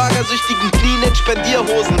flaniert mit magersüchtigen Knien in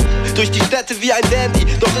Spendierhosen durch die Städte wie ein Dandy,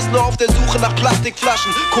 doch ist nur auf der Suche nach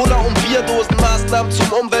Plastikflaschen, Cola und Bierdosen. Maßnahmen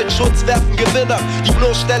zum Umweltschutz werfen Gewinner. Die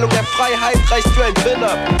Bloßstellung der Freiheit reicht für ein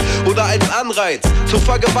Dinner oder als Anreiz zur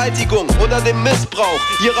Vergewaltigung oder dem Missbrauch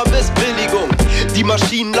ihrer Missbilligung. Die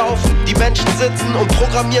Maschinen laufen, die Menschen sitzen und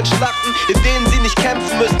programmieren Schlachten, in denen sie nicht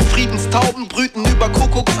kämpfen müssen. Friedenstauben brüten über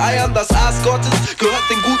Kuckuckseiern, das Aas Gottes gehört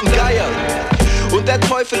den guten Geiern. Und der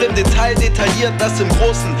Teufel im Detail detailliert, dass im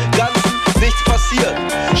großen Ganzen nichts passiert.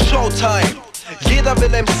 Showtime. Jeder will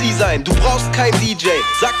MC sein, du brauchst kein DJ,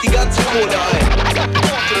 sag die ganze Kohle ein.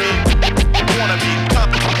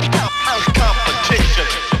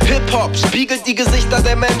 Hip-Hop spiegelt die Gesichter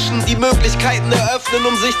der Menschen, die Möglichkeiten eröffnen,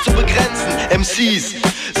 um sich zu begrenzen. MCs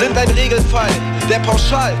sind ein Regelfall der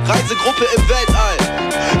Pauschal-Reisegruppe im Weltall.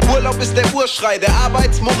 Urlaub ist der Urschrei der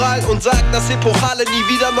Arbeitsmoral und sagt das Epochale nie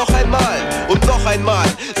wieder noch einmal. Und noch einmal,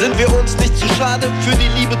 sind wir uns nicht zu schade für die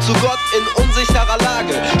Liebe zu Gott in unsicherer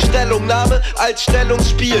Lage? Stellungnahme als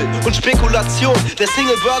Stellungsspiel und Spekulation der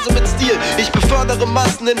Singlebörse mit Stil. Ich befördere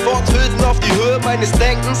Massen in Worthülsen auf die Höhe meines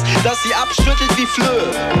Denkens, das sie abschüttelt wie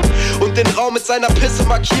Flöhe und den Raum mit seiner Pisse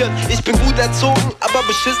markiert. Ich bin gut erzogen, aber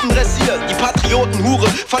beschissen dressiert. Die Patriotenhure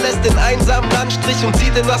verlässt den einsamen Landstrich und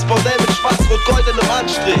zieht in das Bordell mit schwarz-rot-goldenem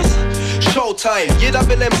Anstrich. Showtime, jeder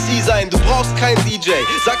will MC sein, du brauchst keinen DJ,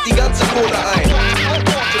 sag die ganze Kohle ein.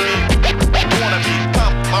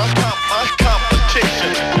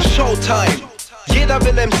 Showtime, jeder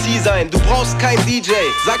will MC sein, du brauchst keinen DJ,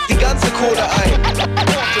 sag die ganze Kohle ein.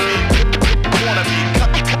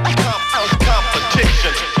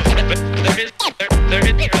 There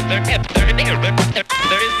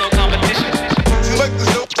is no competition.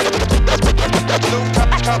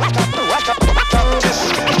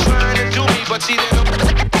 Trying to do me, but see there's no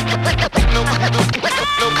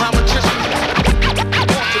competition.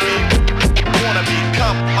 Wanna be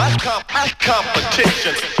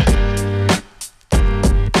competition.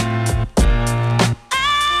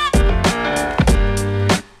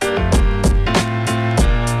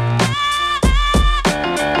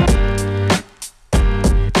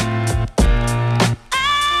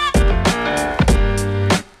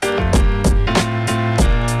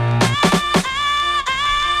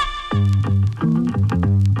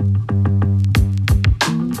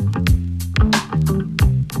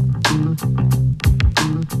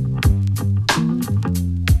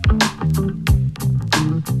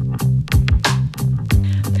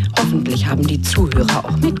 Zuhörer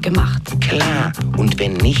auch mitgemacht. Klar, und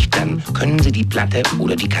wenn nicht, dann können Sie die Platte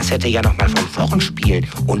oder die Kassette ja nochmal von vorn spielen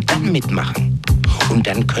und dann mitmachen. Und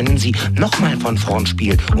dann können Sie nochmal von vorn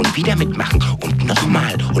spielen und wieder mitmachen und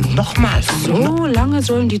nochmal und nochmal. So lange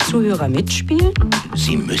sollen die Zuhörer mitspielen?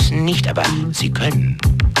 Sie müssen nicht, aber Sie können.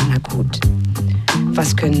 Na gut.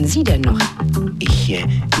 Was können Sie denn noch? Ich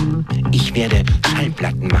werde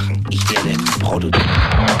Schallplatten machen. Ich werde produzieren.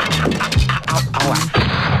 Aua.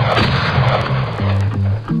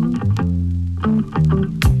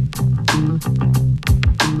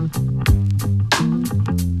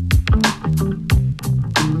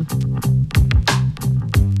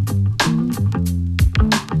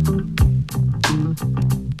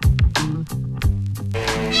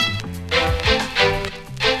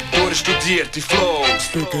 Studierte Flows,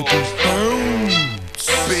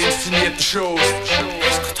 beinszenierte Shows.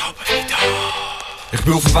 Es geht aber wieder. Ich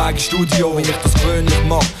bin auf dem Weg ins Studio, wie ich das gewöhnlich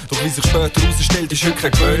mache. Doch wie sich später herausstellt, ist heute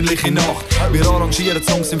keine gewöhnliche Nacht. Wir arrangieren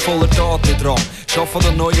Songs in voller Tatendrang, schaffen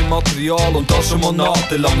an neuem Material und das schon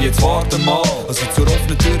monatelang. Jetzt warten mal, als ich zur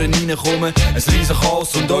offenen Tür reinkomme. Ein riesen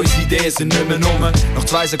Chaos und unsere Ideen sind nicht mehr rum. Nach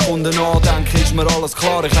 2 Sekunden nachdenken ist mir alles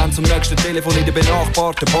klar. Ich renn zum nächsten Telefon in der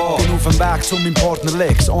benachbarten Bar. Bin auf dem Weg zu meinem Partner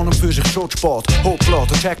Lex, an und für sich schon spät. Hoppla,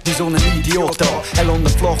 da checkt mich so ein Idiot an. Er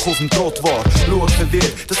landet flach auf dem Trottoir, schaut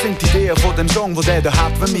verwirrt. Das sind die Ideen von dem Song, wo der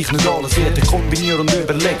hat, wenn mich nicht alles wird. Ich kombiniere und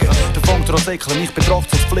überlege. Der fängt an zu säckeln, ich betrachte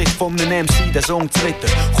es als Pflicht von einem MC, den Song zu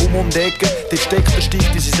retten. Komm um die Ecke, dort steckt er,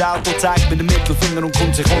 steigt in sein Auto, zeigt mit dem Mittelfinger und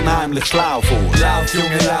kommt sich unheimlich schlau vor. Lauf,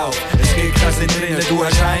 Junge, lauf, es geht kein Sinn drinnen. Du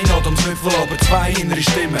hast einen Adamswürfel, aber 2 innere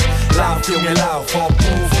Stimmen. Lauf, Junge, lauf, ab,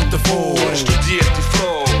 auf und davor. Studierte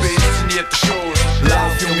Flow, beinszenierte Shows.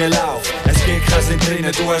 Lauf, Junge, lauf, es geht kein Sinn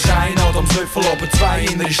drinnen. Du hast einen Adamswürfel, aber 2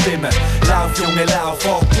 innere Stimmen. Lauf, Junge, lauf,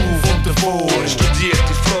 ab, auf und davor.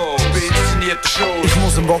 Studierte Flow, beinszenierte Shows. Ich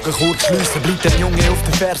muss den Wagen kurz schliessen, bleibt der Junge auf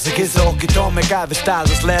den Fersen gesagt. Ich habe mir gegeben, Style,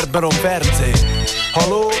 das lernt man am Fernsehen.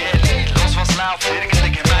 Hallo? Los, was läuft?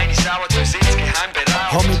 Irgendeine gemeine Sau hat uns insgeheim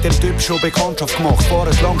beraubt. Hab mit dem Typ schon Bekanntschaft gemacht,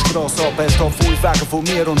 fahren die Langstrasse ab. Er steht 5 Wege von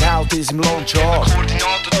mir und haut uns im Land schon an.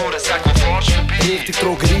 Koordinator durch, sag, wo fahrst du vorbei? Richtig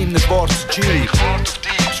Drogerie, in schwarzen Jeep. Ich warte auf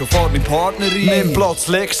dich. Schon fahrt mein Partner rein. Nimm Platz,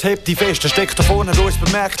 Lex, hebt die fest, er steckt da vorne uns,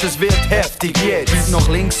 bemerkt, es wird heftig jetzt. Bieg nach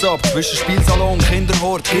links ab, zwischen Spielsalon und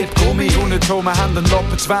Kinderhort, gib Gummi. Tu nicht so, wir haben einen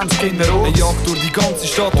Lappen 20 Kinder raus. Er jagt durch die ganze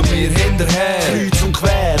Stadt und wir hinterher. Kreuz und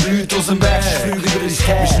quer, Leute aus dem Weg, Flüge über uns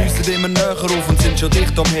her. Wir schliessen immer näher auf und sind schon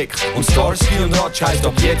dicht am Heck. Und Starsky und Hutch heisst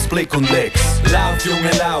ab jetzt Blick und Lex. Lauf, Junge,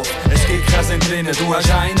 lauf, es gibt kein Sinn drinnen. Du hast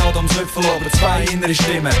einen Adamswürfel, aber 2 innere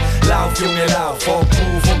Stimmen. Lauf, Junge, lauf, ab,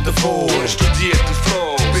 auf und davor. Studierte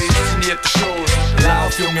Flow, beinszenierte Shows.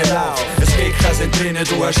 Lauf, Junge, lauf, es geht kein sind drinnen.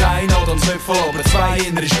 Du hast einen oder einen Löffel, aber zwei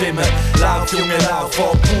innere Stimmen. Lauf, Junge, lauf,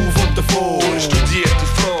 ab, auf und davon. Studierte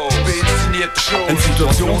Flow, inszenierte Show. Ein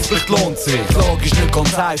Situationsbericht lohnt sich, die Lage ist nicht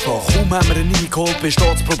ganz einfach. Kaum haben wir ihn eingeholt,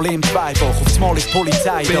 besteht das Problem zweifach. Aufs Mal ist die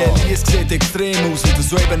Polizei da. Es sieht extrem aus und der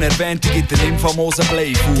soeben erwähnte gibt den infamosen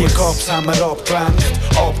Bleifuß. Die Cops haben wir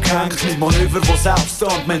abgehängt mit Manöver, die selbst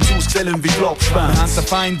stand. Wir haben ausgesehen wie Klappschwänze. Wir haben den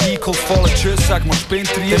Feind eingeholt, vollen Tschüss, sag mal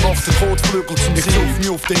Spinterier. Der macht den Kotflügel zum Sieg. Ich lauf mich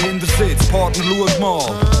auf den Hintersitz, Partner, schau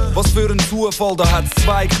mal. Was für ein Zufall, da hat's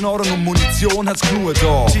 2 Knarren und Munition hat's genug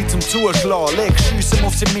da. Zeit zum Zuschlagen, leg Schüsse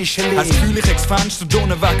auf sein Michelin. Hast Gefühl, ich häng's Fenster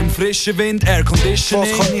drinnen wegen dem frischen Wind,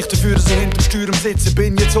 Airconditioning. Was kann ich dafür, dass ich hinterm Steuer am Sitzen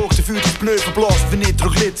bin? Jetzt hoch dafür, dass Bleu verblasst wie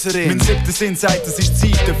Nitroglycerin. Mein 7. Sinn sagt, es ist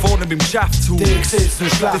Zeit, da vorne beim Geschäftshaus. Der sieht's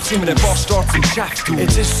nicht schlecht. Jetzt sind wir den Bastard zum Geschäft aus.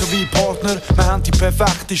 Jetzt ist es so wie Partner, wir haben die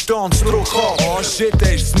perfekte Stanzdruck ab. Oh shit,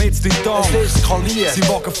 der ist mit in Tank. Es eskaliert. Sein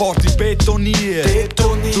Wagen fährt in betoniert.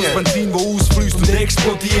 Das Benzin, das ausfließt und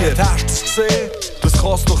explodiert. Hast du's gesehen? Das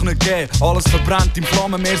kann's doch nicht geben. Alles verbrennt im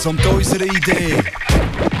Flammenmeer samt unserer Idee.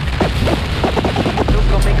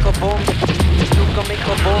 Look am Mikrofon, look am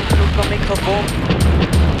Mikrofon, look am Mikrofon.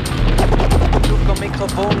 Look am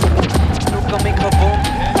Mikrofon, look am Mikrofon.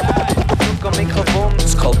 Mikrofon.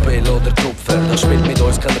 Skalpell oder Tupfer, das spielt mit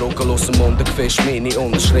uns kein Ruckel aus dem Mund. Gefischt meine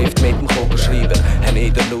Unterschrift mit dem Kugelschreiber. Haben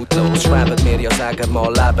jeder lautlos, schweben mir ja sagen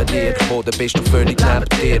mal leben dir. Oder bist du völlig neben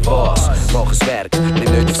dir? Was? Mach ein Werk, bleib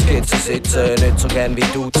nicht auf Skizzen sitzen. Nicht so gern wie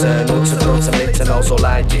Duzen, nutzen trotzdem Litzen, also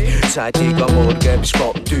leid ich. Zeitig am Morgen, bis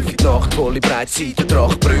spät und tief in die Nacht. Volle Breitseite,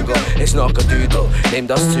 Trachtprügel, es Nackendüdel. Nimm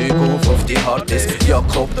das Zeug auf die Harddisk.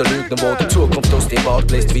 Jakob, der Lügner, wo die Zukunft aus dem Bart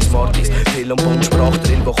lässt, wie smart ist. Film und Bunt, Sprache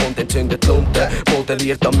drin, wo kommt entzündet Lunte.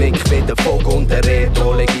 Modelliert am Mick wie der Vogel und der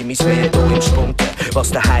Redo. Leg ich mein Veto im Spunten. Was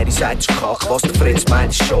der Heiri sagt ist Kach, was der Fritz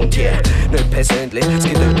meint ist schon yeah. Nicht persönlich, es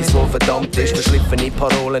gibt etwas, wo verdammt ist. Der schliffene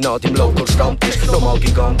Parolen an deinem Local-Stammtisch. Nochmal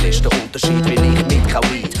gigantisch, der Unterschied will ich mit kein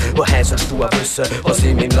Weed. Woher sollst du auch wissen, was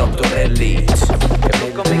in meinem Naturell liegt?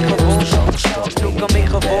 Look am Mikrofon, look am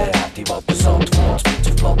Mikrofon. Die Wattensantwort, mit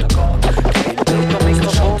auf Platten gehen. Look am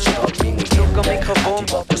Mikrofon, look am Mikrofon.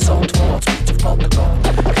 Die Wattensantwort, mit auf Platten gehen.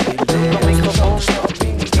 Look am Mikrofon,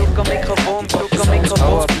 look am Mikrofon, look am Mikrofon.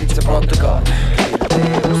 Hau auf, mit auf Platten gehen.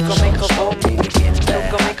 Look am Mikrofon,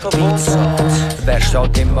 look am Mikrofon. Wer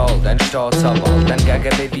steht im Wald, ein Staatsanwalt, ein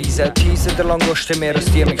Gegenbeweise. Teaser der Langoste mehr als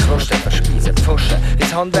die mit Krusten verspeisen. Pfuschen,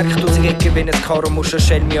 ins Handwerk tut sich ich gewinne das Karo, muss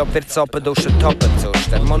Schell mich abwärts abduschen, tappen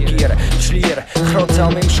zusten. Montieren, schlieren, kratzen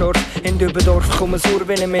an meinem Schorf. In Dübendorf kommen sauer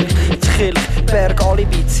wie eine Milch. Zchilch, Berg,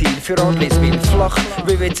 Alibi-Ziel für Adliswil. Flach,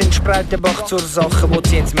 wie wird's in Spreitenbach zur Sache, wo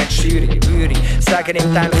ziehen sie mit Steuern. Würde sagen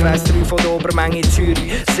im Teilkreis 3 von der Obermenge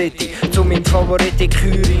Zürich. City, zu meinem Favoriten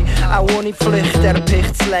Küri. Auch ohne Pflicht, der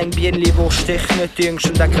Pichtsläng, Bienli, wo sticht. Nicht jüngst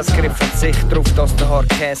und dann kein Griff verzicht drauf, dass der Haar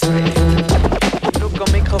Käse bricht. Look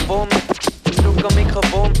am Mikrofon, look am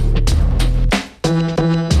Mikrofon.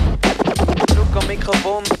 Look am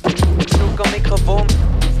Mikrofon, look am Mikrofon.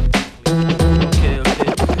 Okay.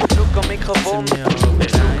 Look am Mikrofon,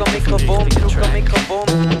 look am Mikrofon, look am Mikrofon.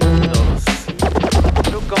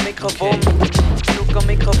 Look am Mikrofon, look am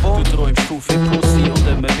Mikrofon. Du träumst von viel Pussy und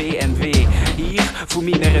einem BMW. Ich von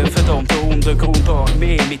meiner verdammten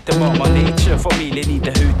Untergrundarmee mit der Mama Netsche, Familien in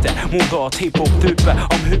der Hütte. Mundart, Hip-Hop-Typen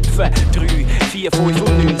am Hüpfen. 3, 4, 5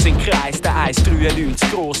 und 9 sind Kreis. Der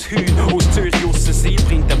 1,93 gross Hühn. Aus Zürich Aussensil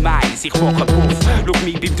bringt der Mais. Ich mach einen Puff. Schau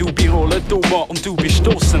mich beim Dubi rollen dummer und du bist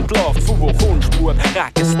stossend lacht. Von wo kommst du, Bub?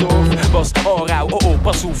 Reckensdorf. Was? Aarau, oh,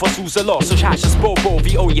 pass auf, was rauslass. Sonst hast du ein Bobo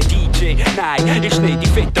wie euer DJ. Nein, ich schneid die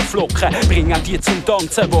fetten Flocken. Bring auch die zum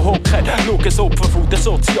Tanzen, wo hocken. Schau, ein Opfer von der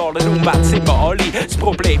sozialen Umwelt sind wir alle. Das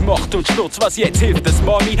Problem macht uns Sturz, was jetzt hilft das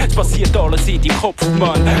Money. Es passiert alles in deinem Kopf,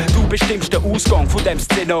 Mann. Du bestimmst den Ausgang von dem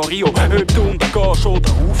Szenario. Ob du untergehst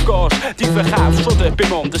oder aufgehst. Du verkaufst oder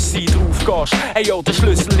beim anderen Seite draufgehst. Ey, ja, der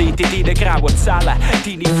Schlüssel liegt in deinen grauen Zellen.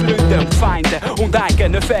 Deine Freunde und Feinde und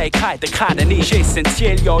eigene Fähigkeiten kennen ist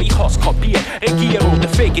essentiell. Ja, ich hab's kapiert. Regier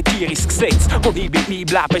oder vegetier ist Gesetz, wo ich mit meinem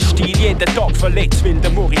Lebensstil jeden Tag verletzt. Will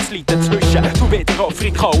der Moritz liegt dazwischen. Du willst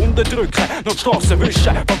Afrika unterdrücken, noch die Strassen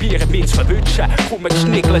wischen. Probieren mich zu verwischen. Komm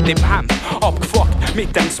geschniggelt im Hemd, abgefuckt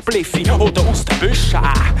mit dem Spliffy oder aus den Büschen.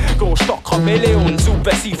 Gehst da Chamäleon,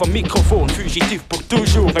 subversiv am Mikrofon. Fugitiv pour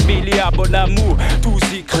toujours, un milliard bon amour,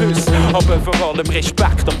 1000 Küsse. Aber vor allem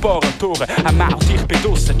Respekt an Paratoren. Ein Maut, ich bin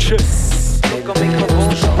draussen, tschüss. Look am Mikrofon,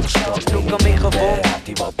 look am Mikrofon.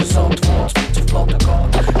 Die Wattensantwort, mit auf Platten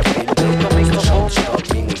gehen. Look am Mikrofon,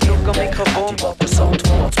 look am Mikrofon. Die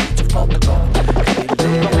Wattensantwort, mit auf Platten gehen.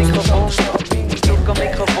 Look am Mikrofon, look am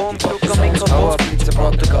Mikrofon, look am Mikrofon. Hau auf, mit auf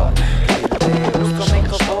Platten gehen. Look am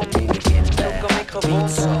Mikrofon, look am Mikrofon.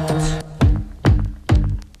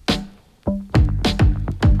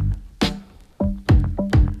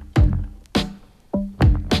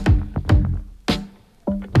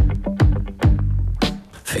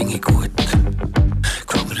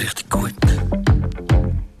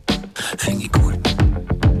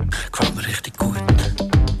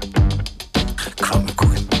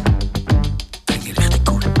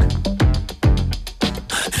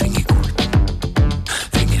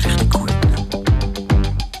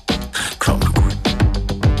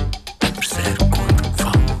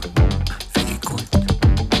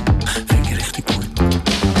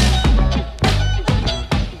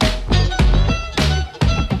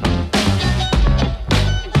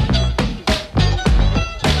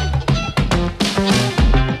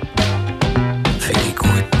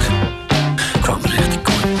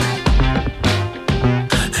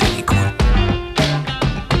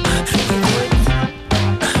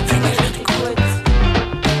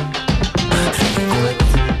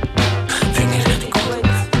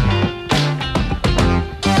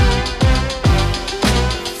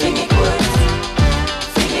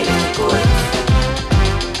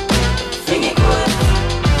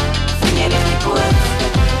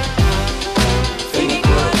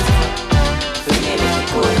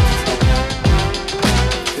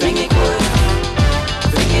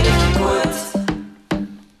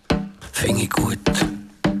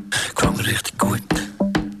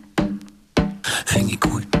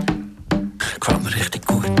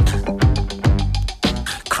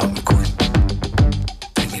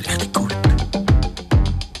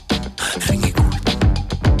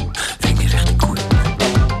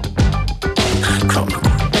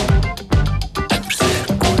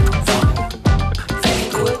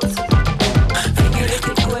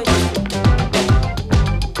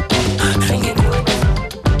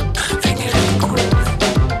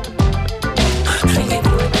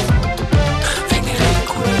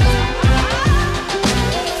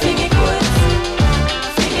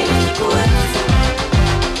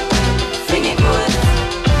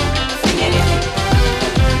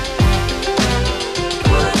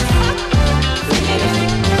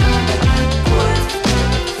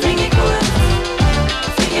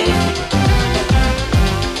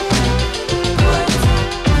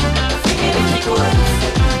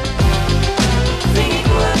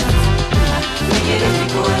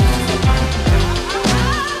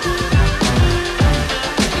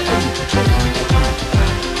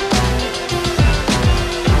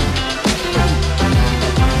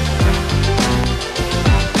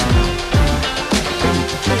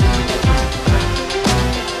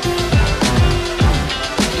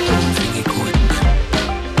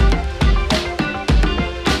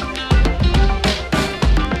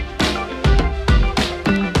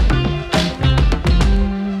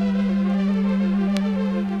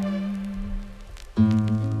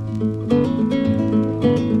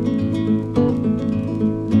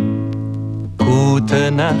 Gute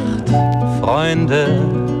Nacht, Freunde,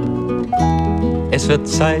 es wird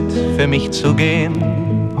Zeit für mich zu gehen.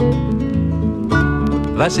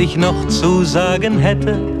 Was ich noch zu sagen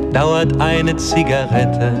hätte, dauert eine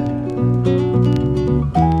Zigarette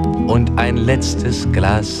und ein letztes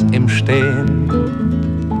Glas im Stehen.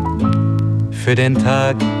 Für den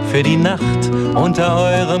Tag, für die Nacht unter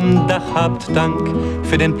eurem Dach habt Dank,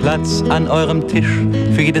 für den Platz an eurem Tisch,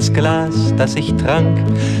 für jedes Glas, das ich trank,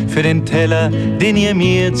 für den Teller, den ihr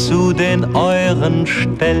mir zu den euren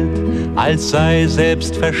stellt, als sei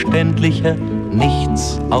selbstverständlicher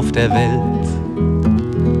nichts auf der Welt.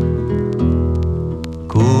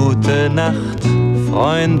 Gute Nacht,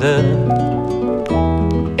 Freunde,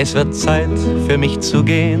 es wird Zeit für mich zu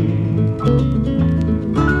gehen.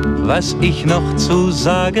 Was ich noch zu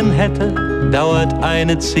sagen hätte, dauert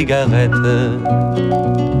eine Zigarette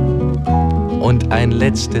und ein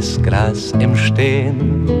letztes Glas im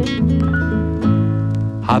Stehen.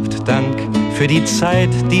 Habt Dank für die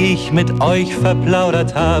Zeit, die ich mit euch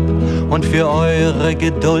verplaudert hab und für eure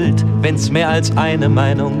Geduld, wenn's mehr als eine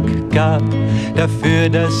Meinung gab. Dafür,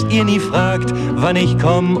 dass ihr nie fragt, wann ich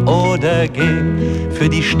komm oder geh, für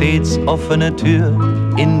die stets offene Tür,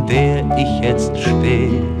 in der ich jetzt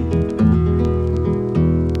steh.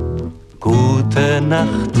 Gute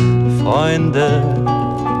Nacht, Freunde,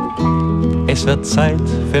 es wird Zeit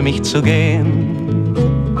für mich zu gehen.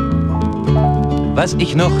 Was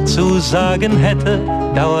ich noch zu sagen hätte,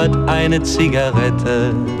 dauert eine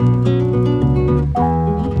Zigarette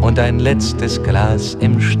und ein letztes Glas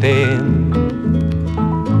im Stehen.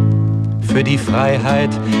 Für die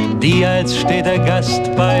Freiheit, die als steter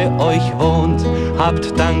Gast bei euch wohnt,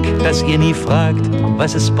 habt Dank, dass ihr nie fragt,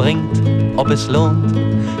 was es bringt, ob es lohnt.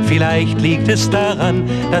 Vielleicht liegt es daran,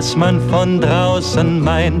 dass man von draußen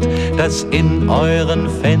meint, dass in euren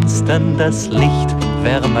Fenstern das Licht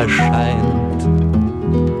wärmer scheint.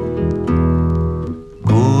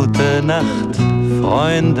 Gute Nacht,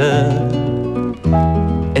 Freunde,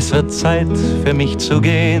 es wird Zeit für mich zu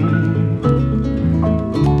gehen.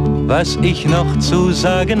 Was ich noch zu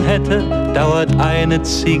sagen hätte, dauert eine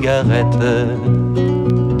Zigarette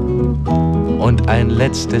und ein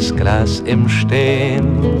letztes Glas im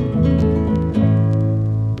Stehen.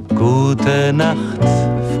 Gute Nacht,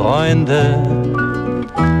 Freunde,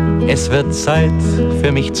 es wird Zeit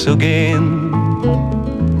für mich zu gehen.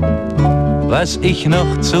 Was ich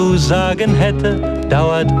noch zu sagen hätte,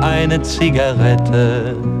 dauert eine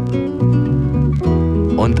Zigarette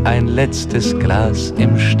und ein letztes Glas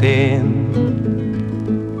im Stehen.